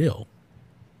pretty real.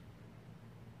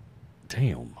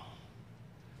 Damn.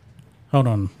 Hold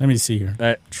on. Let me see here.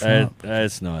 That's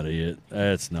not it.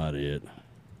 That's not it.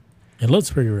 It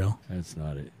looks pretty real. That's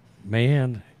not it.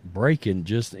 Man, breaking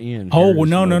just in. Oh, well,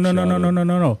 no.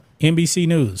 NBC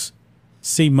News.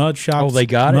 See mugshots. Oh, they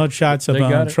got it? Mugshots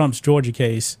of Trump's Georgia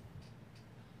case.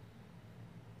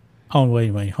 Oh,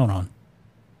 wait. Hold on.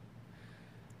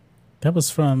 That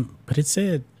was from, but it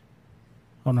said,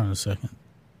 hold on a second.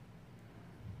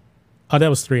 Oh, that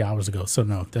was 3 hours ago. So,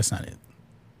 no, that's not it.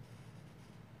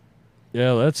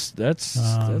 Yeah, that's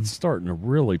starting to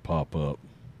really pop up.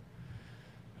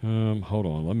 Hold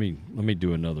on. Let me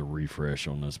do another refresh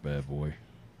on this bad boy.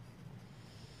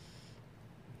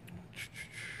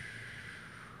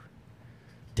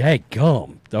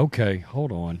 Dadgum. Okay,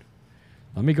 hold on.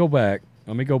 Let me go back.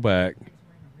 Let me go back.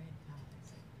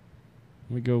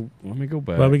 Let me go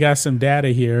back. Well, we got some data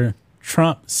here.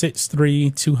 Trump,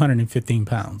 6'3", 215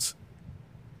 pounds.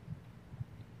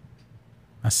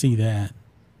 I see that.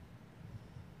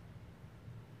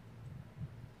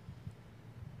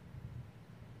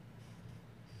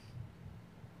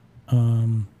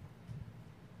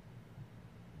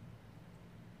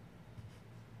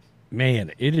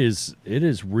 Man, it is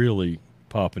really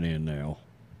popping in now.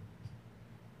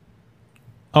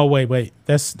 Oh, wait.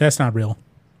 That's not real.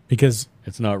 Because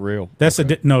it's not real. That's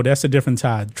that's a different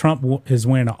tie. Trump is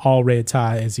wearing an all red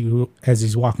tie as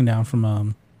he's walking down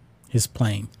from his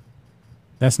plane.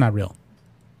 That's not real.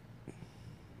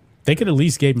 They could at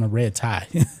least gave him a red tie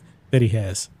that he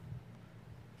has.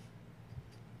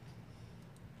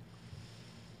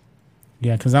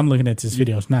 Yeah, because I'm looking at this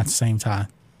video. It's not the same tie.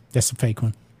 That's a fake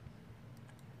one.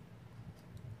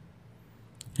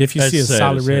 If you see a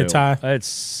solid red tie,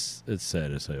 it's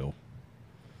sad as hell.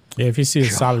 Yeah, if you see a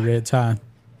solid red tie,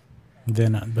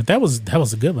 then but that was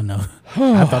a good one though.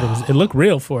 I thought it looked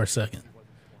real for a second.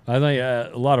 I think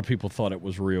a lot of people thought it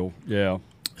was real. Yeah.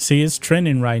 See, it's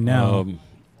trending right now.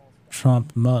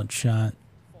 Trump mugshot.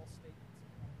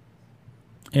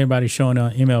 Everybody's showing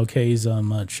MLK's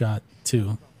mugshot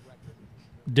too.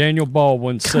 Daniel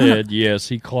Baldwin said, yes,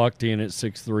 he clocked in at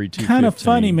 6'3", 215. Kind of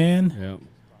funny, man. Yeah.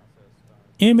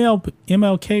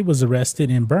 MLK was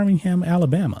arrested in Birmingham,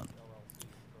 Alabama,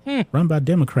 run by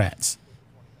Democrats.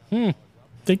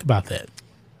 Think about that.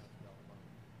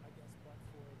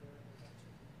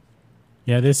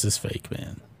 Yeah, this is fake,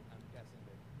 man.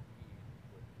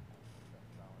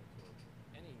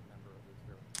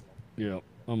 Yeah,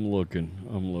 I'm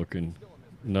looking.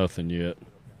 Nothing yet.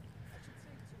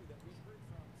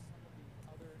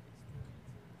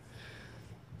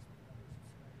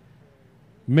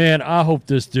 Man, I hope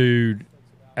this dude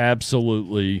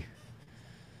absolutely...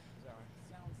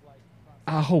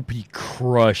 I hope he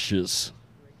crushes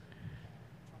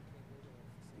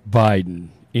Biden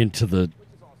into the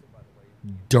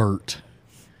dirt.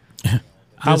 I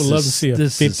would love to see a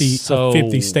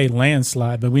 50 state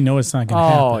landslide, but we know it's not going to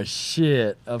happen. Oh,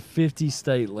 shit. A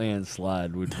 50-state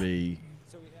landslide would be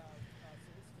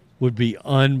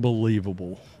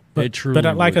unbelievable. It truly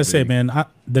but like would I said, be. man,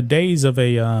 the days of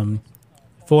a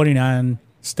 49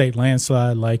 state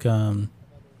landslide like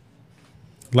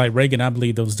Reagan, I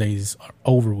believe those days are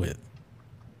over with.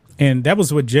 And that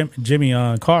was with Jimmy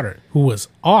Carter, who was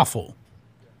awful.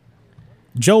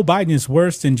 Joe Biden is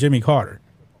worse than Jimmy Carter.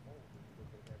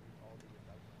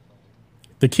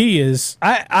 The key is...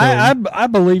 I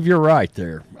believe you're right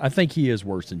there. I think he is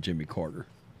worse than Jimmy Carter.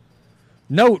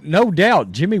 No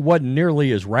doubt, Jimmy wasn't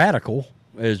nearly as radical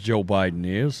as Joe Biden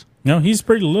is. No, he's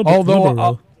pretty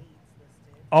liberal.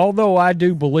 Although I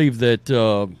do believe that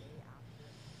Joe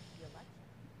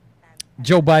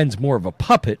Biden's more of a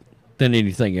puppet than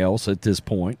anything else at this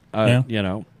point. You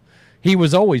know, he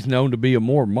was always known to be a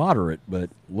more moderate, but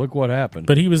look what happened.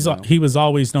 But he was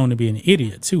always known to be an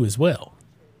idiot too, as well.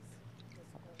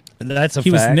 And that's a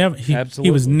fact. Absolutely.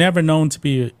 He was never known to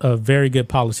be a very good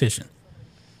politician.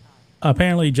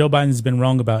 Apparently, Joe Biden's been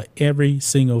wrong about every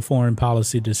single foreign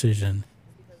policy decision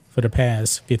for the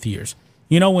past 50 years.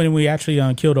 You know, when we actually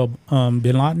killed bin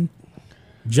Laden,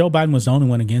 Joe Biden was the only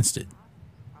one against it.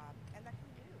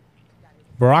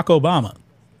 Barack Obama,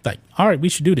 like, all right, we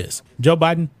should do this. Joe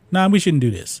Biden, nah, we shouldn't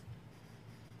do this.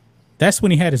 That's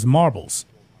when he had his marbles.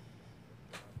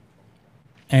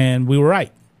 And we were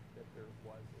right.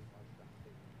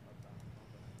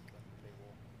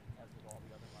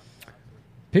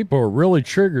 People are really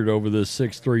triggered over this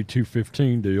 6'3",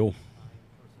 215 deal.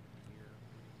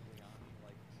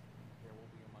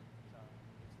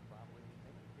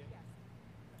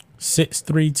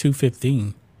 $6'3",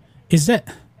 215. Is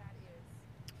that?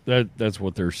 That's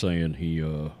what they're saying. He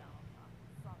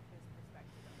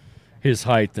his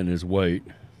height and his weight.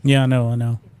 Yeah, I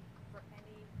know.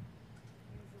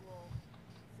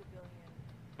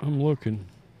 I'm looking.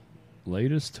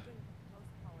 Latest.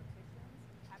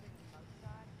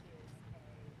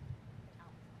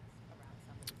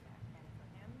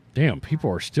 Damn, people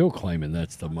are still claiming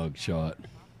that's the mugshot.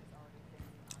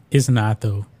 It's not,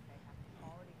 though.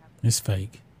 It's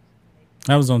fake.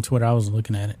 I was on Twitter. I was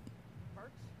looking at it.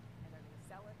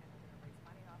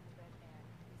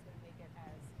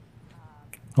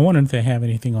 I wonder if they have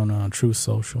anything on Truth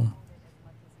Social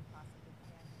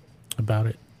about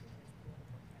it.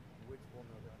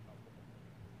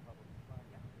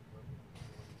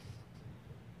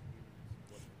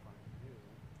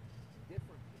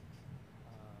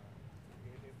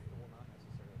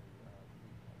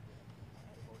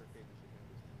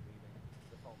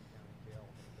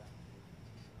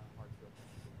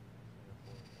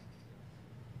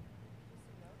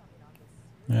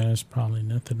 Yeah, there's probably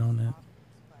nothing on that.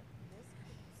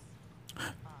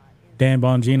 Dan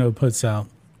Bongino puts out,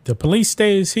 the police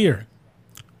state is here.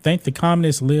 Thank the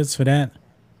communist lids for that.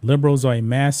 Liberals are a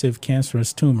massive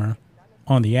cancerous tumor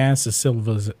on the ass of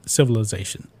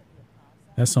civilization.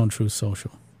 That's on Truth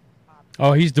Social.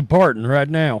 Oh, he's departing right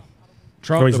now.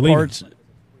 Trump departs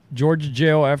Georgia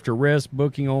jail after arrest,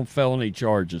 booking on felony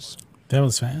charges. That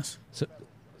was fast.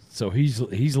 So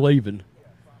he's leaving.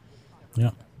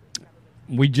 Yep.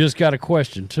 We just got a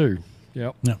question, too.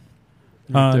 Yep. Yep.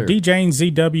 DJ and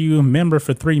ZW member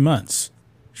for 3 months.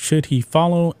 Should he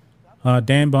follow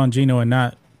Dan Bongino and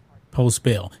not post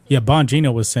bail? Yeah,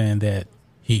 Bongino was saying that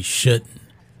he shouldn't.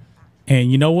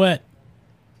 And you know what?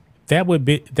 That would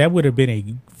have been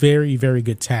a very, very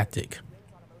good tactic,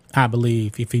 I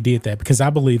believe, if he did that, because I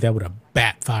believe that would have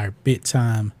backfired big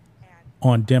time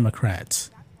on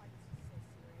Democrats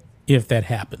if that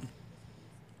happened.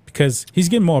 Because he's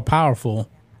getting more powerful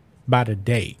by the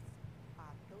day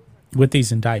with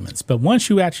these indictments. But once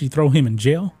you actually throw him in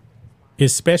jail,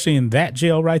 especially in that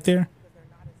jail right there.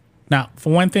 Now,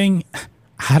 for one thing,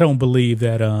 I don't believe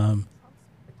that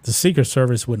the Secret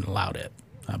Service wouldn't allow that,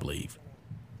 I believe.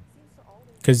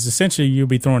 Because essentially you'll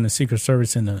be throwing the Secret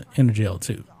Service in the jail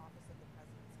too.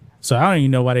 So I don't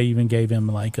even know why they even gave him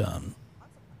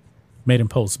made him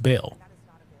post bail.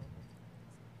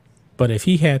 But if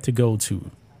he had to go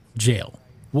to jail,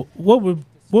 what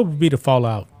would be the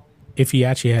fallout if he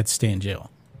actually had to stay in jail?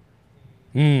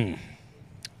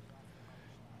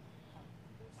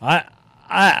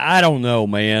 I don't know,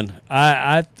 man.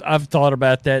 I've thought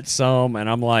about that some, and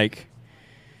I'm like,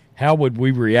 how would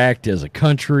we react as a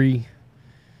country?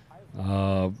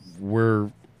 I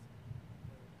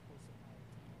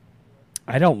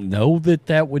don't know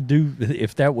that would do,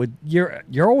 if that would,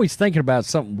 you're always thinking about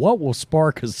something. What will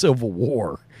spark a civil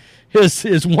war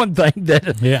is one thing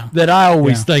that I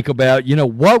always think about. You know,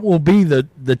 what will be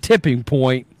the tipping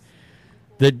point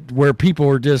where people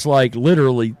are just like,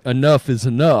 literally, enough is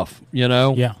enough, you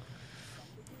know? Yeah.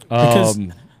 Because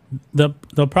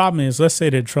the problem is, let's say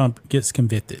that Trump gets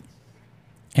convicted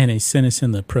and they sentence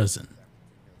him to prison.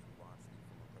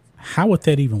 How would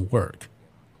that even work?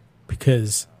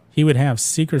 Because he would have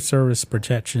Secret Service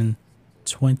protection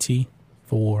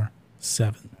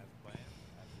 24/7.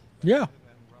 Yeah.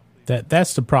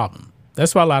 That's the problem.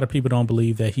 That's why a lot of people don't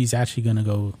believe that he's actually going to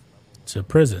go to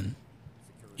prison,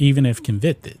 even if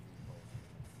convicted.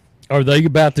 Are they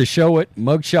about to show it?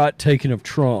 Mugshot taken of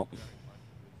Trump.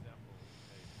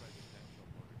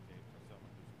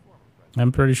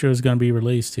 I'm pretty sure it's going to be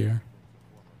released here.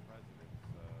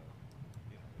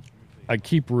 I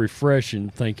keep refreshing,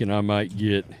 thinking I might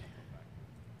get.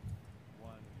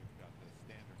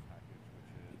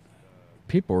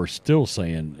 People are still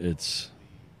saying it's.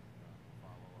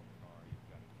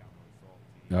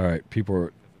 All right, a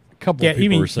couple of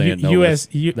people are saying no.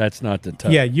 That's not the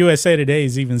type. Yeah, USA Today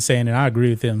is even saying, and I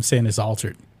agree with them, saying it's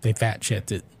altered. They fact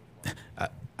checked it.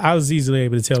 I was easily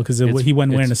able to tell because he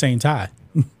wasn't wearing the same tie.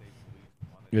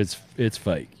 It's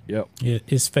fake. Yep.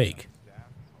 It's fake.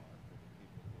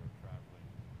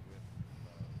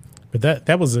 But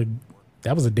that was a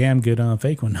damn good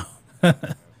fake one though.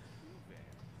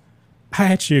 I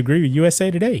actually agree with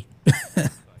USA Today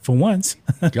for once.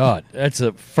 God, that's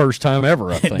a first time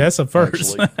ever. I think that's a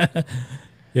first.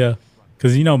 Yeah,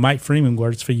 because Mike Freeman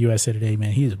works for USA Today.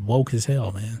 Man, he's woke as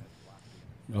hell, man.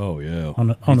 Oh yeah, on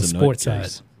the sports side,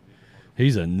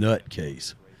 he's a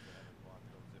nutcase.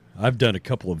 I've done a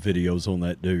couple of videos on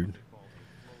that dude.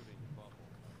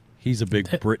 He's a big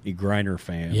Brittany Griner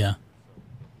fan. Yeah.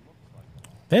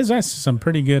 There's actually some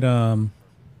pretty good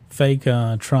fake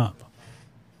Trump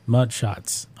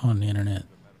mugshots on the internet.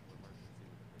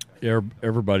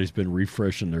 Everybody's been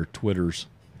refreshing their Twitters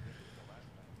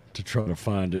to try to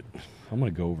find it. I'm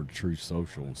going to go over to Truth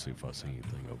Social and see if I see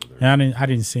anything over there. Yeah, I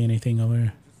didn't see anything over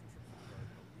there.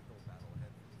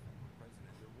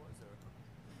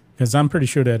 Because I'm pretty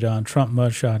sure that Trump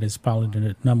mugshot is probably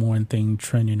the number one thing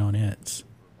trending on X.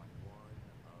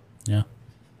 Yeah.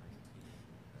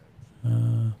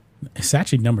 It's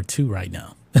actually number 2 right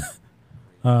now.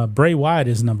 Bray Wyatt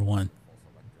is number 1.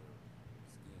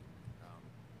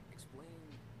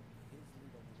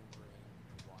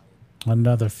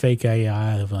 Another fake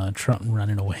AI of Trump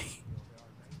running away.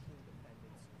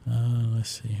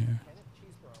 Let's see here.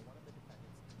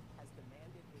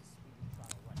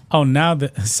 Oh, now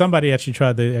that somebody actually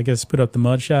tried to, I guess, put up the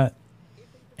mugshot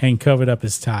and covered up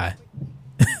his tie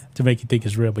to make you think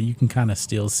it's real, but you can kind of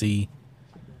still see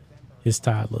his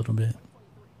tie a little bit.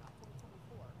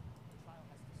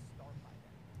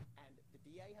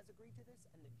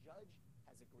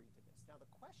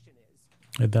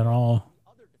 Is that all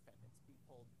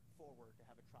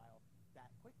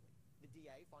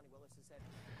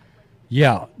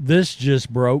Yeah, this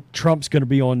just broke. Trump's going to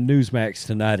be on Newsmax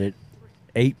tonight at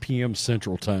 8 p.m.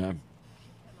 Central Time.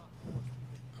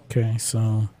 Okay,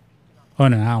 so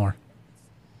in an hour.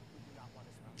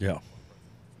 Yeah.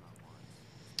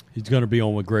 He's going to be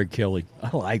on with Greg Kelly. I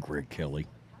like Greg Kelly.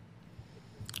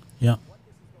 Yeah.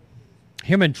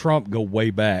 Him and Trump go way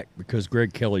back because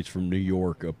Greg Kelly's from New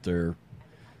York up there.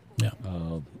 Yeah.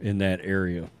 In that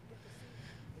area.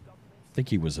 I think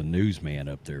he was a newsman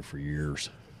up there for years.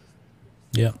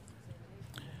 Yeah.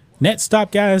 Net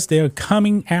stop, guys. They're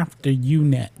coming after you,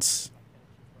 Nets.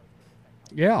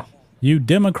 Yeah. You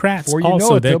Democrats Before you know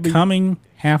also, it, they're coming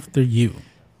after you.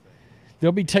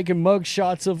 They'll be taking mug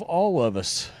shots of all of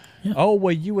us. Yeah. Oh,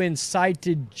 well, you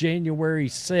incited January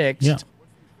 6th. Yeah.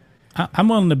 I'm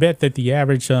willing to bet that the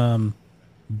average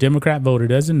Democrat voter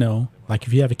doesn't know. Like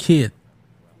if you have a kid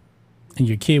and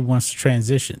your kid wants to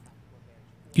transition,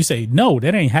 you say, no,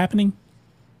 that ain't happening.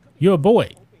 You're a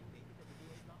boy.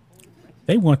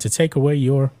 They want to take away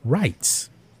your rights,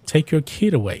 take your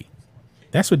kid away.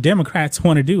 That's what Democrats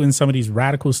want to do in some of these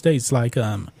radical states like,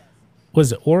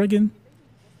 was it Oregon?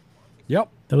 Yep.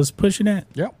 That was pushing that?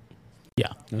 Yep.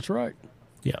 Yeah. That's right.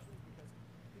 Yeah.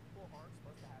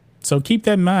 So keep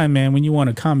that in mind, man, when you want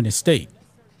a communist state.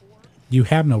 You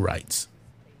have no rights.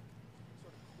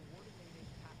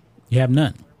 You have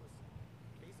none.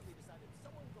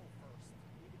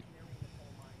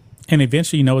 And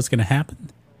eventually, you know what's going to happen?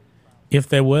 If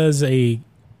there was a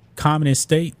communist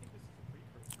state,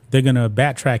 they're going to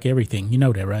backtrack everything. You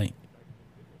know that, right?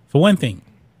 For one thing,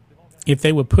 if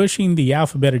they were pushing the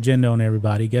alphabet agenda on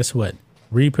everybody, guess what?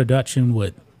 Reproduction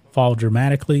would fall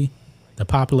dramatically. The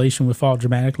population would fall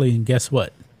dramatically. And guess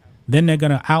what? Then they're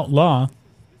going to outlaw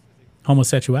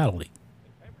homosexuality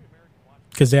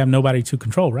because they have nobody to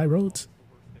control, right, Rhodes?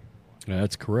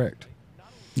 That's correct.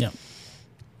 Yeah.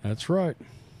 That's right.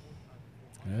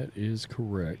 That is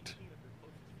correct.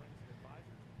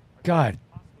 God,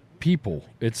 people,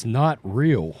 it's not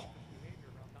real.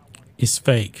 It's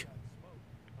fake.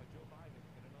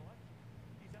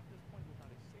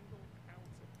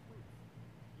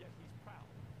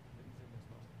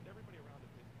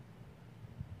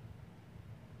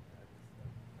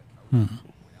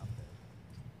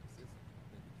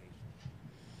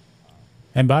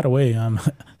 And by the way,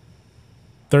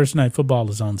 Thursday Night Football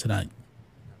is on tonight.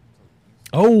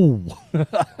 Oh.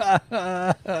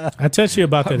 I touched you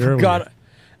about that earlier.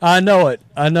 I know it.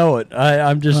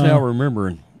 I'm just now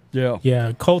remembering. Yeah.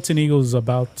 Yeah, Colts and Eagles they're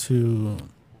about to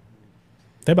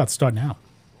start now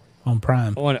on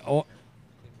Prime.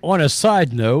 On a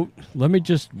side note, let me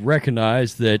just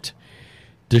recognize that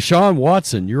Deshaun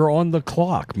Watson, you're on the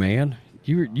clock, man.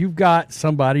 You've got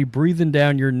somebody breathing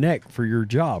down your neck for your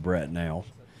job right now.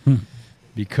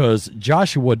 Because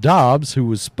Joshua Dobbs, who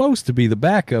was supposed to be the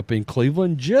backup in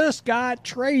Cleveland, just got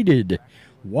traded.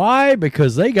 Why?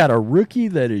 Because they got a rookie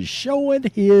that is showing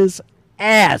his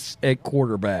ass at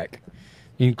quarterback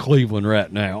in Cleveland right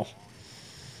now.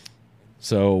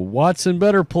 So Watson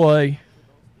better play.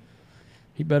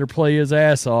 He better play his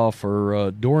ass off,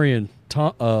 or Dorian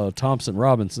Thompson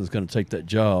Robinson's going to take that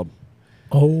job.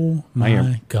 Oh,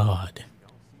 my God.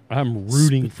 I'm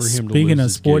rooting for him to lose. Speaking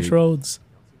of sports roads,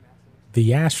 the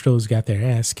Astros got their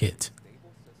ass kicked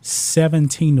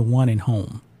 17-1 at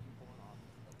home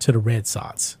to the Red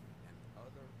Sox.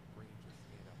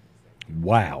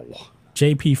 Wow.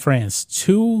 JP France,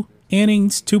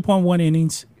 2.1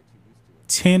 innings,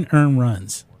 10 earned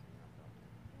runs.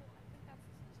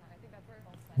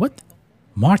 What?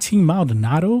 Martin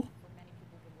Maldonado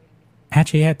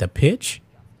actually had to pitch?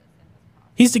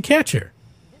 He's the catcher.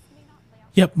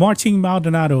 Yep, Martin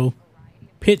Maldonado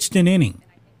pitched an inning.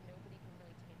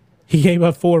 He gave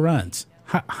up 4 runs.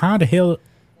 How the hell?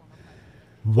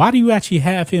 Why do you actually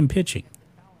have him pitching?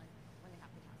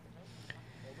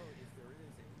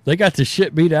 They got the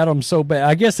shit beat out of them so bad.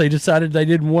 I guess they decided they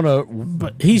didn't want to.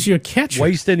 But he's your catcher.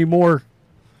 Waste any more.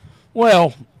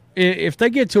 Well, if they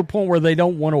get to a point where they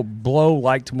don't want to blow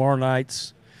like tomorrow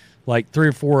night's, like 3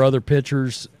 or 4 other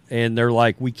pitchers, and they're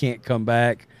like, we can't come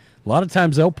back. A lot of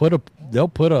times they'll put a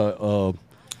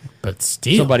but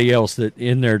still somebody else that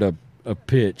in there to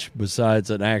pitch besides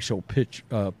an actual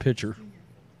pitcher.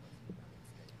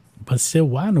 But still,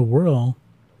 why in the world?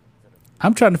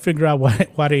 I'm trying to figure out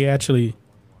why they actually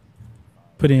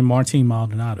put in Martin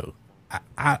Maldonado.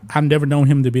 I've never known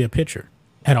him to be a pitcher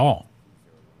at all.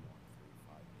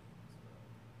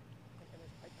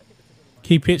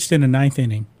 He pitched in the 9th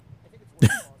inning.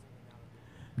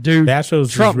 Dude, the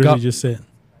Astros Trump really just said.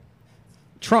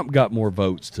 Trump got more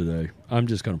votes today. I'm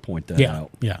just going to point that out.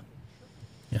 Yeah.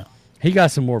 He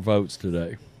got some more votes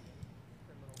today.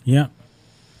 Yeah.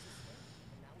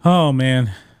 Oh,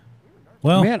 man.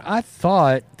 Well, man, I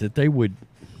thought that they would.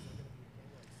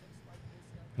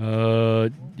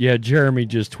 Yeah, Jeremy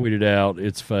just tweeted out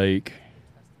it's fake.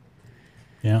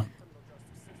 Yeah.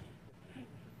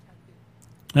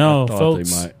 Oh,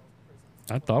 folks.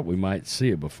 I thought we might see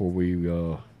it before we.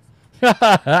 I'm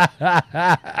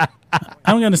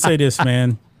going to say this,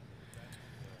 man.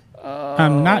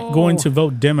 I'm not going to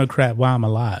vote Democrat while I'm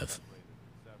alive.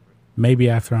 Maybe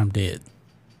after I'm dead.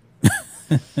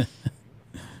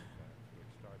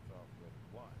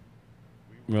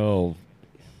 Oh.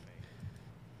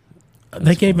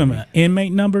 They gave him an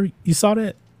inmate number. You saw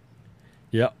that?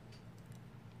 Yep.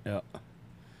 Yep.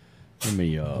 Let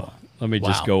me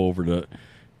just go over the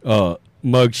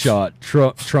mugshot.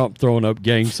 Trump throwing up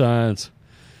gang signs.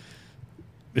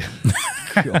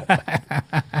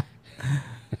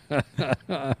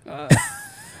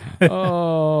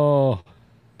 Oh,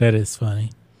 that is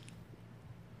funny.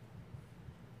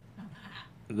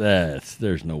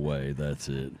 There's no way that's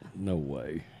it. No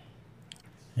way.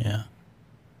 Yeah.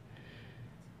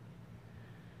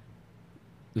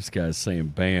 This guy's saying,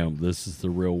 bam, this is the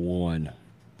real one.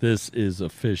 This is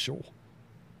official.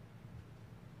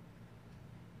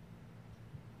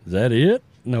 Is that it?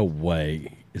 No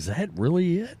way. Is that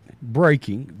really it?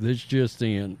 Breaking. This just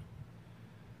in.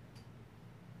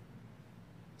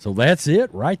 So that's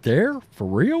it right there? For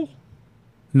real?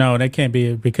 No, that can't be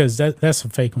it because that's a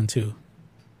fake one too.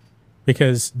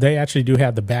 Because they actually do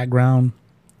have the background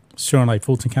showing like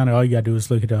Fulton County. All you got to do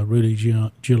is look at Rudy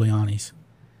Giuliani's.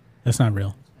 That's not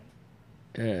real.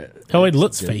 Oh, it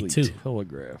looks fake too.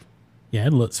 Telegraph. Yeah,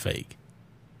 it looks fake.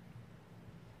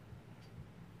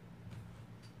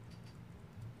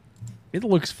 It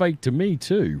looks fake to me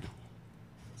too.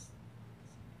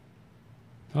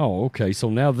 Oh, okay. So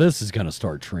now this is going to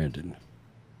start trending.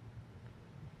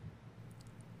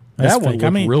 That's that one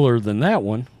fake. looks realer than that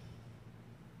one.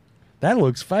 That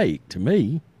looks fake to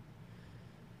me.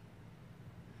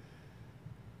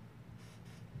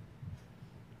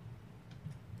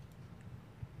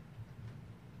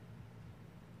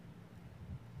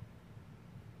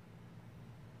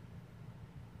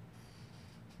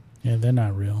 Yeah, they're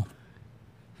not real.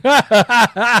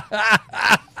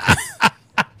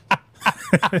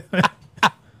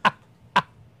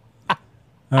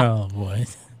 Oh, boy.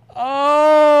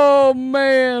 Oh,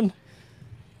 man.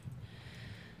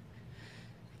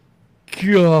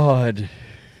 God.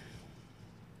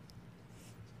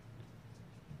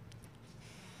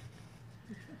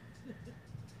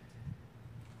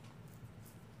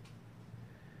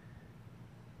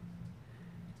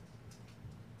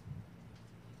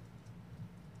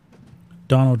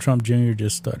 Donald Trump Jr.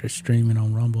 just started streaming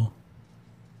on Rumble.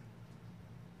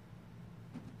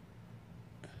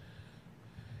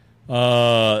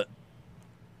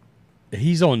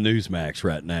 He's on Newsmax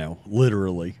right now,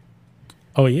 literally.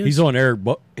 Oh, he is? He's on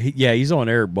he's on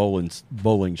Eric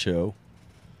Bowling show.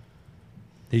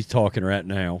 He's talking right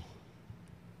now.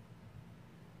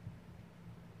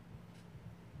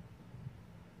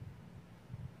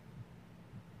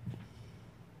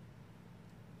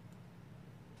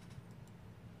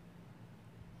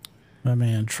 My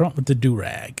man, Trump with the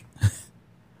do-rag.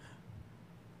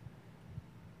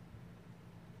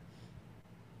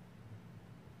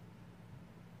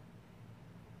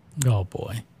 Oh,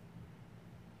 boy.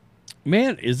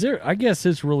 Man, is there... I guess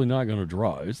it's really not going to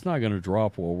drop. It's not going to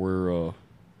drop while we're...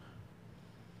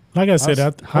 like I said,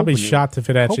 I'll be shocked if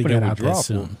it actually got out that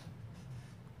soon. One.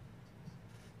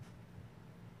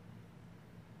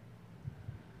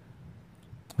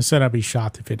 I said I'd be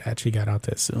shocked if it actually got out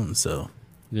that soon, so...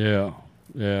 Yeah,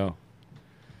 yeah.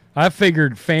 I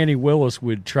figured Fannie Willis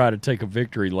would try to take a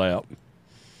victory lap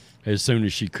as soon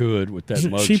as she could with that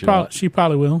mugshot. She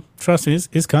probably will. Trust me,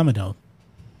 it's coming, though.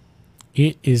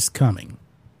 It is coming.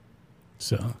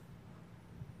 So,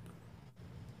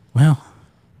 well,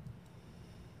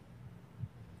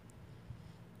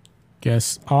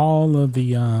 guess all of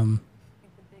the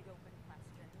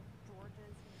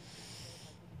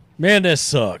Man, this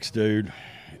sucks, dude.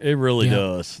 It really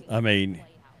does. I mean,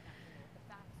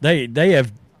 they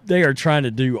are trying to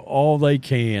do all they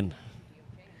can.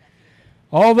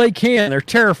 All they can. They're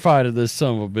terrified of this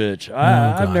son of a bitch.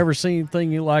 I've never seen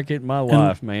anything like it in my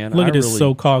life, man. Look at this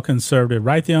so-called conservative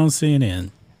right there on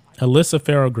CNN. Alyssa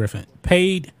Farrell Griffin.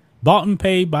 Bought and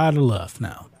paid by the left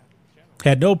now.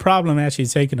 Had no problem actually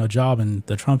taking a job in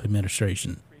the Trump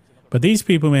administration. But these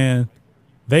people, man,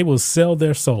 they will sell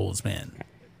their souls, man.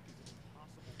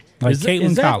 Like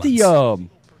Caitlin Collins.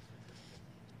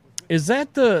 Is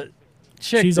that the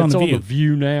chick She's that's on the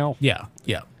View now? Yeah,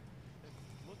 yeah.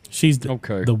 She's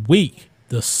the weak,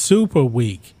 the super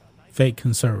weak fake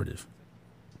conservative.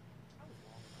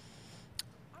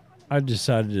 I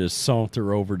decided to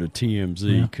saunter over to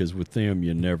TMZ because with them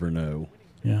you never know.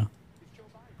 Yeah.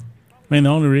 I mean, the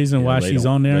only reason why she's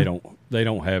on there, they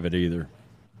don't have it either.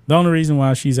 The only reason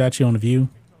why she's actually on The View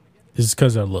is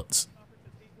because of her looks.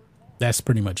 That's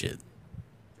pretty much it.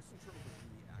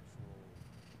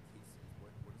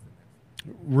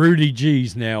 Rudy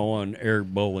G's now on Eric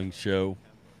Bowling's show.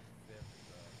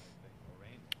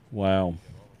 Wow.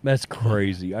 That's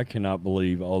crazy. I cannot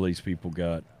believe all these people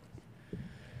got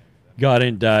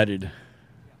indicted.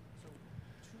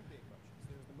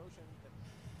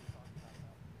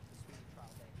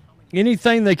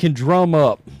 Anything they can drum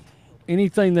up,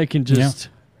 anything they can just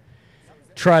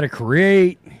try to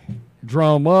create,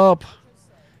 drum up,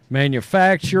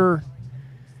 manufacture.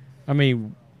 I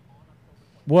mean,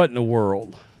 what in the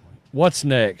world? What's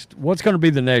next? What's going to be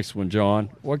the next one, John?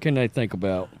 What can they think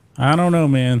about? I don't know,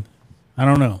 man. I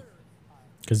don't know.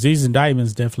 Because these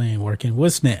indictments definitely ain't working.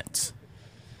 What's next?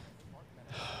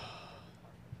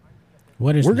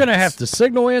 We're going to have to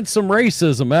signal in some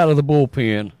racism out of the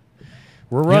bullpen.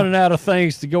 We're running out of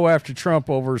things to go after Trump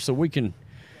over, so we can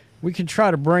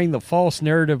try to bring the false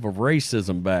narrative of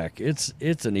racism back. It's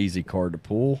an easy card to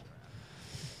pull.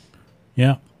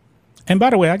 Yeah. And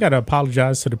by the way, I got to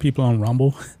apologize to the people on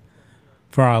Rumble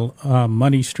for our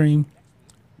money stream.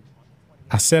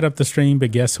 I set up the stream,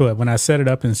 but guess what? When I set it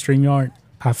up in StreamYard,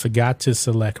 I forgot to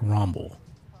select Rumble.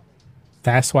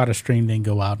 That's why the stream didn't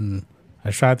go out, and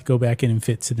I tried to go back in and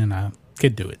fix it, and I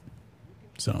could do it.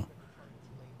 So,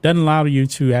 doesn't allow you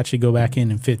to actually go back in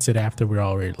and fix it after we're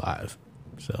already live.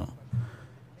 So,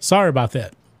 sorry about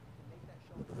that.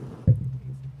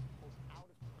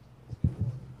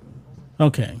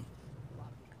 Okay.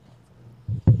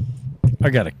 I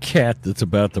got a cat that's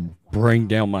about to bring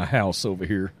down my house over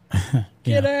here.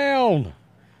 Get down.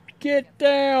 Get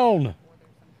down.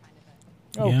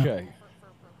 Okay. Yeah.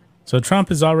 So Trump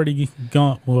has already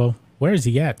gone. Well, where is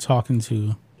he at talking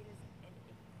to?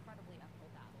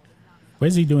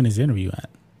 Where's he doing his interview at?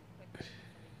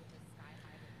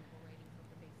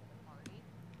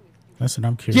 That's what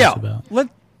I'm curious about.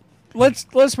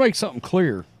 Let's make something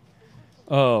clear.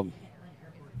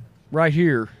 Right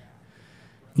here.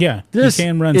 Yeah, this he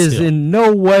can run is still. in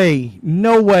no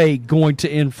way going to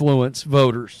influence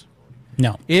voters.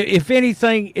 No. If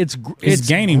anything, it's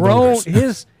gaining grown.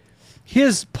 voters.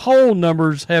 His poll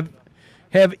numbers have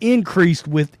increased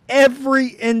with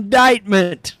every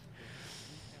indictment.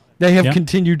 They have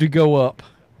continued to go up.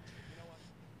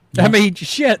 I mean,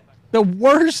 shit. The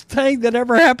worst thing that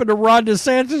ever happened to Ron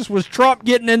DeSantis was Trump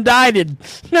getting indicted.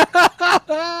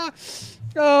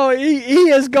 Oh, he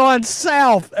has gone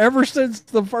south ever since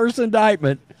the first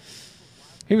indictment.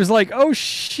 He was like, oh,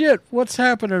 shit, what's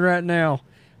happening right now?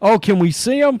 Oh, can we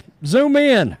see him? Zoom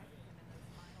in.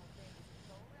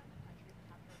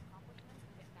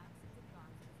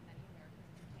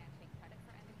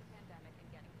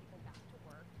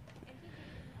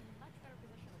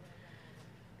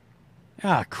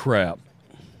 Ah, crap.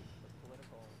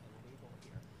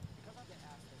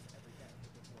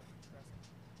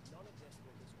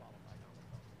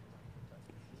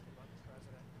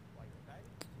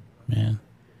 Man.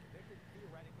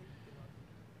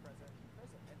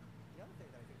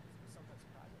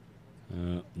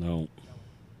 No.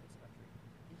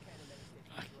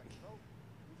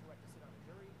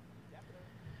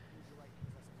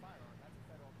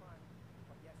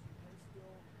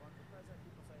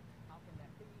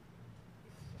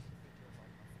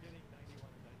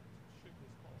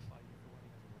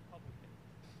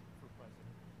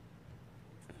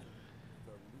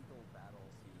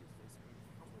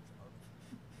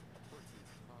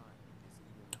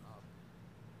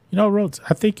 You know, Rhodes,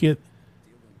 I think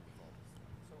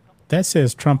that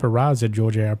says Trump arrives at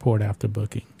Georgia Airport after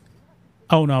booking.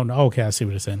 Oh, no. Okay, I see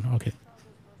what it's saying. Okay.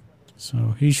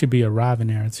 So he should be arriving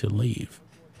there to leave.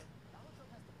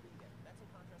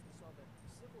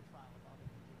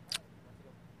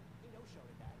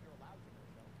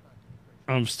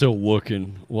 I'm still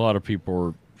looking. A lot of people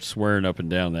are swearing up and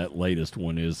down that latest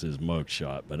one is his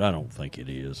mugshot, but I don't think it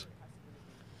is.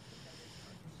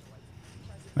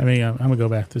 I mean, I'm going to go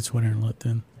back to Twitter and look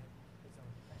then.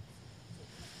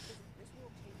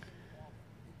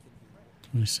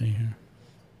 Let me see here.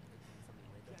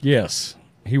 Yes.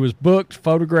 He was booked,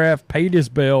 photographed, paid his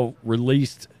bail,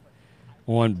 released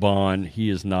on bond. He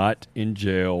is not in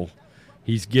jail.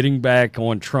 He's getting back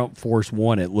on Trump Force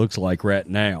 1, it looks like right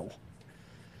now.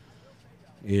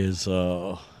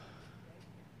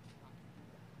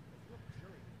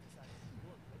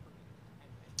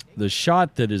 The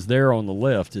shot that is there on the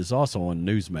left is also on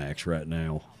Newsmax right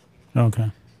now. Okay.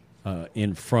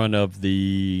 in front of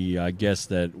the, I guess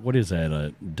that, what is that,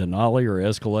 a Denali or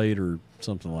Escalade or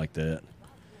something like that.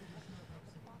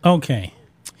 Okay.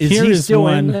 Is Here he is still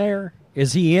one. in there?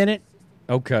 Is he in it?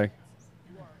 Okay.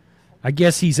 I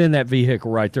guess he's in that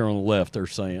vehicle right there on the left, they're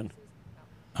saying.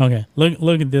 Okay.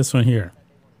 Look at this one here.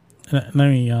 Let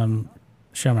me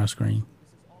share my screen.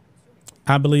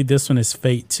 I believe this one is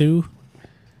fake too,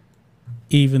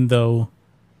 even though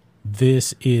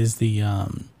this is the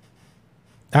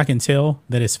I can tell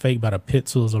that it's fake by the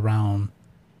pixels around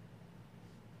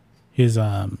his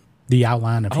the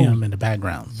outline of him in the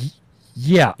background.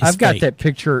 Yeah, It's I've got fake. that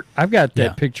picture. I've got that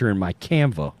Yeah. picture in my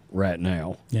Canva right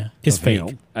now. Yeah, it's of fake.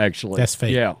 him, actually. That's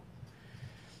fake. Yeah.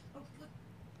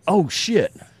 Oh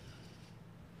shit.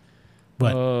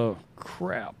 What?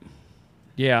 Crap.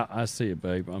 Yeah, I see it,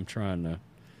 babe. I'm trying to.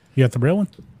 You got the real one?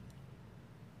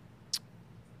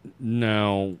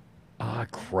 No. Ah,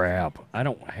 crap. I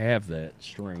don't have that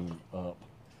stream up.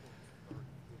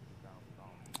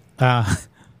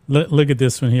 Look at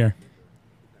this one here.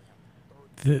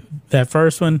 That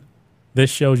first one, this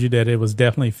shows you that it was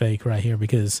definitely fake right here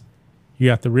because you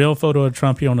got the real photo of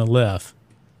Trump here on the left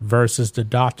versus the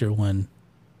doctor one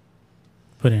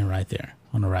put in right there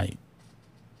on the right.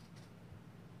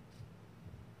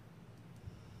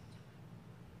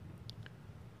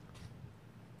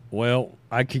 Well,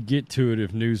 I could get to it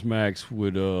if Newsmax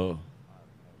would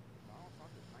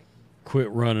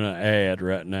quit running an ad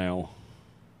right now.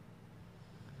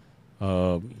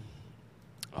 Hold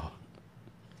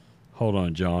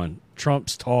on, John.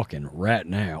 Trump's talking right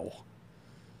now.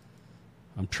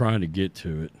 I'm trying to get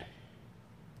to it.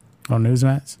 On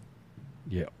Newsmax?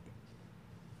 Yeah.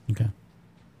 Okay.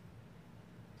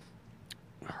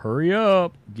 Hurry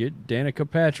up. Get Danica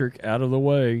Patrick out of the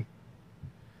way.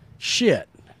 Shit.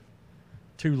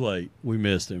 Too late. We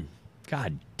missed him.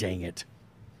 God dang it.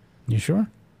 You sure?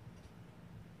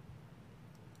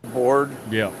 Board.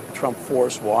 Yeah. Trump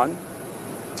Force One.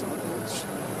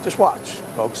 Just watch,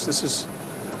 folks. This is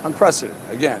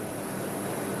unprecedented. Again,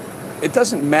 it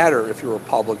doesn't matter if you're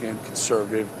Republican,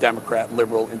 conservative, Democrat,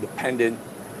 liberal, independent.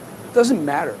 It doesn't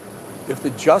matter. If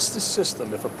the justice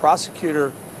system, if a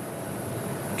prosecutor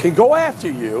can go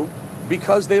after you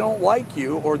because they don't like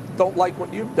you or don't like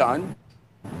what you've done,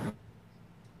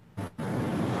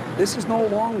 this is no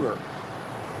longer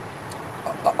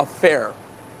a fair,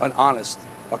 an honest,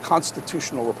 a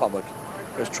constitutional republic.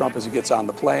 There's Trump as he gets on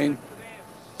the plane.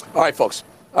 All right, folks.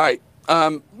 All right.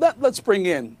 Let's bring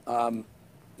in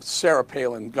Sarah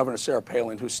Palin, Governor Sarah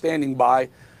Palin, who's standing by.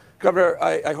 Governor,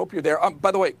 I hope you're there.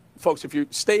 By the way, folks, if you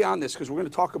stay on this, because we're going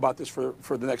to talk about this for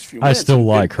the next few minutes. I still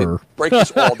like her. Break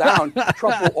this all down.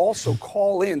 Trump will also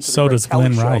call in to So the does Greg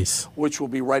Kelly Glenn show, Rice. which will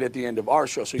be right at the end of our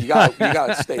show. So you got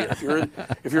to stay here.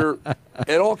 If you're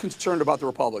at all concerned about the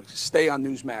Republic, stay on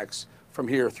Newsmax from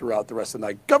here throughout the rest of the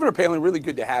night. Governor Palin, really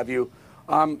good to have you.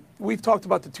 We've talked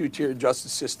about the two-tier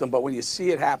justice system, but when you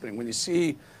see it happening, when you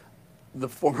see the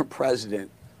former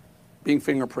president being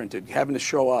fingerprinted, having to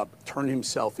show up, turn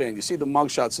himself in, you see the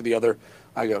mugshots of the other,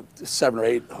 7 or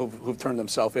 8 who've turned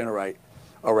themselves in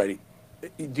already.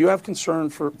 Do you have concern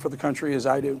for the country as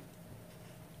I do?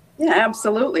 Yeah,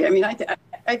 absolutely. I mean,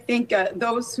 I think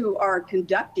those who are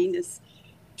conducting this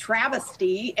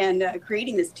travesty and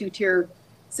creating this two-tier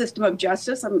system of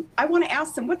justice, I want to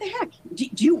ask them, what the heck?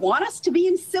 Do you want us to be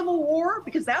in civil war?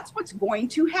 Because that's what's going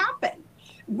to happen.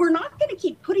 We're not going to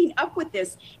keep putting up with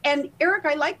this. And Eric,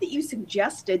 I like that you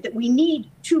suggested that we need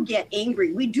to get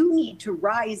angry. We do need to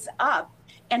rise up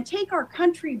and take our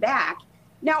country back.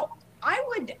 Now, I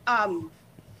would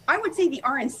say the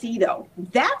RNC, though,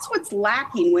 that's what's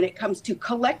lacking when it comes to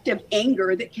collective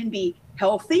anger that can be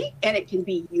healthy and it can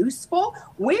be useful.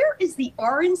 Where is the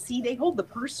RNC? They hold the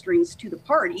purse strings to the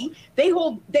party. They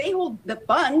hold the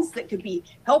funds that could be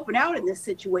helping out in this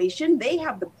situation. They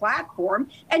have the platform,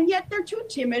 and yet they're too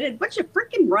timid. A bunch of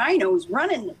freaking rhinos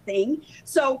running the thing.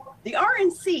 So the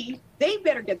RNC, they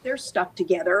better get their stuff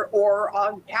together, or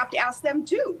I'll have to ask them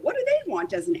too. What do they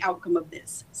want as an outcome of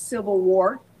this civil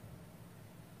war?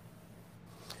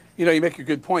 You know, you make a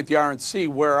good point. The RNC,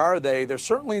 where are they? They're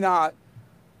certainly not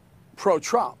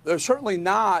pro-Trump. They're certainly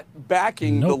not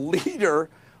backing the leader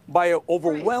by an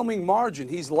overwhelming margin.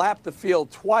 He's lapped the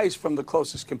field twice from the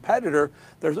closest competitor.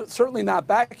 They're certainly not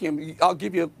backing him. I'll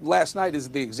give you last night as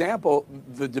the example,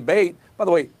 the debate. By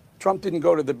the way, Trump didn't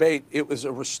go to debate. It was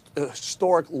a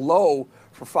historic low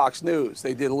for Fox News.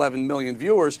 They did 11 million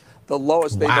viewers. The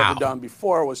lowest they've ever done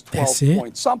before was 12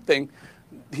 point something.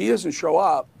 he doesn't show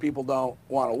up, people don't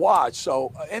want to watch.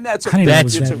 So, and that's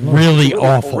a really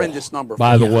awful, horrendous number.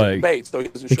 By the way, debates, though he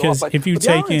doesn't because show up. If you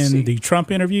take in the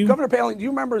Trump interview, Governor Palin, do you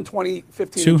remember in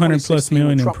 2015, 200 plus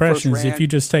million impressions? ran, if you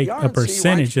just take a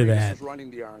percentage of that,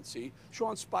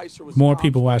 Sean Spicer was more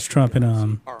people watch Trump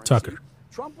and Tucker.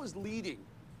 Trump was leading,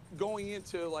 going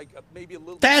into like maybe a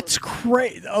little. That's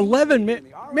crazy. 11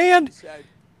 minutes, man.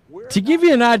 To give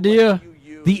you an idea,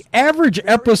 the average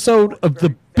episode of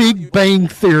The Big Bang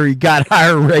Theory got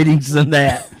higher ratings than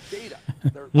that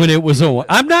when it was on.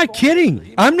 I'm not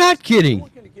kidding. I'm not kidding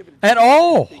at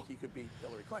all.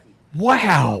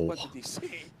 Wow.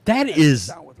 That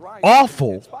is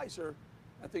awful.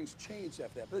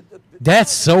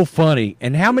 That's so funny.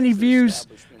 And how many views?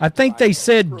 I think they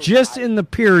said just in the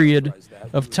period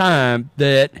of time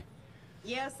that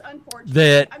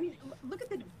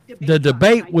the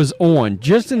debate was on,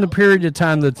 just in the period of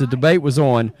time that the debate was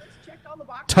on,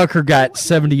 Tucker got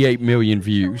 78 million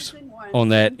views on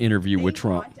that interview with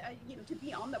Trump.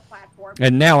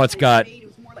 And now it's got,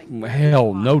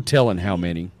 hell, no telling how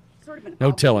many.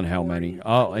 No telling how many.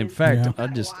 In fact,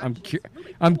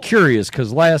 I'm curious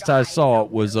because last I saw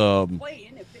it was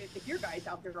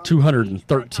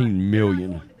 213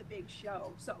 million.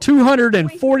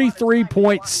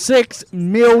 243.6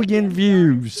 million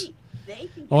views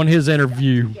on his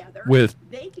interview with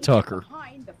Tucker.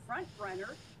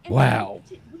 Wow.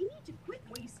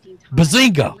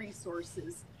 Bazinga.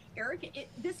 Eric,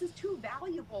 this is too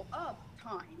valuable of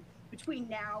time between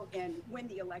now and when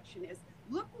the election is.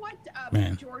 Look what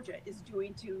Georgia is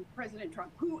doing to President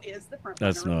Trump, who is the front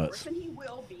runner, That's nuts. Of course, and he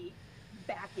will be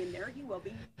back in there. He will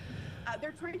be.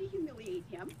 They're trying to humiliate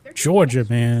him. Georgia,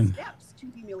 man. Steps to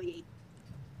humiliate.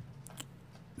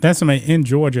 That's in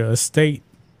Georgia, a state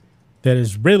that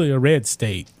is really a red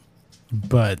state,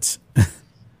 but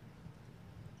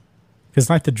because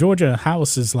like the Georgia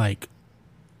House is like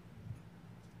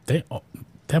they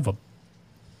have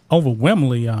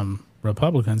overwhelmingly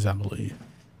Republicans, I believe.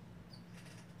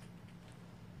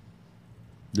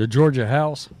 The Georgia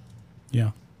House?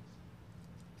 Yeah.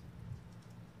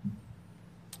 I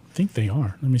think they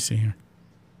are. Let me see here.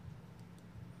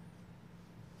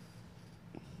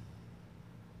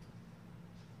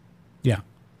 Yeah.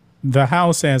 The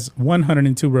House has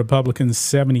 102 Republicans,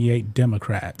 78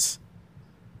 Democrats.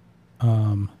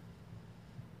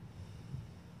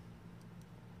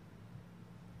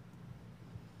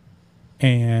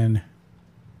 And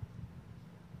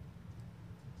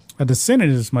the Senate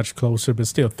is much closer, but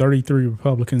still 33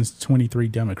 Republicans, 23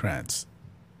 Democrats.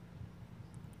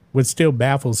 Which still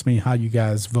baffles me how you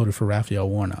guys voted for Raphael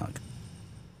Warnock.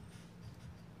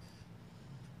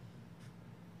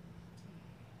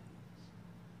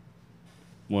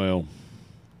 Well,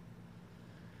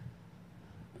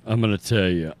 I'm going to tell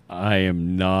you, I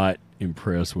am not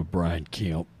impressed with Brian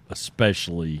Kemp,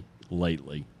 especially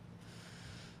lately,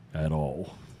 at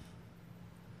all.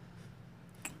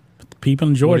 But the people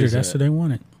in Georgia, that's what they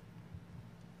wanted.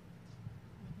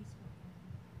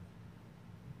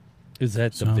 Is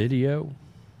that the video?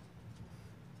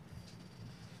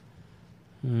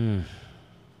 Can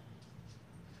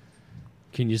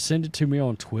you send it to me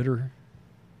on Twitter?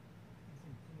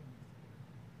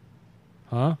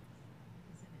 Huh?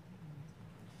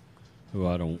 Oh,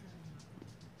 I don't.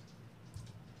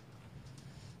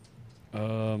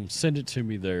 Send it to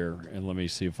me there, and let me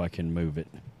see if I can move it.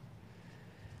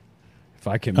 If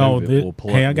I can move it, we'll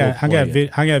play. Hey, I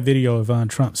got video of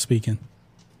Trump speaking.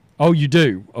 Oh, you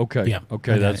do? Okay. Yeah.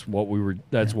 Okay, that's what we were.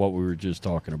 That's what we were just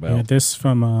talking about. Yeah, this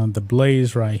from the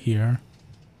Blaze right here.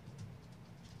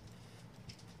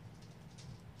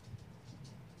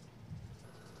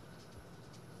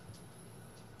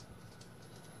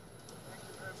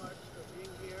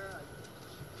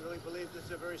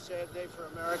 Sad day for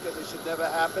America. This should never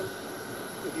happen.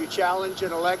 If you challenge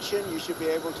an election, you should be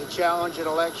able to challenge an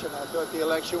election. I thought the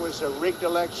election was a rigged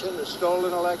election, a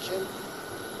stolen election,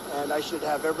 and I should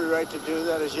have every right to do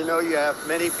that. As you know, you have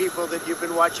many people that you've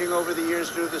been watching over the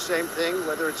years do the same thing,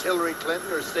 whether it's Hillary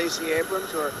Clinton or Stacey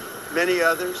Abrams or many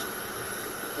others.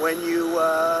 When you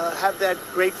have that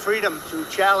great freedom to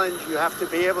challenge, you have to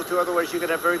be able to, otherwise you're going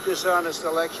to have very dishonest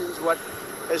elections. What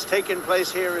has taken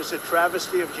place here is a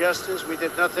travesty of justice. We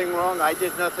did nothing wrong. I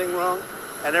did nothing wrong.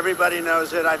 And everybody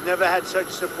knows it. I've never had such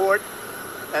support.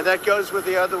 And that goes with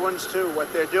the other ones, too.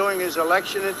 What they're doing is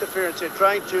election interference. They're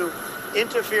trying to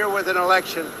interfere with an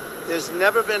election. There's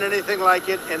never been anything like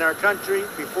it in our country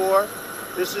before.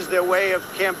 This is their way of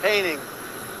campaigning.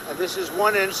 And this is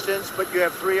one instance, but you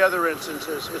have three other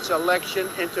instances. It's election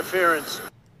interference.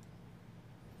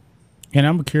 And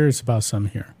I'm curious about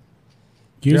something here.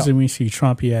 Usually when you see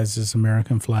Trump, he has this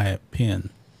American flag pin.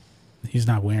 He's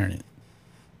not wearing it.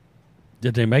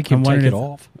 Did they make him take it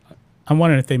off? I'm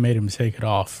wondering if they made him take it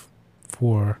off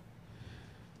for...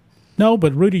 No,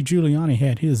 but Rudy Giuliani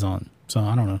had his on, so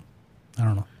I don't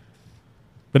know.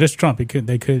 But it's Trump. They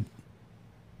could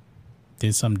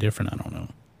did something different. I don't know.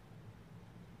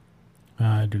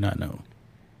 I do not know.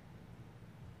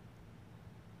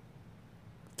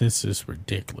 This is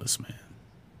ridiculous, man.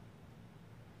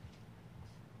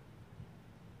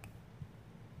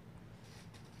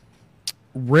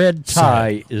 Red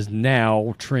tie is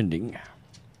now trending.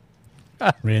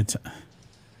 Red tie.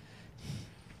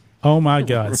 Oh my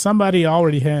God. Somebody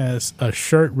already has a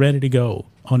shirt ready to go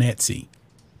on Etsy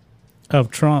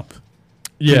of Trump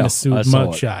in the suit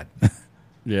mugshot.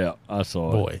 Yeah, I saw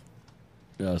it. Boy.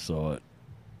 Yeah, I saw it.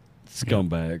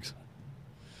 Scumbags.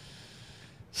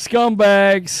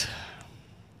 Scumbags.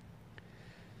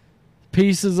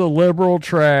 Pieces of liberal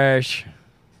trash.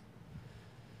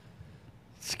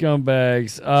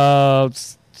 Scumbags.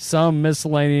 Some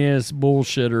miscellaneous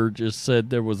bullshitter just said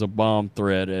there was a bomb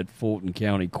threat at Fulton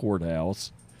County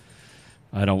Courthouse.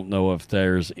 I don't know if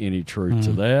there's any truth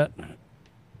to that.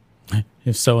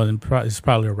 If so, then it's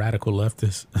probably a radical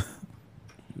leftist.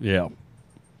 Yeah.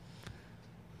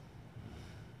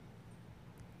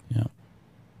 Yeah.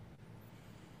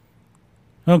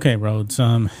 Okay, Rhodes.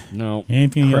 No.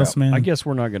 Anything else, man? I guess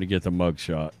we're not going to get the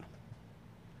mugshot.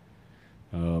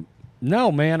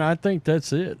 No, man. I think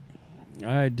that's it.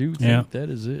 I do think that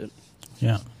is it.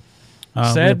 Yeah.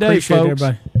 Sad day, folks.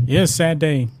 Everybody. Yes, sad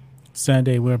day. Sad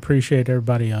day. We appreciate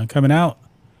everybody coming out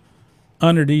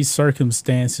under these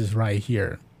circumstances right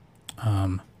here.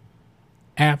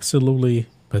 Absolutely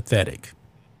pathetic.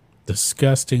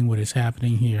 Disgusting what is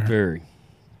happening here. Very.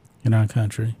 In our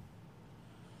country.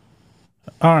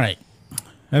 All right.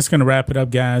 That's going to wrap it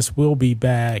up, guys. We'll be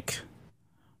back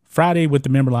Friday with the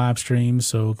member live stream.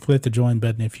 So click the join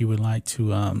button if you would like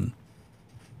to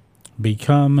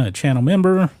become a channel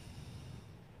member.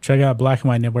 Check out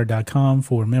blackandwhitenetwork.com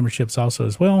for memberships also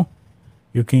as well.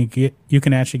 You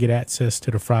can actually get access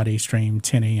to the Friday stream,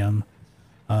 10 a.m.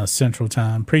 Central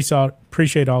Time.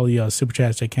 Appreciate all the super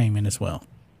chats that came in as well.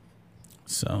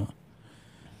 So,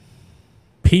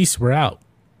 peace. We're out.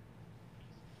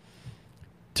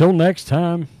 Till next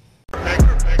time.